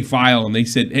 He may file and they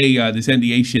said, hey, this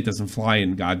NDA shit doesn't fly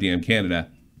in goddamn Canada.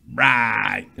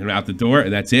 Right. And out the door,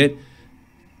 and that's it.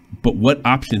 But what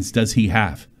options does he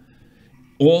have?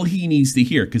 All he needs to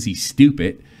hear, because he's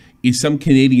stupid, is some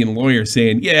Canadian lawyer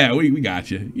saying, yeah, we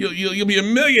got you. You'll be a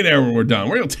millionaire when we're done.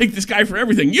 We're going to take this guy for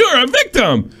everything. You're a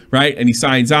victim, right? And he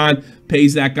signs on,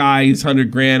 pays that guy his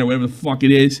 $100,000 or whatever the fuck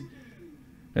it is,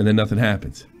 and then nothing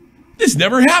happens. This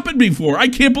never happened before. I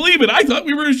can't believe it. I thought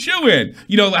we were a shoo-in.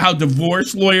 You know how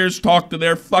divorce lawyers talk to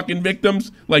their fucking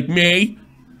victims? Like me?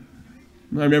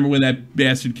 I remember when that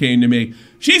bastard came to me.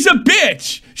 She's a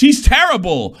bitch. She's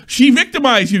terrible. She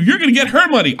victimized you. You're going to get her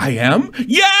money. I am?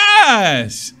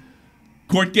 Yes.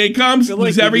 Court gate comes,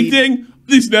 lose everything.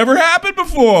 This never happened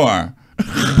before.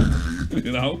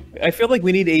 You know? I feel like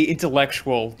we need a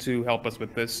intellectual to help us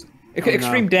with this. Oh,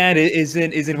 Extreme no. Dad is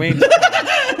in Wayne's.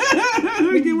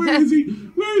 Okay, where is he?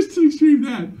 Where's Extreme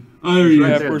Dad? Oh, there he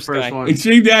Right is. there, first guy.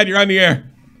 Extreme Dad, you're on the air.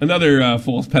 Another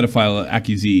false pedophile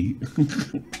accusee.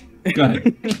 Go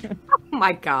ahead. Oh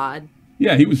my God.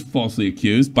 Yeah, he was falsely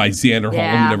accused by Xander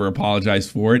Yeah. Hall, who never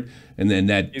apologized for it. And then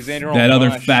that Xander other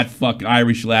Hall. fat fuck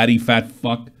Irish laddie, fat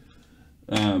fuck.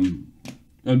 Go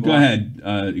ahead,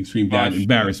 Extreme Dad.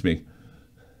 Embarrass me.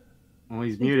 Well,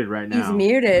 he's muted right now. He's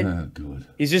muted. Oh, good.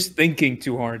 He's just thinking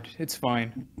too hard. It's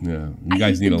fine. Yeah, you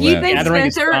guys need a Do you laugh. think Gathering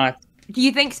is Spencer? not- Do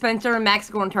you think Spencer and Max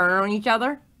are going to turn on each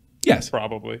other? Yes.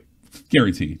 Probably.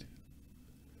 Guaranteed.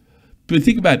 But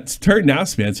think about turn now,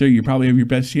 Spencer. You probably have your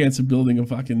best chance of building a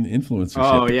fucking influencership.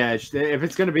 Oh yeah, if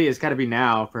it's gonna be, it's got to be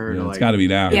now for her to It's like. got to be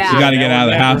now. Yeah. You got to get out of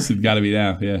the Never. house. It's got to be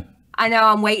now. Yeah. I know.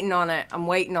 I'm waiting on it. I'm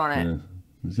waiting on it. Yeah.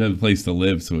 Just have a place to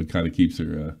live, so it kind of keeps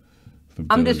her. From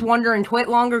I'm doing just wondering, Twit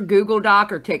longer, Google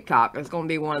Doc, or TikTok? It's going to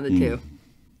be one of the two.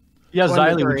 Yeah, One of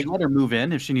the Xylee, would three. you let her move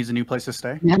in if she needs a new place to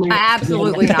stay?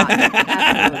 Absolutely not.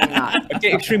 Absolutely not.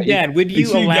 Okay, Extreme Dad, would you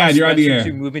Extreme allow Dad, you're on the Spencer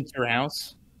air. to move into your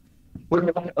house?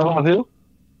 Who?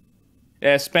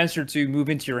 Spencer to move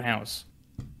into your house.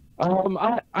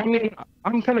 I mean,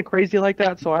 I'm kind of crazy like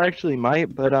that, so I actually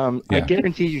might, but I Yeah.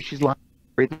 guarantee you she's lying.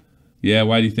 Yeah.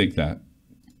 Why do you think that?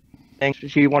 Thanks.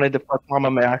 She wanted to fuck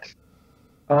MAMAMAX.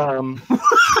 Oh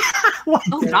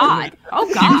God.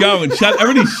 Oh God. Keep going.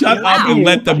 Everybody shut up and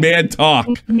let the man talk.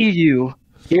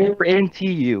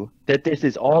 Guarantee you that this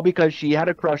is all because she had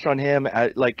a crush on him.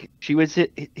 He was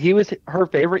her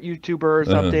favorite YouTuber or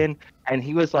something, and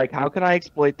he was like, "How can I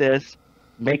exploit this?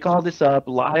 Make all this up,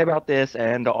 lie about this,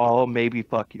 and I'll maybe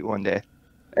fuck you one day."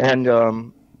 And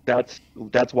that's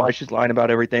why she's lying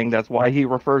about everything. That's why he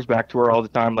refers back to her all the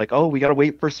time, like, oh, we gotta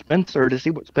wait for Spencer to see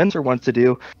what Spencer wants to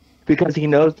do, because he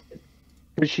knows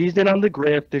that she's in on the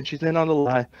grift and she's in on the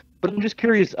lie. But I'm just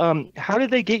curious, how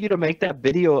did they get you to make that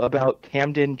video about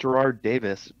Camden Gerard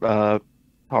Davis,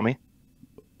 Tommy?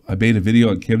 I made a video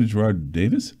on Camden Gerard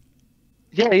Davis?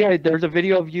 Yeah, there's a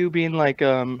video of you being like,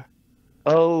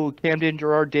 oh, Camden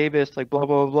Gerard Davis, like blah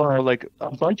blah blah. Like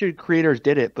a bunch of creators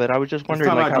did it, but I was just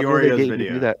wondering, like, how did they get you to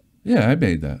do that? Yeah, I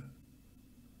made that.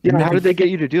 Yeah, how did they get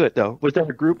you to do it though? Was there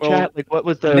a group chat? Like, what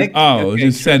was the?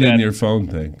 Just send in your phone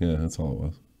thing. Yeah, that's all it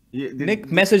was. Nick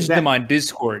messaged them on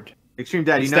Discord. Extreme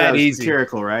Dad, you It's know that was easy.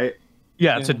 satirical, right?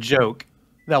 Yeah, it's a joke.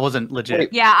 That wasn't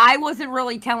legit. Yeah, I wasn't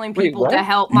really telling people to what?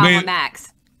 help You made- Mama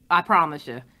Max. I promise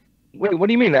you. Wait, what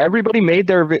do you mean? Everybody made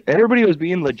everybody was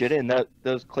being legit in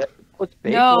those clips. What's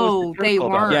fake? No, What was they satirical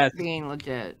about weren't it? Yes. being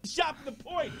legit.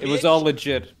 It was all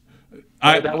legit.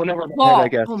 That one never Well, I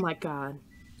guess. oh my god.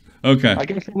 Okay. I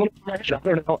guess I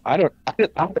don't know. I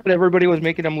thought everybody was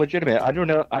making them legitimate. I don't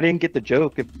know. I didn't get the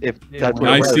joke. If that's what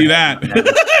I it was. see that.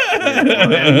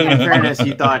 In fairness,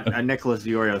 you thought a Nicholas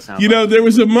Diorio sound. You know, there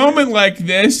was a moment like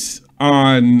this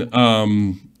on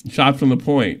Shot from the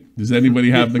Point. Does anybody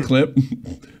have the clip?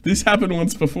 This happened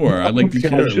once before. I'd like to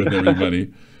share it with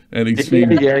everybody. And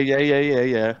Extreme.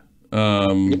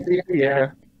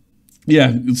 Yeah.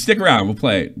 Yeah, stick around. We'll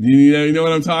play it. You know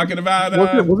what I'm talking about?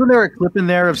 Wasn't there a clip in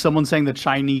there of someone saying the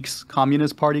Chinese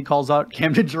Communist Party calls out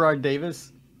Camden Gerard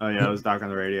Davis? Oh yeah, it was Doc on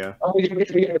the radio. Oh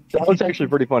yeah, that was actually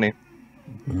pretty funny.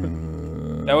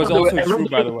 That was also true,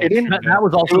 by the way. That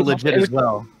was also legit as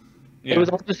well. It was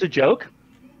all just a joke?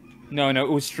 No, it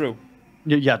was true.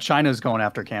 Yeah, China's going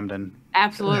after Camden.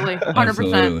 Absolutely, 100%.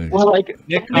 Absolutely. Well, like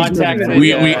Nick contacted.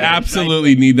 We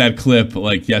absolutely need that clip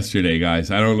like yesterday, guys.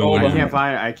 I don't know why.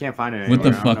 I can't find it. What the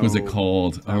anywhere. I fuck don't was know. it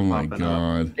called? Oh my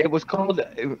god. It was called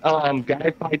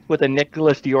Guy Fights with a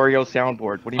Nicholas Diorio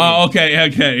soundboard. What do you mean? Oh, okay,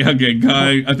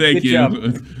 Guy. Thank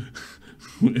you.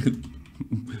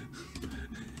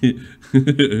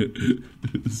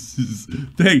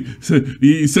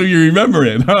 So you remember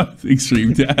it, huh?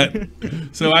 Extreme Dad.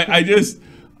 So I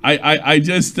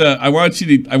want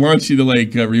you to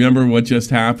like remember what just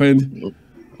happened.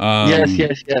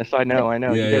 Yes. I know.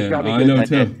 Yeah. I know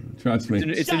too. Trust me.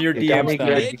 It's in your You got me DMs.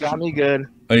 good. You got me good.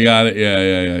 I got it.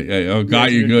 Yeah. Oh,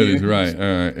 got you good is right. All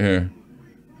right, here.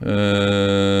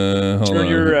 Hold on.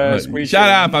 your screen Shut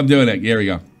share. up! I'm doing it. Here we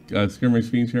go. Screen my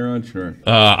screen share on? Sure.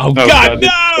 Oh God,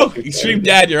 no! Extreme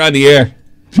Dad, you're on the air.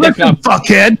 Listen,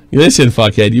 fuckhead. Listen,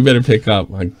 fuckhead. You better pick up.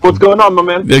 Like, What's going on, my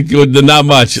man? not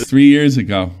much. 3 years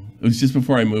ago. It was just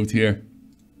before I moved here.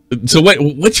 So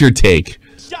what's your take?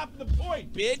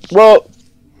 Well,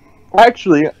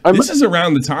 actually, This is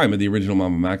around the time of the original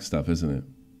MAMAMAX stuff, isn't it?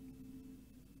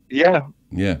 Yeah,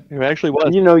 Yeah. it actually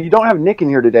was. you know, you don't have Nick in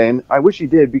here today, and I wish you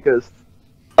did because.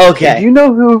 Okay. Do you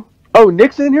know who? Oh,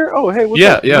 Nick's in here. Oh, hey, what's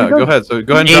up? Yeah. You know- Go ahead. So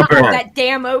go ahead and jump in. That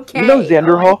damn okay. You know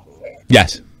Xander Hall?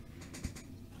 Yes.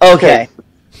 Okay.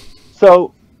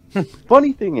 So,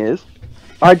 funny thing is,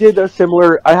 I had a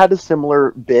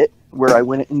similar bit where I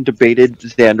went and debated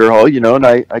Xander Hall, you know, and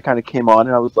I kind of came on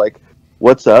and I was like,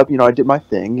 "What's up?" You know, I did my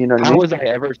thing, you know what I How mean? was I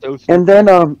ever so? And then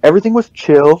everything was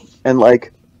chill and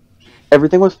like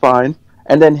everything was fine.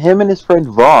 And then him and his friend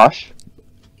Vosh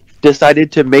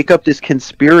decided to make up this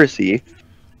conspiracy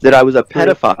that I was a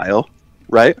pedophile,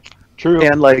 right? True.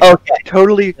 And like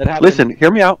totally listen,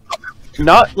 hear me out.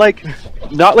 Not like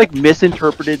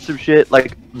misinterpreted some shit,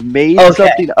 like made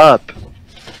something up.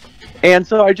 And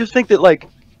so I just think that like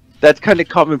that's kind of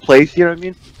commonplace, you know what I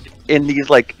mean? In these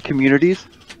like communities.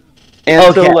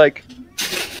 And so like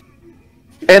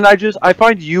and I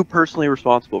find you personally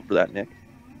responsible for that, Nick.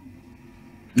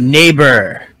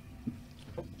 Neighbor.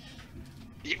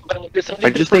 I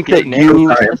just think that you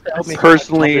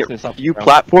personally, you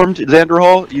platformed Xander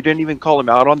Hall. You didn't even call him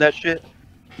out on that shit.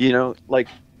 You know, like,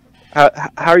 how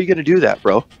are you gonna do that,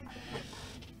 bro?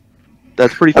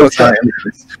 That's pretty fucked up.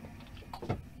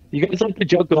 You guys let the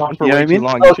joke go on for You know way what I too mean?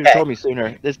 long. You should have told me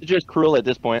sooner. This is just cruel at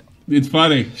this point. It's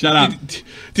funny. Shut up.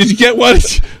 Did you get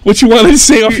what you wanted to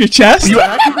say off your chest? You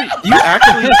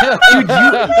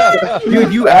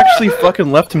actually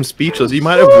fucking left him speechless. You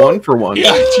might have won for one.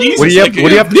 Yeah, Jesus. What do you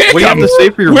have to say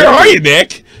for your Where victory? are you,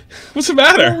 Nick? What's the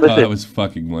matter? Oh, that was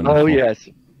fucking wonderful. Oh yes.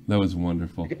 That was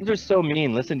wonderful. You guys are so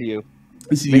mean. Listen to you.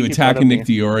 This is Make you you fun attacking of Nick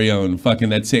me. Diorio and fucking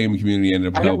that same community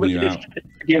ended up I don't helping you listen out. to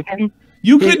Give him.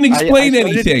 You couldn't explain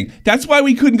anything. That's why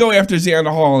we couldn't go after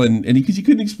Xander Hall, and because you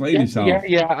couldn't explain yourself.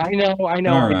 Yeah, I know.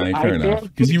 All right, fair enough.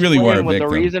 Because you really were a victim. The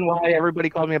reason why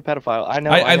everybody called me a pedophile. I know.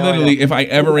 I literally, if I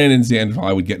ever ran in Xander Hall,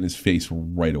 I would get in his face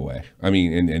right away. I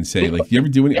mean, and say, like, you ever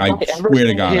do anything? I swear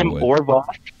to God, I would. Or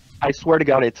Vosh, I swear to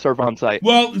God, it's serve on site.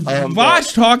 Well,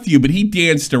 Vosh talked to you, but he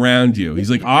danced around you. He's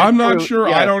like, I'm not sure.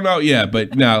 I don't know. Yeah,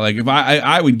 but no, like, if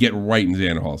I would get right in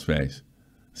Xander Hall's face.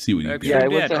 See what you do.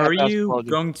 Are you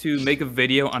going to make a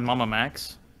video on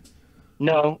MAMAMAX?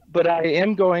 No, but I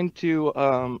am going to.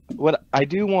 What I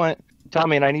do want,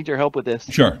 Tommy, and I need your help with this.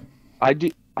 Sure. I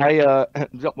do.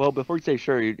 Well, before you say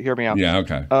sure, you hear me out. Yeah.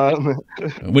 Okay.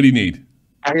 What do you need?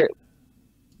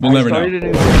 We'll never know. You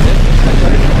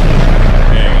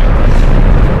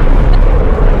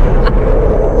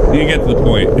get to the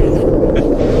point.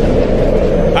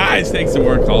 It takes some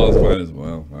more calls, might as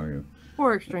well.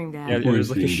 Poor Extreme Dad. Yeah, it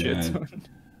was like a shit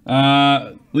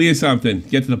ton. Leah something.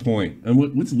 Get to the point. And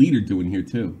what's Leader doing here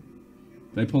too?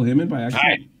 Did I pull him in by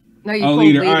accident? No, you pulled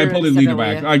Leader. All right, I pulled in Leader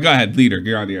back. All right, go ahead, Leader.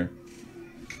 Get on here.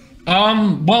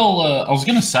 Well, I was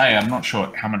gonna say I'm not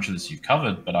sure how much of this you've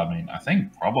covered, but I mean, I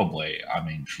think probably. I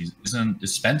mean, is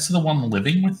Spencer the one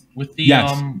living with the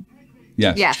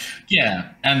Yes. Yes. Yeah,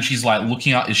 and she's like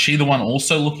looking up. Is she the one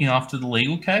also looking after the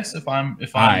legal case? I've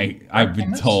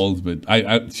been told, but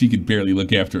she could barely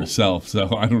look after herself,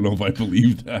 so I don't know if I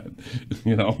believe that.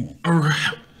 You know,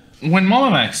 when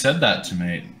MAMAMAX said that to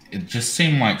me, it just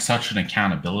seemed like such an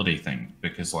accountability thing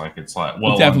because, like, it's like,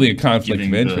 well, it's definitely a conflict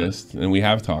of interest, and we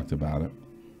have talked about it.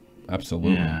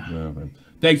 Absolutely. Yeah.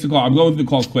 Thanks for the call. I'm going through the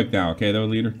calls quick now. Okay, though,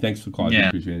 Leader. Thanks for the call. I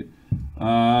appreciate it.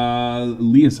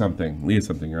 Leah something.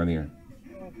 You're on the air.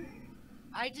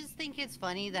 I just think it's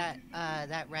funny that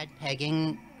that red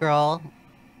pegging girl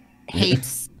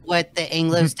hates what the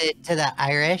Anglos did to the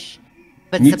Irish.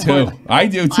 But Me too. I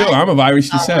do too. I'm of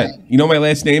Irish descent. You know what my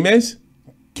last name is?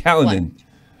 Callanan.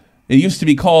 It used to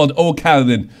be called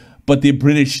O'Callanan, but the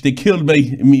British, they killed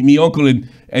me uncle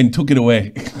and took it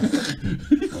away.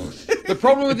 The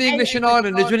problem with the English in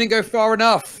Ireland is we didn't go far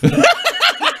enough. Oh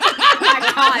my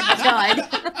God,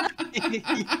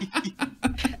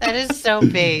 That is so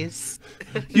base.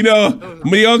 You know,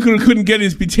 my uncle couldn't get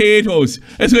his potatoes,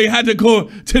 and so he had to go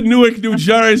to Newark, New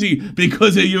Jersey,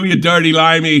 because of you dirty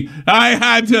limey. I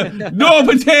had no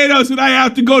potatoes, and I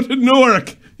have to go to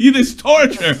Newark. This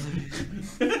torture.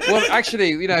 Well, actually,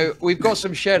 you know, we've got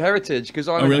some shared heritage because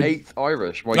I'm an 8th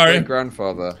Irish. My great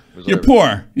grandfather was. You're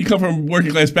poor. You come from a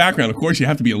working class background. Of course, you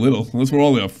have to be a little. Unless we're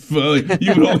all you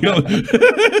would only.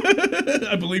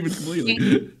 I believe it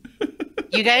completely.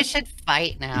 You guys should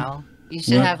fight now. You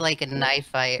should have like a knife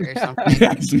fight or something.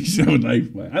 Yes, we should have a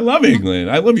knife fight. I love England.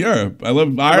 I love Europe. I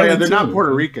love Ireland. They're not too.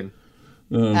 Puerto Rican.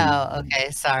 Oh, okay.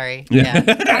 Sorry. Yeah.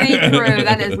 I mean, true.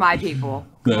 That is my people.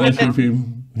 That's your people.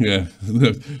 Yeah.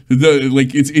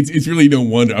 Like it's really no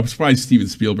wonder. I'm surprised Steven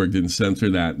Spielberg didn't censor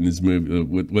that in his movie.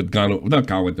 Not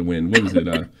Gone with the Wind. What was it?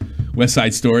 West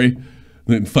Side Story.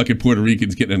 Then fucking Puerto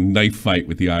Ricans getting a knife fight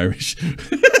with the Irish.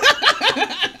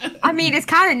 I mean, it's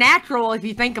kind of natural if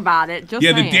you think about it. Just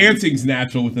yeah, saying. the dancing's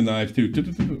natural with the knives too.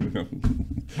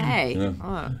 Hey,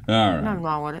 all right. nothing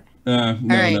wrong with it. No,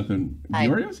 right. nothing.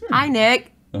 Gloria's here? Hi,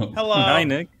 Nick. Oh. Hello. Hi,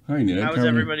 Nick. Hi, Nick. How's How are you?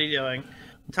 everybody doing?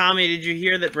 Tommy, did you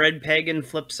hear that Red Pagan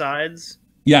flipped sides?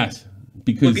 Yes,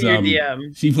 because Look at your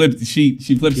DM. she flipped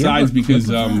sides because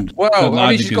well,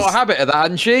 I mean, she's got a habit of that,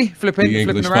 hasn't she? Flipping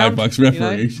English around. $5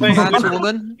 reparation. You know? Man to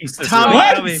woman. Tommy,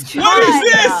 what is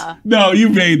this? No, you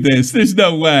made this. There's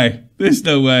no way. There's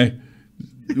no way.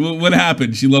 What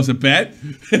happened? She lost a bet?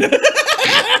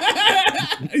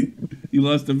 You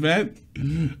lost a bet?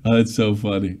 Oh, that's so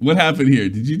funny. What happened here?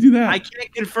 Did you do that? I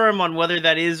can't confirm on whether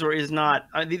that is or is not.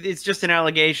 It's just an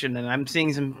allegation, and I'm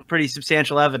seeing some pretty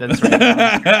substantial evidence right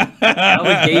now.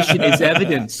 Allegation is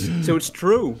evidence, so it's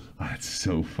true. That's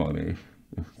so funny.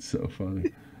 That's so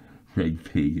funny. Red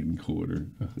Pagan quarter.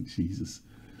 Oh, Jesus.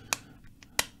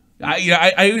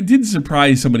 I did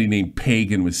surprise somebody named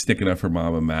Pagan was sticking up for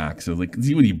MAMAMAX. I was like, what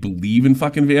do you believe in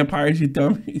fucking vampires, you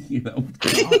dummy? You know?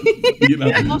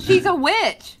 Well, she's a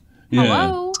witch. Yeah.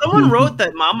 Hello. Someone wrote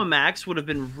that MAMAMAX would have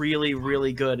been really,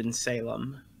 really good in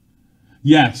Salem.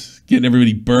 Yes, getting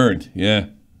everybody burned. Yeah.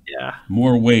 Yeah.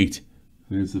 More weight.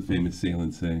 There's the famous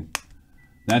Salem saying.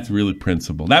 That's really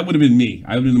principle. That would have been me.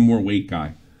 I would have been the more weight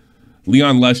guy.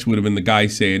 Leon Lush would have been the guy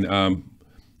saying,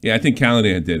 yeah, I think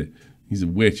Callahan did it. He's a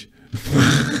witch.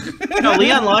 No,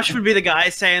 Leon Lush would be the guy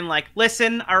saying, like,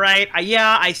 listen, all right,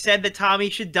 I said that Tommy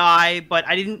should die, but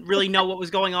I didn't really know what was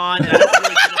going on. And I don't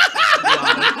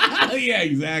really Yeah,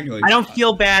 exactly. I don't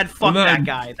feel bad. Fuck that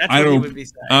guy. That's what he would be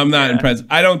saying. I'm not impressed.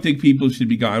 I don't think people should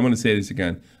be going. I want to say this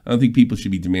again. I don't think people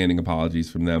should be demanding apologies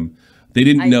from them. They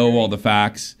didn't know all the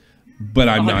facts, but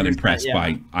I'm not impressed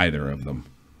by either of them.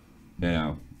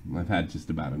 Yeah, I've had just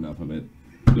about enough of it.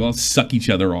 They all suck each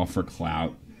other off for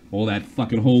clout. All that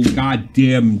fucking whole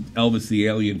goddamn Elvis the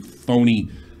Alien phony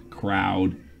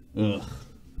crowd. Ugh,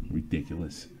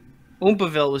 ridiculous.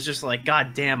 Oompaville was just like,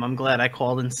 God damn, I'm glad I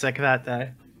called in sick that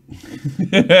day.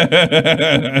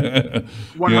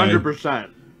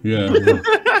 100%. Yeah.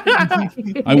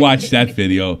 I watched that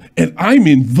video and I'm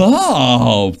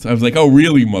involved. I was like, oh,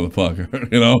 really,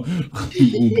 motherfucker? You know?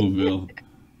 Oompaville.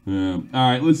 Yeah.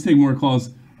 All right, let's take more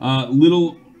calls.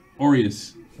 Little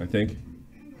Aureus, I think.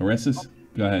 Oressus?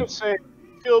 Go ahead. I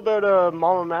feel about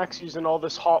MAMAMAX using all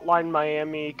this Hotline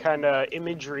Miami kind of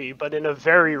imagery, but in a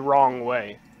very wrong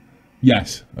way.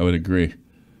 Yes, I would agree.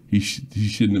 He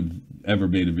shouldn't have ever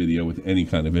made a video with any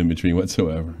kind of imagery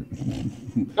whatsoever.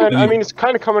 And I mean, it's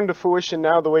kind of coming to fruition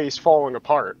now the way he's falling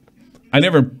apart. I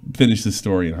never finished the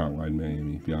story in Hotline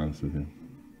Miami, to be honest with you.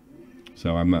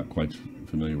 So I'm not quite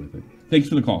familiar with it. Thanks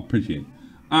for the call. Appreciate it.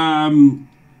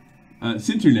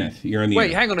 Cinternet, you're on the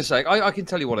Wait, air. hang on a sec. I can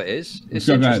tell you what it is. It's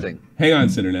So go ahead. interesting. Hang on,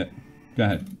 Cinternet. Go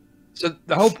ahead. So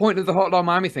the whole point of the Hotline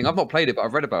Miami thing, I've not played it, but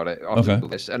I've read about it after Okay.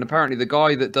 this. And apparently the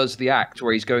guy that does the act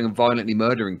where he's going and violently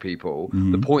murdering people,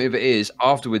 the point of it is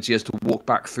afterwards he has to walk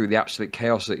back through the absolute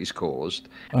chaos that he's caused.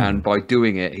 Oh. And by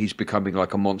doing it, he's becoming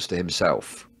like a monster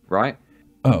himself, right?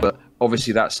 Oh. But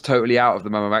obviously that's totally out of the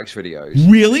MAMAMAX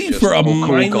videos. Really? Just For a cool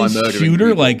guy mindless murdering shooter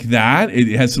people. like that? It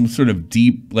has some sort of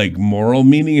deep, like, moral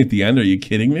meaning at the end? Are you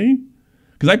kidding me?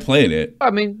 Because I played it.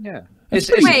 I mean, yeah. It's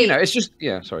Wait. you know, it's just,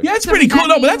 yeah, sorry. Yeah, it's So pretty does cool. that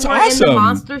No, but mean that's we're in awesome. the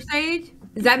monster stage?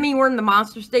 Does that mean we're in the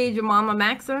monster stage of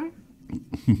MAMAMAX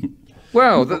then?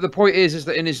 Well, the point is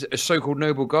that in his so-called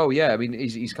noble goal, yeah, I mean,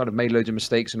 he's kind of made loads of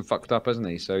mistakes and fucked up, hasn't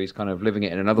he? So he's kind of living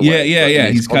it in another way. Yeah.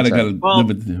 He's kind of got to Well, live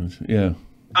with yeah.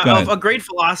 Go ahead. A great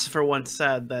philosopher once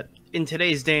said that in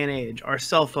today's day and age, our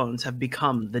cell phones have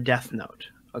become the death note.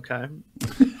 Okay.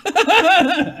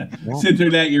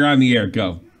 Cinternet, you're on the air.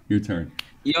 Go. Your turn.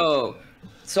 Yo,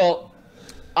 so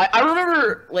I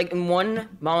remember like in one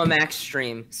MAMAMAX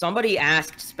stream, somebody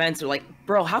asked Spencer, like,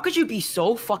 bro, how could you be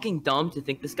so fucking dumb to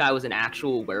think this guy was an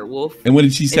actual werewolf? And what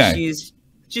did she say?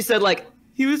 She said, like,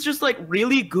 he was just like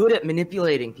really good at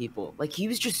manipulating people. Like he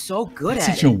was just so good That's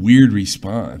at such it. a weird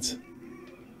response.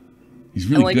 He's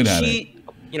really And, like, good at it.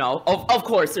 You know, of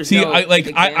course, there's See, no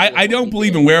I don't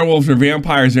believe in werewolves or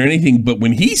vampires or anything, but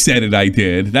when he said it, I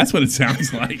did. That's what it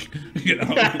sounds like. You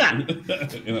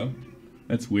know,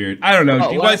 that's weird. I don't know.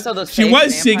 Oh, She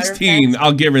was 16.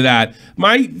 I'll give her that.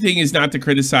 My thing is not to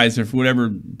criticize her for whatever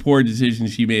poor decision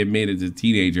she may have made as a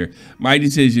teenager. My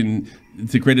decision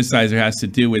to criticize her has to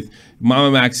do with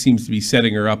MAMAMAX seems to be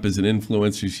setting her up as an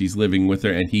influencer. She's living with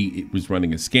her, and he was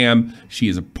running a scam. She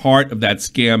is a part of that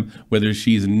scam. Whether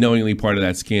she's knowingly part of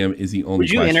that scam is the only Would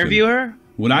you question. interview her?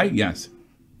 Would I? Yes.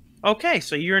 Okay,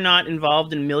 so you're not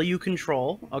involved in milieu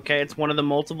control. Okay, it's one of the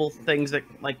multiple things that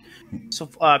like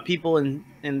people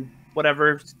in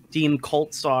whatever deemed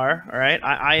cults are. All right,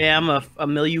 I am a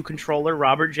milieu controller.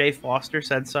 Robert J. Foster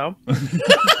said so.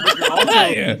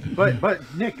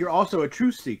 But Nick, you're also a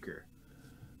truth seeker.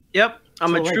 Yep,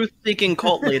 I'm a truth-seeking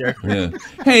cult leader. Yeah.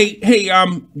 Hey,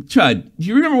 Chud, do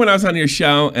you remember when I was on your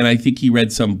show and I think you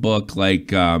read some book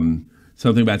like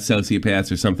something about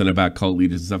sociopaths or something about cult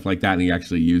leaders and stuff like that, and he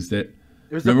actually used it?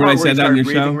 It was the Remember when I part where said he that on your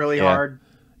started show? breathing really hard.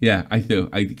 Yeah, I do.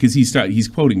 Because he's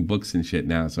quoting books and shit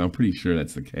now, so I'm pretty sure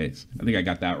that's the case. I think I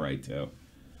got that right too.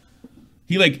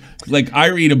 He like I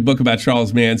read a book about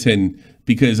Charles Manson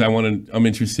because I'm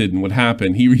interested in what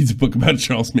happened. He reads a book about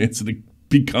Charles Manson to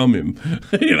become him.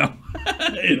 you know,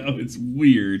 it's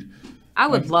weird. I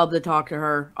would love to talk to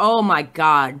her. Oh my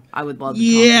God, I would love to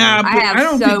Yeah, talk to her. but I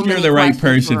don't think you're the right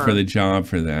person for the job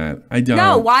for that. I don't.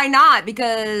 No, why not?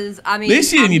 Because I mean,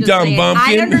 Listen, I'm you just dumb saying,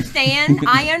 bumpkin.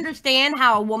 I understand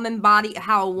how a woman's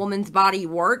body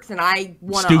works, and I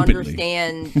want to Stupidly.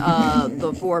 understand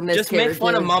the four miscarriages. Just make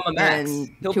fun of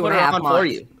MAMAMAX. He'll put her on for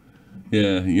you.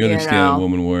 Yeah, you understand how a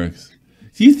woman works.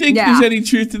 Do you think there's any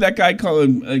truth to that guy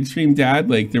calling Extreme Dad?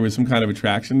 Like there was some kind of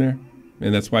attraction there,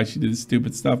 and that's why she did this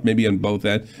stupid stuff. Maybe in both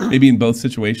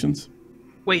situations.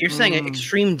 Wait, you're saying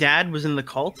Extreme Dad was in the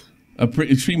cult?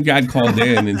 Extreme Dad called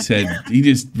in and said he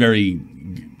just very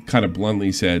kind of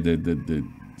bluntly said that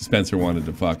Spencer wanted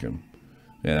to fuck him,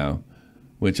 you know,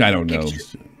 which I don't know.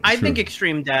 I think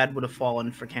Extreme Dad would have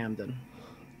fallen for Camden.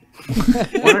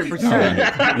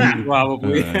 100%.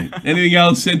 Probably. Right. Anything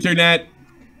else, Internet?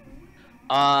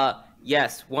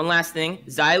 Yes, one last thing.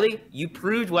 Xylee, you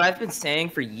proved what I've been saying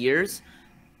for years.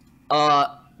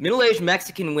 Middle-aged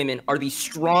Mexican women are the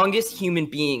strongest human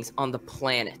beings on the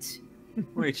planet.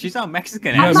 Wait, she's not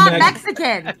Mexican. I'm not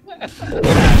Mexican. Fuck, blow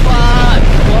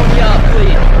me up,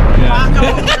 please.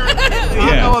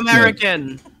 Taco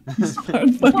American.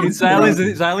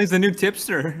 Xylie's the new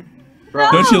tipster.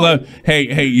 Don't you love?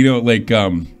 Hey, you know, like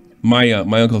my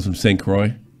uncle's from St.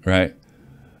 Croix, right?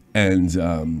 And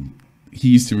he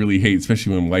used to really hate,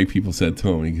 especially when white people said to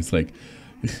him, he's like,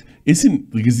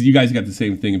 "Isn't because you guys got the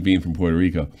same thing of being from Puerto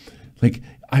Rico, like."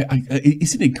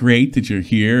 Isn't it great that you're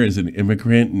here as an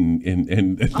immigrant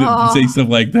and say stuff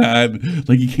like that?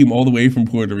 Like you came all the way from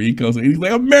Puerto Rico. So he's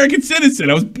like, American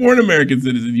citizen. I was born American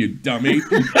citizen, you dummy.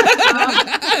 Oh,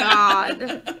 God.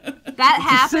 That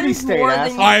happens more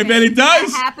than you I bet it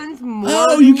does. That happens more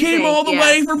Oh, than you came all the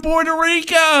way from Puerto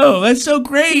Rico. That's so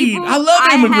great. I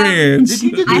love immigrants.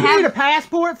 Did you need a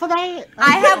passport for that?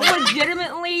 I have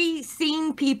legitimately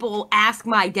seen people ask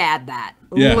my dad that.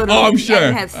 Yeah. Literally, Oh, I'm sure.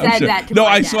 and have said that to no, my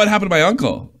I dad. saw it happen to my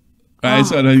uncle. I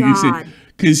saw it. God.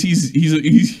 Because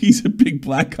he's a big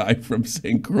black guy from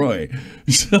St. Croix,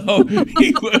 so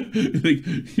he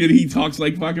talks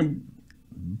like fucking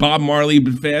Bob Marley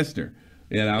but faster,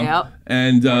 you know. Yep.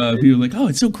 And people are like, "Oh,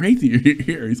 it's so great that you're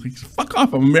here." He's like, "Fuck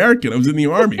off! I'm American. I was in the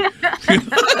army."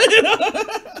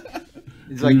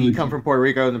 It's like you come from Puerto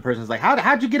Rico and the person's like,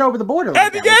 "How'd you get over the border?"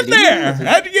 How'd you get there?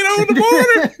 How'd you get over the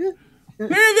border?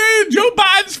 Joe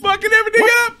Biden's fucking everything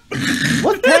up.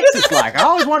 What's Texas like? I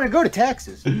always wanted to go to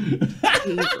Texas.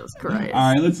 Jesus Christ.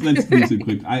 All right, let's do some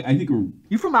quick. I think we're.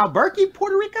 You from Albuquerque,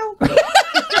 Puerto Rico?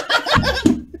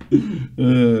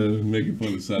 Making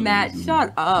fun of Southerners. Matt,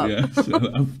 shut up. Yeah, shut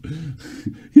up.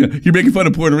 Yeah, you're making fun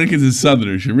of Puerto Ricans and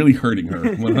Southerners. You're really hurting her,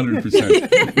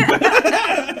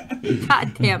 100%.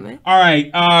 God damn it. All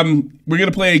right, we're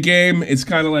gonna play a game. It's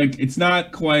kind of like it's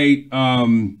not quite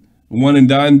one and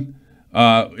done.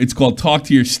 It's called Talk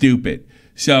to Your Stupid.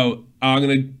 So I'm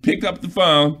gonna pick up the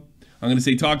phone. I'm gonna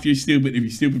say Talk to Your Stupid. If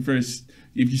you're stupid first,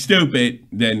 if you're stupid,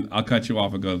 then I'll cut you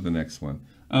off and go to the next one.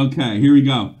 Okay, here we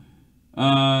go.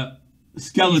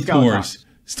 Skeletors.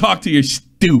 Let's talk to your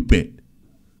stupid.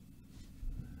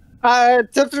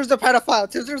 Tipster's a pedophile.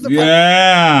 Tipster's a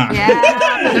pedophile. Yeah.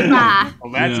 Yeah.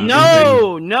 Well, that's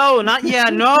no, not yeah,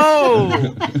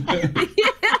 no.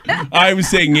 I was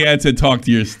saying yeah to talk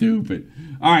to your stupid.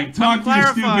 All right, talk to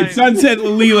your clarifying. stupid. Sunset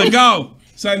Lalila, go.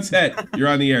 Sunset, you're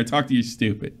on the air. Talk to your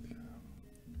stupid.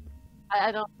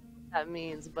 I don't know what that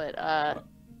means, but that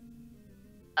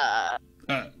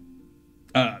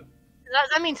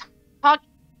means talk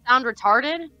sound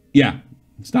retarded? Yeah.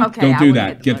 Stop. Okay, Don't I do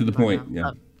wouldn't that. Get to the point.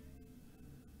 Yeah.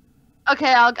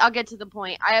 Okay, I'll get to the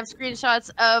point. I have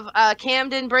screenshots of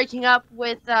Camden breaking up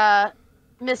with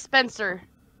Miss Spencer.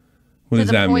 What does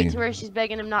that To the point mean? to where she's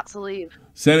begging him not to leave.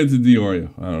 Send it to Diorio.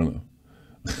 I don't know.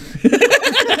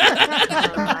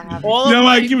 No,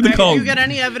 I give it to If Colton. you get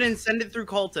any evidence, send it through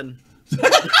Colton.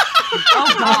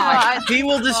 Oh God! He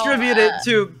will distribute it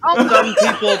to some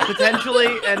people potentially,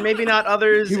 and maybe not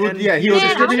others. He will, and yeah, he will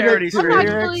distribute it charities to for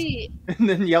actually- and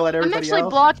then yell at I'm everybody actually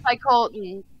else. blocked by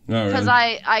Colton Oh, because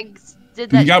really? I did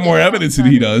that. You got more evidence than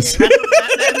he does.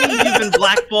 That means you've been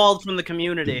blackballed from the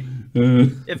community.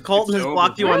 If Colton has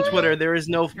blocked you on Twitter, there is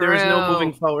no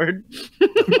moving forward.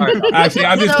 Actually,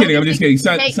 I'm just kidding. I'm just kidding.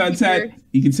 Make Sunset,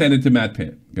 you can send it to Matt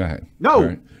Pitt. Go ahead. No. All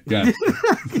right. Yeah.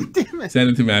 Send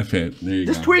it to Matt Pitt. There you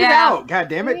Just go. tweet it Yeah. out. God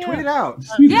damn it, tweet it out.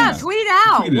 Tweet it Yeah, out. tweet it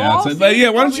out. Tweet it We'll out. all But see yeah,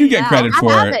 it. why don't you Tweet get it credit I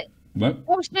for have it? it. What?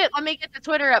 Oh shit! Let me get the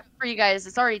Twitter up for you guys.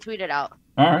 It's already tweeted out.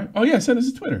 All right. Oh yeah, send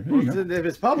us to Twitter. There you go. If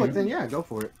it's public, then yeah, go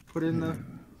for it. Put it in the.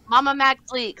 MAMAMAX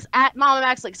leaks at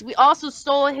MAMAMAX leaks. We also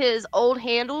stole his old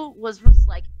handle. Was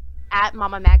like at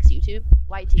MAMAMAX YouTube.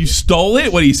 YT. You stole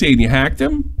it? What are you saying? You hacked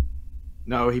him?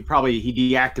 No, he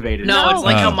deactivated it. No, it's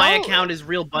like how Oh. my account is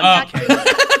real bunny.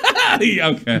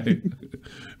 Okay.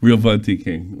 Real Bunty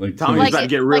King. Like Tommy's about to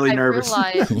get really nervous.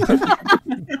 Yeah,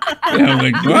 I'm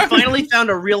like, We what? finally found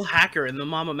a real hacker in the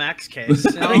MAMAMAX case.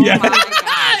 Yeah.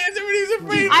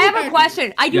 I have a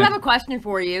question. I do Yeah. have a question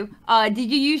for you. Did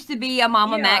you used to be a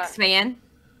MAMAMAX fan?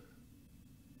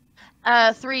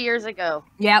 3 years ago.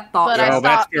 Yep, thought But so. I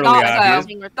stopped Thought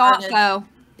being so. Thought retarded. so.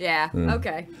 Yeah. Yeah.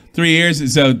 Okay. 3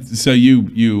 years. So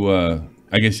you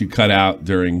I guess you cut out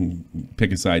during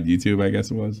Pick a Side YouTube. I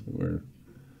guess it was. Or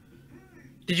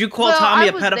Did you call Well, Tommy I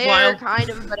a was pedophile? there, kind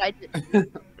of, but I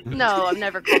did. No, I've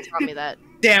never called Tommy that.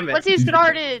 Damn it. Once he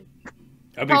started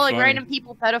That'd be calling funny. random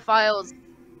people pedophiles,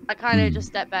 I kind of just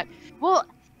stepped back. Well,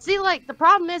 see, like, the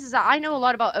problem is that I know a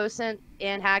lot about OSINT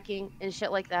and hacking and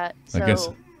shit like that. I guess-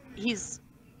 So he's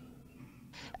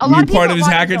Were lot you of people part of his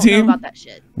don't hacker know team? about that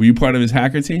shit. Were you part of his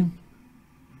hacker team?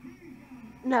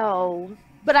 No,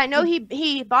 but I know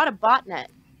he bought a botnet.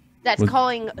 that's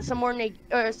calling some ordinary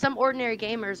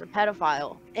gamers a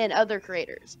pedophile and other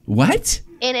creators. What?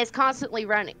 And it's constantly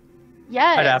running.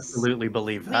 Yes. I'd absolutely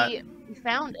believe that. We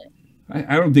found it.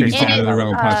 I don't think it's And out of the realm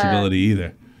of it, possibility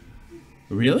either.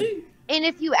 Really? And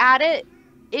if you add it,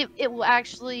 it will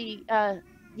actually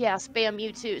spam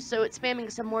you too. So it's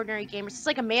spamming some ordinary gamers. It's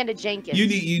like Amanda Jenkins. You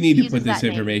need to uses put this that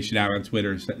name. information out on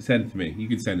Twitter. Send it to me. You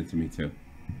can send it to me too.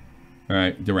 All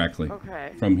right, directly.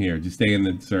 Okay. From here, just stay in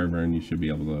the server, and you should be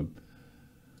able to.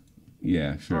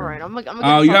 Yeah, sure. All right, I'm gonna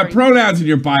oh, you sorry. got pronouns in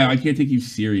your bio. I can't take you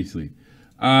seriously.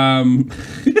 No,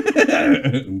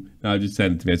 just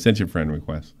send it to me. I sent your friend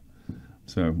request,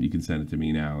 so you can send it to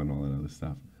me now and all that other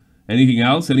stuff. Anything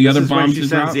else? Any other bombs? She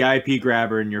sends the IP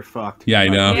grabber, and you're fucked. Yeah, I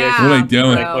know. Yeah, what are they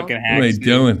doing? bro. What are they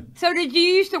doing? So did you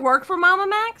used to work for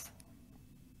MAMAMAX?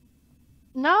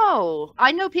 No,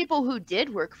 I know people who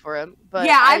did work for him, but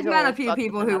yeah, I I've met a don't few fuck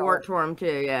people with him who at all. worked for him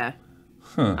too. Yeah.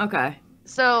 Huh. Okay.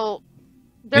 So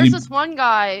there's this one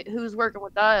guy who's working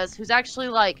with us who's actually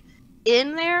like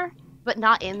in there, but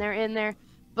not in there.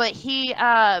 But he,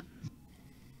 man,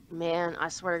 I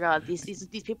swear to God, these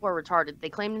people are retarded. They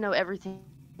claim to know everything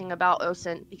about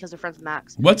OSINT because they're friends with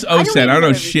Max. What's OSINT? I don't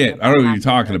know shit. I don't know what you're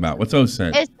talking about. What's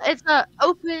OSINT? It's a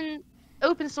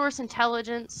open source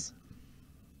intelligence.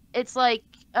 It's like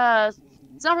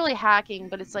it's not really hacking,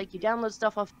 but it's like you download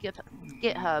stuff off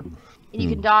GitHub, and you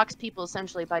can dox people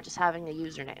essentially by just having a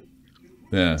username.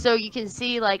 Yeah. So you can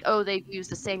see like, oh, they've used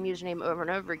the same username over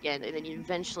and over again, and then you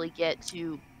eventually get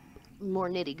to more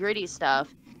nitty gritty stuff,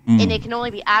 and it can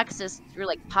only be accessed through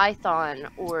like Python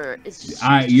or it's just.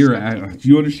 Do you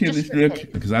understand this,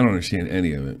 Nick? Because I don't understand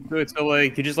any of it. So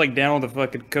like you just like download the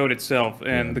fucking code itself,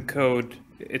 and the code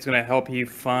it's gonna help you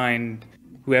find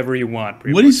whoever you want.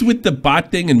 What is with the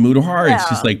bot thing and Mudahar? It's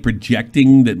just like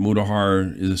projecting that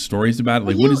Mudahar is a stories about it.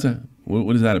 Like, what is that?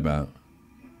 What is that about?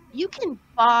 You can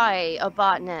buy a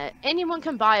botnet. Anyone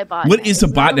can buy a botnet. What is a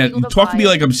botnet? Talk to me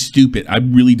like I'm stupid. I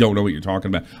really don't know what you're talking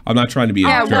about. I'm not trying to be a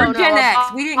Yeah, jerk. we're Gen X.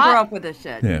 We didn't grow up with this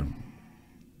shit. Yeah.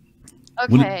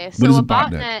 Okay, what so is a a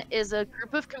botnet? botnet is a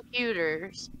group of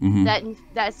computers Mhm.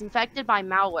 that's infected by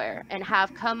malware and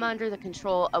have come under the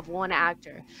control of one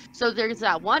actor. So there's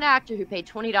that one actor who paid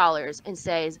 $20 and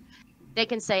says they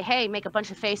can say, "Hey, make a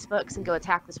bunch of Facebooks and go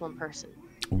attack this one person."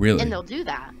 Really? And they'll do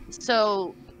that.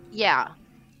 So yeah,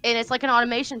 and it's like an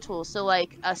automation tool. So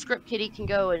like a script kiddie can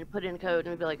go and put in code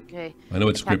and be like, "Okay, I know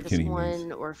what attack script this kiddie one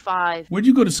means. or 5." Where'd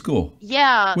you go to school?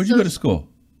 Yeah. Where'd you go to school?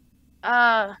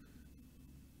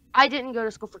 I didn't go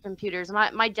to school for computers.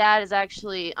 My dad is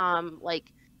actually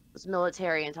like was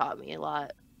military and taught me a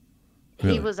lot.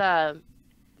 Really? He was I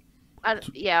don't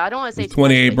want to say too much,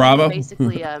 28 but he Bravo? was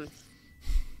basically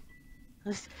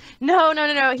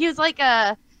no. He was like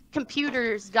a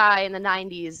computers guy in the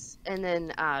 90s, and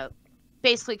then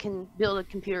basically can build a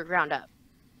computer ground up.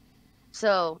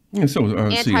 So Yeah, so,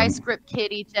 anti-script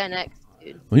kiddie Gen X.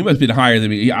 Dude. Well, he must have been higher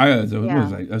than me. What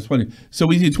was I? I was 20. So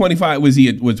was he 25? Was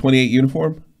he with 28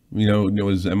 uniform? You know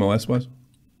what his MLS was?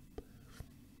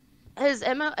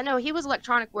 No, he was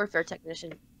electronic warfare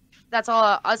technician. That's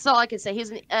all I can say.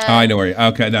 He's an I know where he.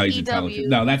 Okay, no, he's EW. intelligent.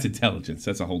 No, that's intelligence.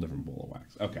 That's a whole different ball of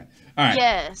wax. Okay, all right.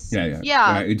 Yes. Yeah.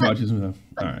 All right, he taught you some stuff.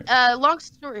 All right. Long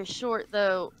story short,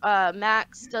 though,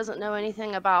 Max doesn't know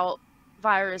anything about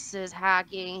viruses,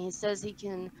 hacking. He says he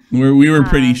can. We were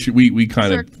pretty sure. We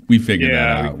kind of figured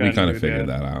Yeah, that out. We kind of figured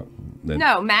that out.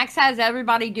 No, Max has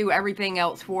everybody do everything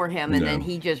else for him, and No. then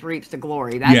he just reaps the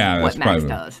glory. That's what Max probably-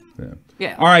 does.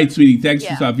 Yeah. All right, sweetie. Thanks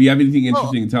for Yeah. stuff. If you have anything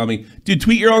interesting, tell me. Dude,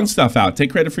 tweet your own stuff out.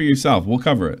 Take credit for yourself. We'll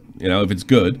cover it. You know, if it's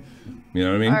good. You know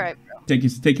what I mean? All right, bro.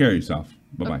 Take care of yourself.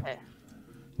 Bye bye. Okay.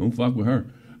 Don't fuck with her.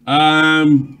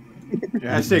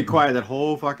 Yeah, I stayed quiet that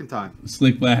whole fucking time.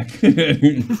 Slick back.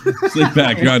 Slick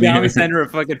back. You're on the Now we air. send her a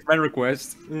fucking friend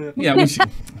request. Yeah, we should.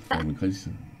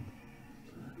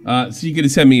 So you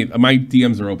could send me. My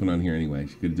DMs are open on here anyway.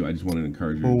 You could do. I just wanted to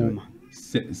encourage you. To do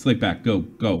it. Slick back. Go.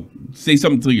 Say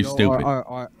something until you're stupid.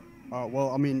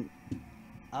 Well, I mean,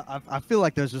 I feel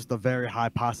like there's just a very high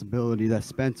possibility that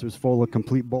Spencer's full of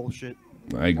complete bullshit.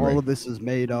 I agree. All of this is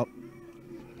made up.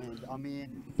 And I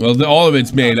mean, Well, all of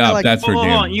it's made up. That's for Hold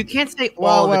damn. on, you can't say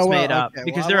all of it's made up okay,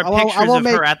 because well, there are I won't- pictures I won't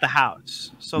of her make- at the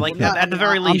house. So like Yeah, at the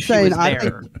very I'm least she saying was I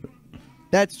there.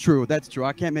 That's true. That's true.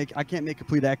 I can't make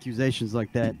complete accusations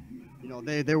like that. You know,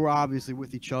 they were obviously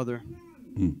with each other.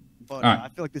 But All right. I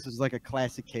feel like this is like a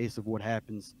classic case of what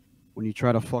happens when you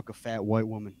try to fuck a fat white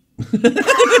woman.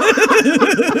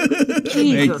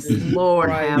 Jesus Lord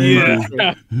have mercy.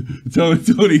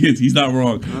 Tony hits. He's not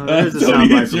wrong. there's a Tony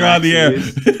soundbite hits. from You're on the air.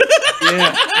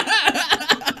 Max,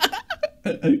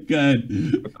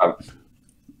 Good.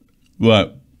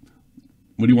 What?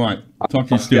 What do you want? Talk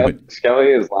to you stupid.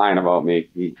 Skelly is lying about me.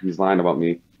 He's lying about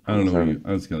me. I don't know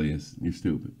who Skelly is. You're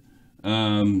stupid.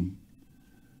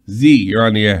 Z, you're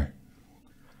on the air.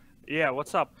 Yeah,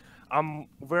 what's up? I'm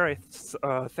very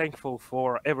thankful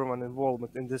for everyone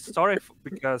involved in this story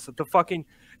because the fucking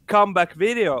comeback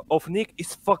video of Nick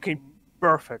is fucking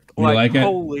perfect. You like it?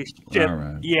 Holy shit. All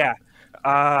right. Yeah.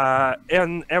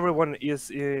 And everyone is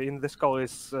in this call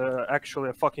is actually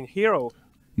a fucking hero.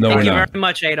 No, Thank we're you not. very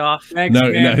much, Adolf. No. Do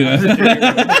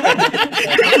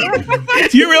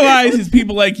you realize it's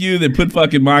people like you that put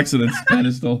fucking Mox on its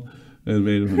pedestal?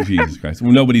 Jesus Christ.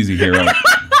 Well, nobody's a hero.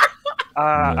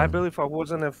 I believe I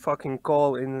was on a fucking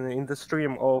call in the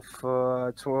stream of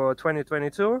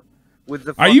 2022 with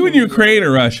the. Are you in Ukraine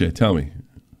or Russia? Tell me.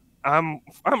 I'm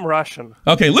Russian.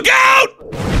 Okay, look out!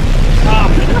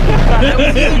 I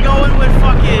was even going with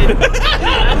fucking.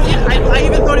 I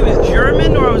even thought he was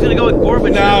German, or I was gonna go with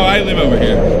Gorbachev. No, I live over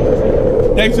here.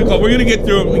 Thanks for the call. We're gonna get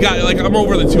through it. We got I'm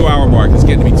over the 2-hour mark. It's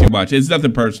getting to be too much. It's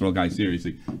nothing personal, guys.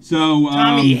 Seriously. So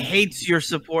Tommy hates your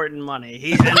support and money.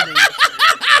 He's ending.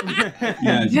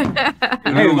 Yeah.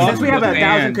 Hey, since we have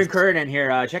 1,000 concurrent in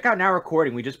here, check out Now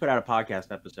Recording. We just put out a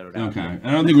podcast episode. Okay.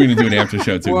 I don't think we're gonna do an after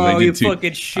show too. Whoa, I did you two.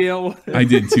 fucking shill. I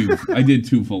did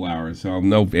 2 full hours, so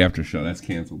no after show. That's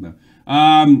canceled now.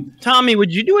 Tommy,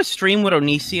 would you do a stream with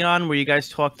Onision where you guys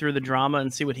talk through the drama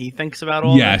and see what he thinks about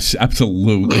all Yes,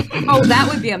 absolutely. Oh, that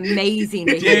would be amazing.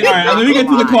 To Jay, hear. all right, let me get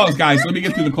through the calls, guys. Let me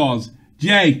get through the calls.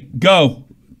 Jay, go.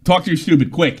 Talk to your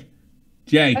stupid, quick.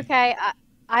 Jay. Okay,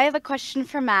 I have a question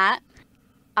for Matt.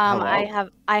 I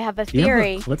have a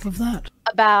theory clip of that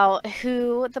about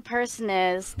who the person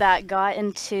is that got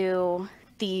into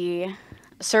the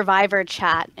Survivor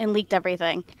chat and leaked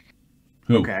everything.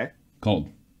 Who? Okay. Cold.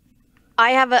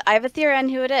 I have a theory on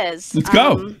who it is. Let's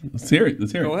go. Let's hear it.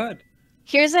 Let's hear it. Go ahead.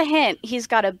 Here's a hint. He's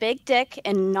got a big dick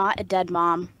and not a dead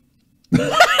mom. Get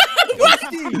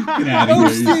out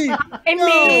of here. I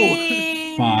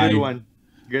mean, Fine. Good one.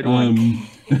 Good one.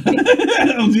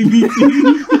 LGBT.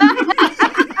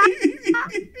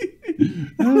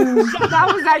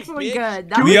 That was actually good.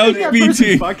 That The was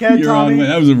LGBT. Fuckhead, You're on. Tommy?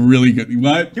 That was a really good.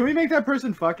 What? Can we make that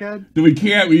person fuckhead? We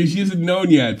can't. She hasn't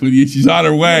known yet, but she's on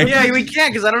her way. Yeah, we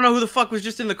can't because I don't know who the fuck was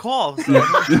just in the call. So.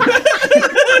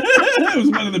 That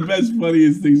was one of the best,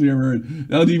 funniest things we ever heard.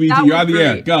 LGBT, you're on the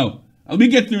air. Go. Let me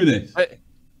get through this.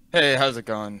 Hey, how's it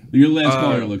going? Your last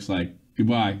caller looks like.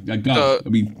 Goodbye. Go.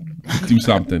 Do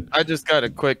something. I just got a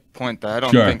quick point that I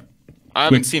don't Sure. think I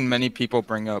haven't seen many people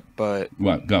bring up, but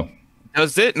what? Go.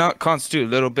 Does it not constitute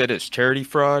a little bit as charity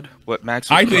fraud? What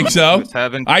Max? I think so. Was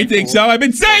having I think so. I've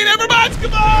been saying it for months.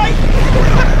 Goodbye.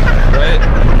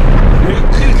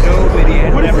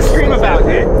 What is the stream about,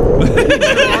 dude?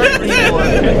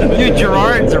 Dude,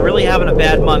 Gerard's are really having a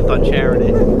bad month on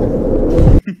charity.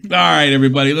 All right,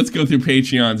 everybody. Let's go through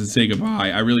Patreons and say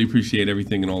goodbye. I really appreciate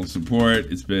everything and all the support.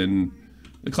 It's been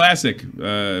the classic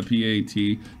PAT.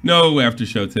 No after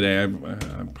show today. I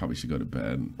probably should go to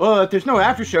bed. Well, if there's no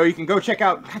after show, you can go check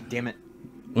out. God damn it.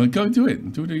 Well, go do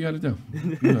it. Do what you got to do.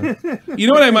 You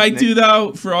know what I might do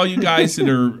though, for all you guys that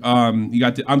are,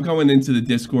 I'm going into the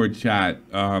Discord chat.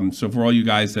 So for all you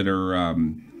guys that are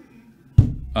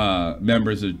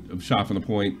members of Shot from the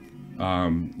Point,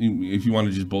 if you want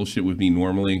to just bullshit with me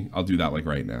normally, I'll do that like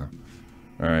right now.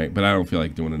 All right, but I don't feel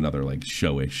like doing another like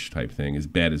showish type thing, as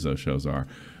bad as those shows are.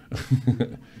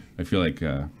 I feel like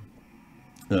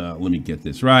let me get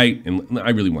this right, and I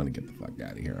really want to get the fuck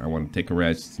out of here. I want to take a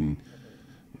rest and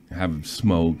have a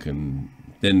smoke, and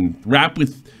then rap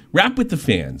with the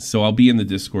fans. So I'll be in the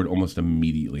Discord almost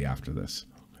immediately after this.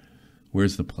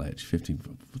 Where's the pledge? 15.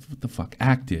 What the fuck?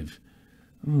 Active.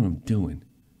 I don't know what I'm doing.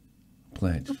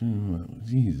 Pledge.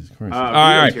 Jesus Christ. All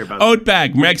right.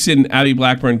 Oatbag, Mexon, Abby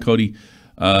Blackburn, Cody,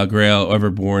 Grail,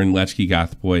 Everborn, Latchkey,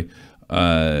 Gothboy,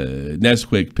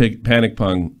 Nesquik, Panic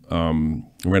Pung,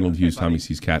 Reynolds Hughes, Tommy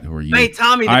C's Cat. Who are you? Hey,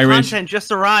 Tommy, the Irish. content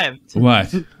just arrived.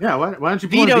 What? Yeah, why don't you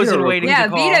pull Vito's Vito in waiting Yeah, to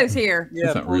call. Vito's here.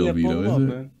 That's not real Vito, is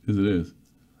it? Because it is.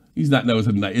 He's not. No, it's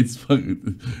a night. It's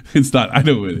fucking. It's not. I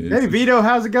know what it is. Hey, Vito,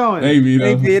 how's it going? Hey, Vito.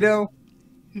 Hey, Vito.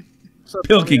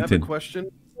 Pilkington. I have a question.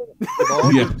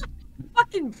 Yeah.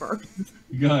 Fucking bird.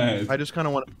 Go ahead. I just kind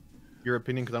of want your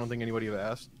opinion because I don't think anybody have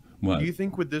asked. What? Do you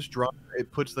think with this drop,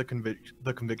 it puts the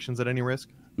convictions at any risk?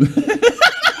 Get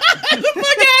the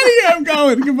fuck out of here! I'm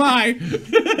going. Goodbye.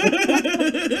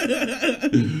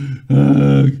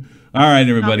 All right,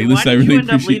 everybody. Tommy, Listen, I why did really you end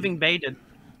up appreciate. leaving Baited?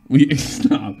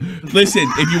 Stop. Listen,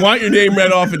 if you want your name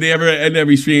read off at end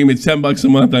every stream, it's $10 a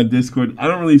month on Discord. I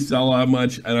don't really sell that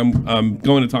much, and I'm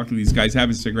going to talk to these guys, have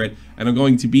a cigarette, and I'm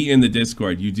going to be in the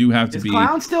Discord. You do have to be. Is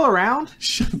Clown still around?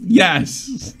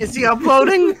 Yes. Is he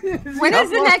uploading? When is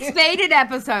the next Faded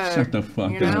episode? Shut the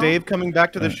fuck Is up. Dave coming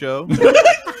back to the show?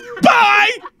 Bye.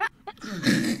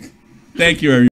 Thank you, everybody.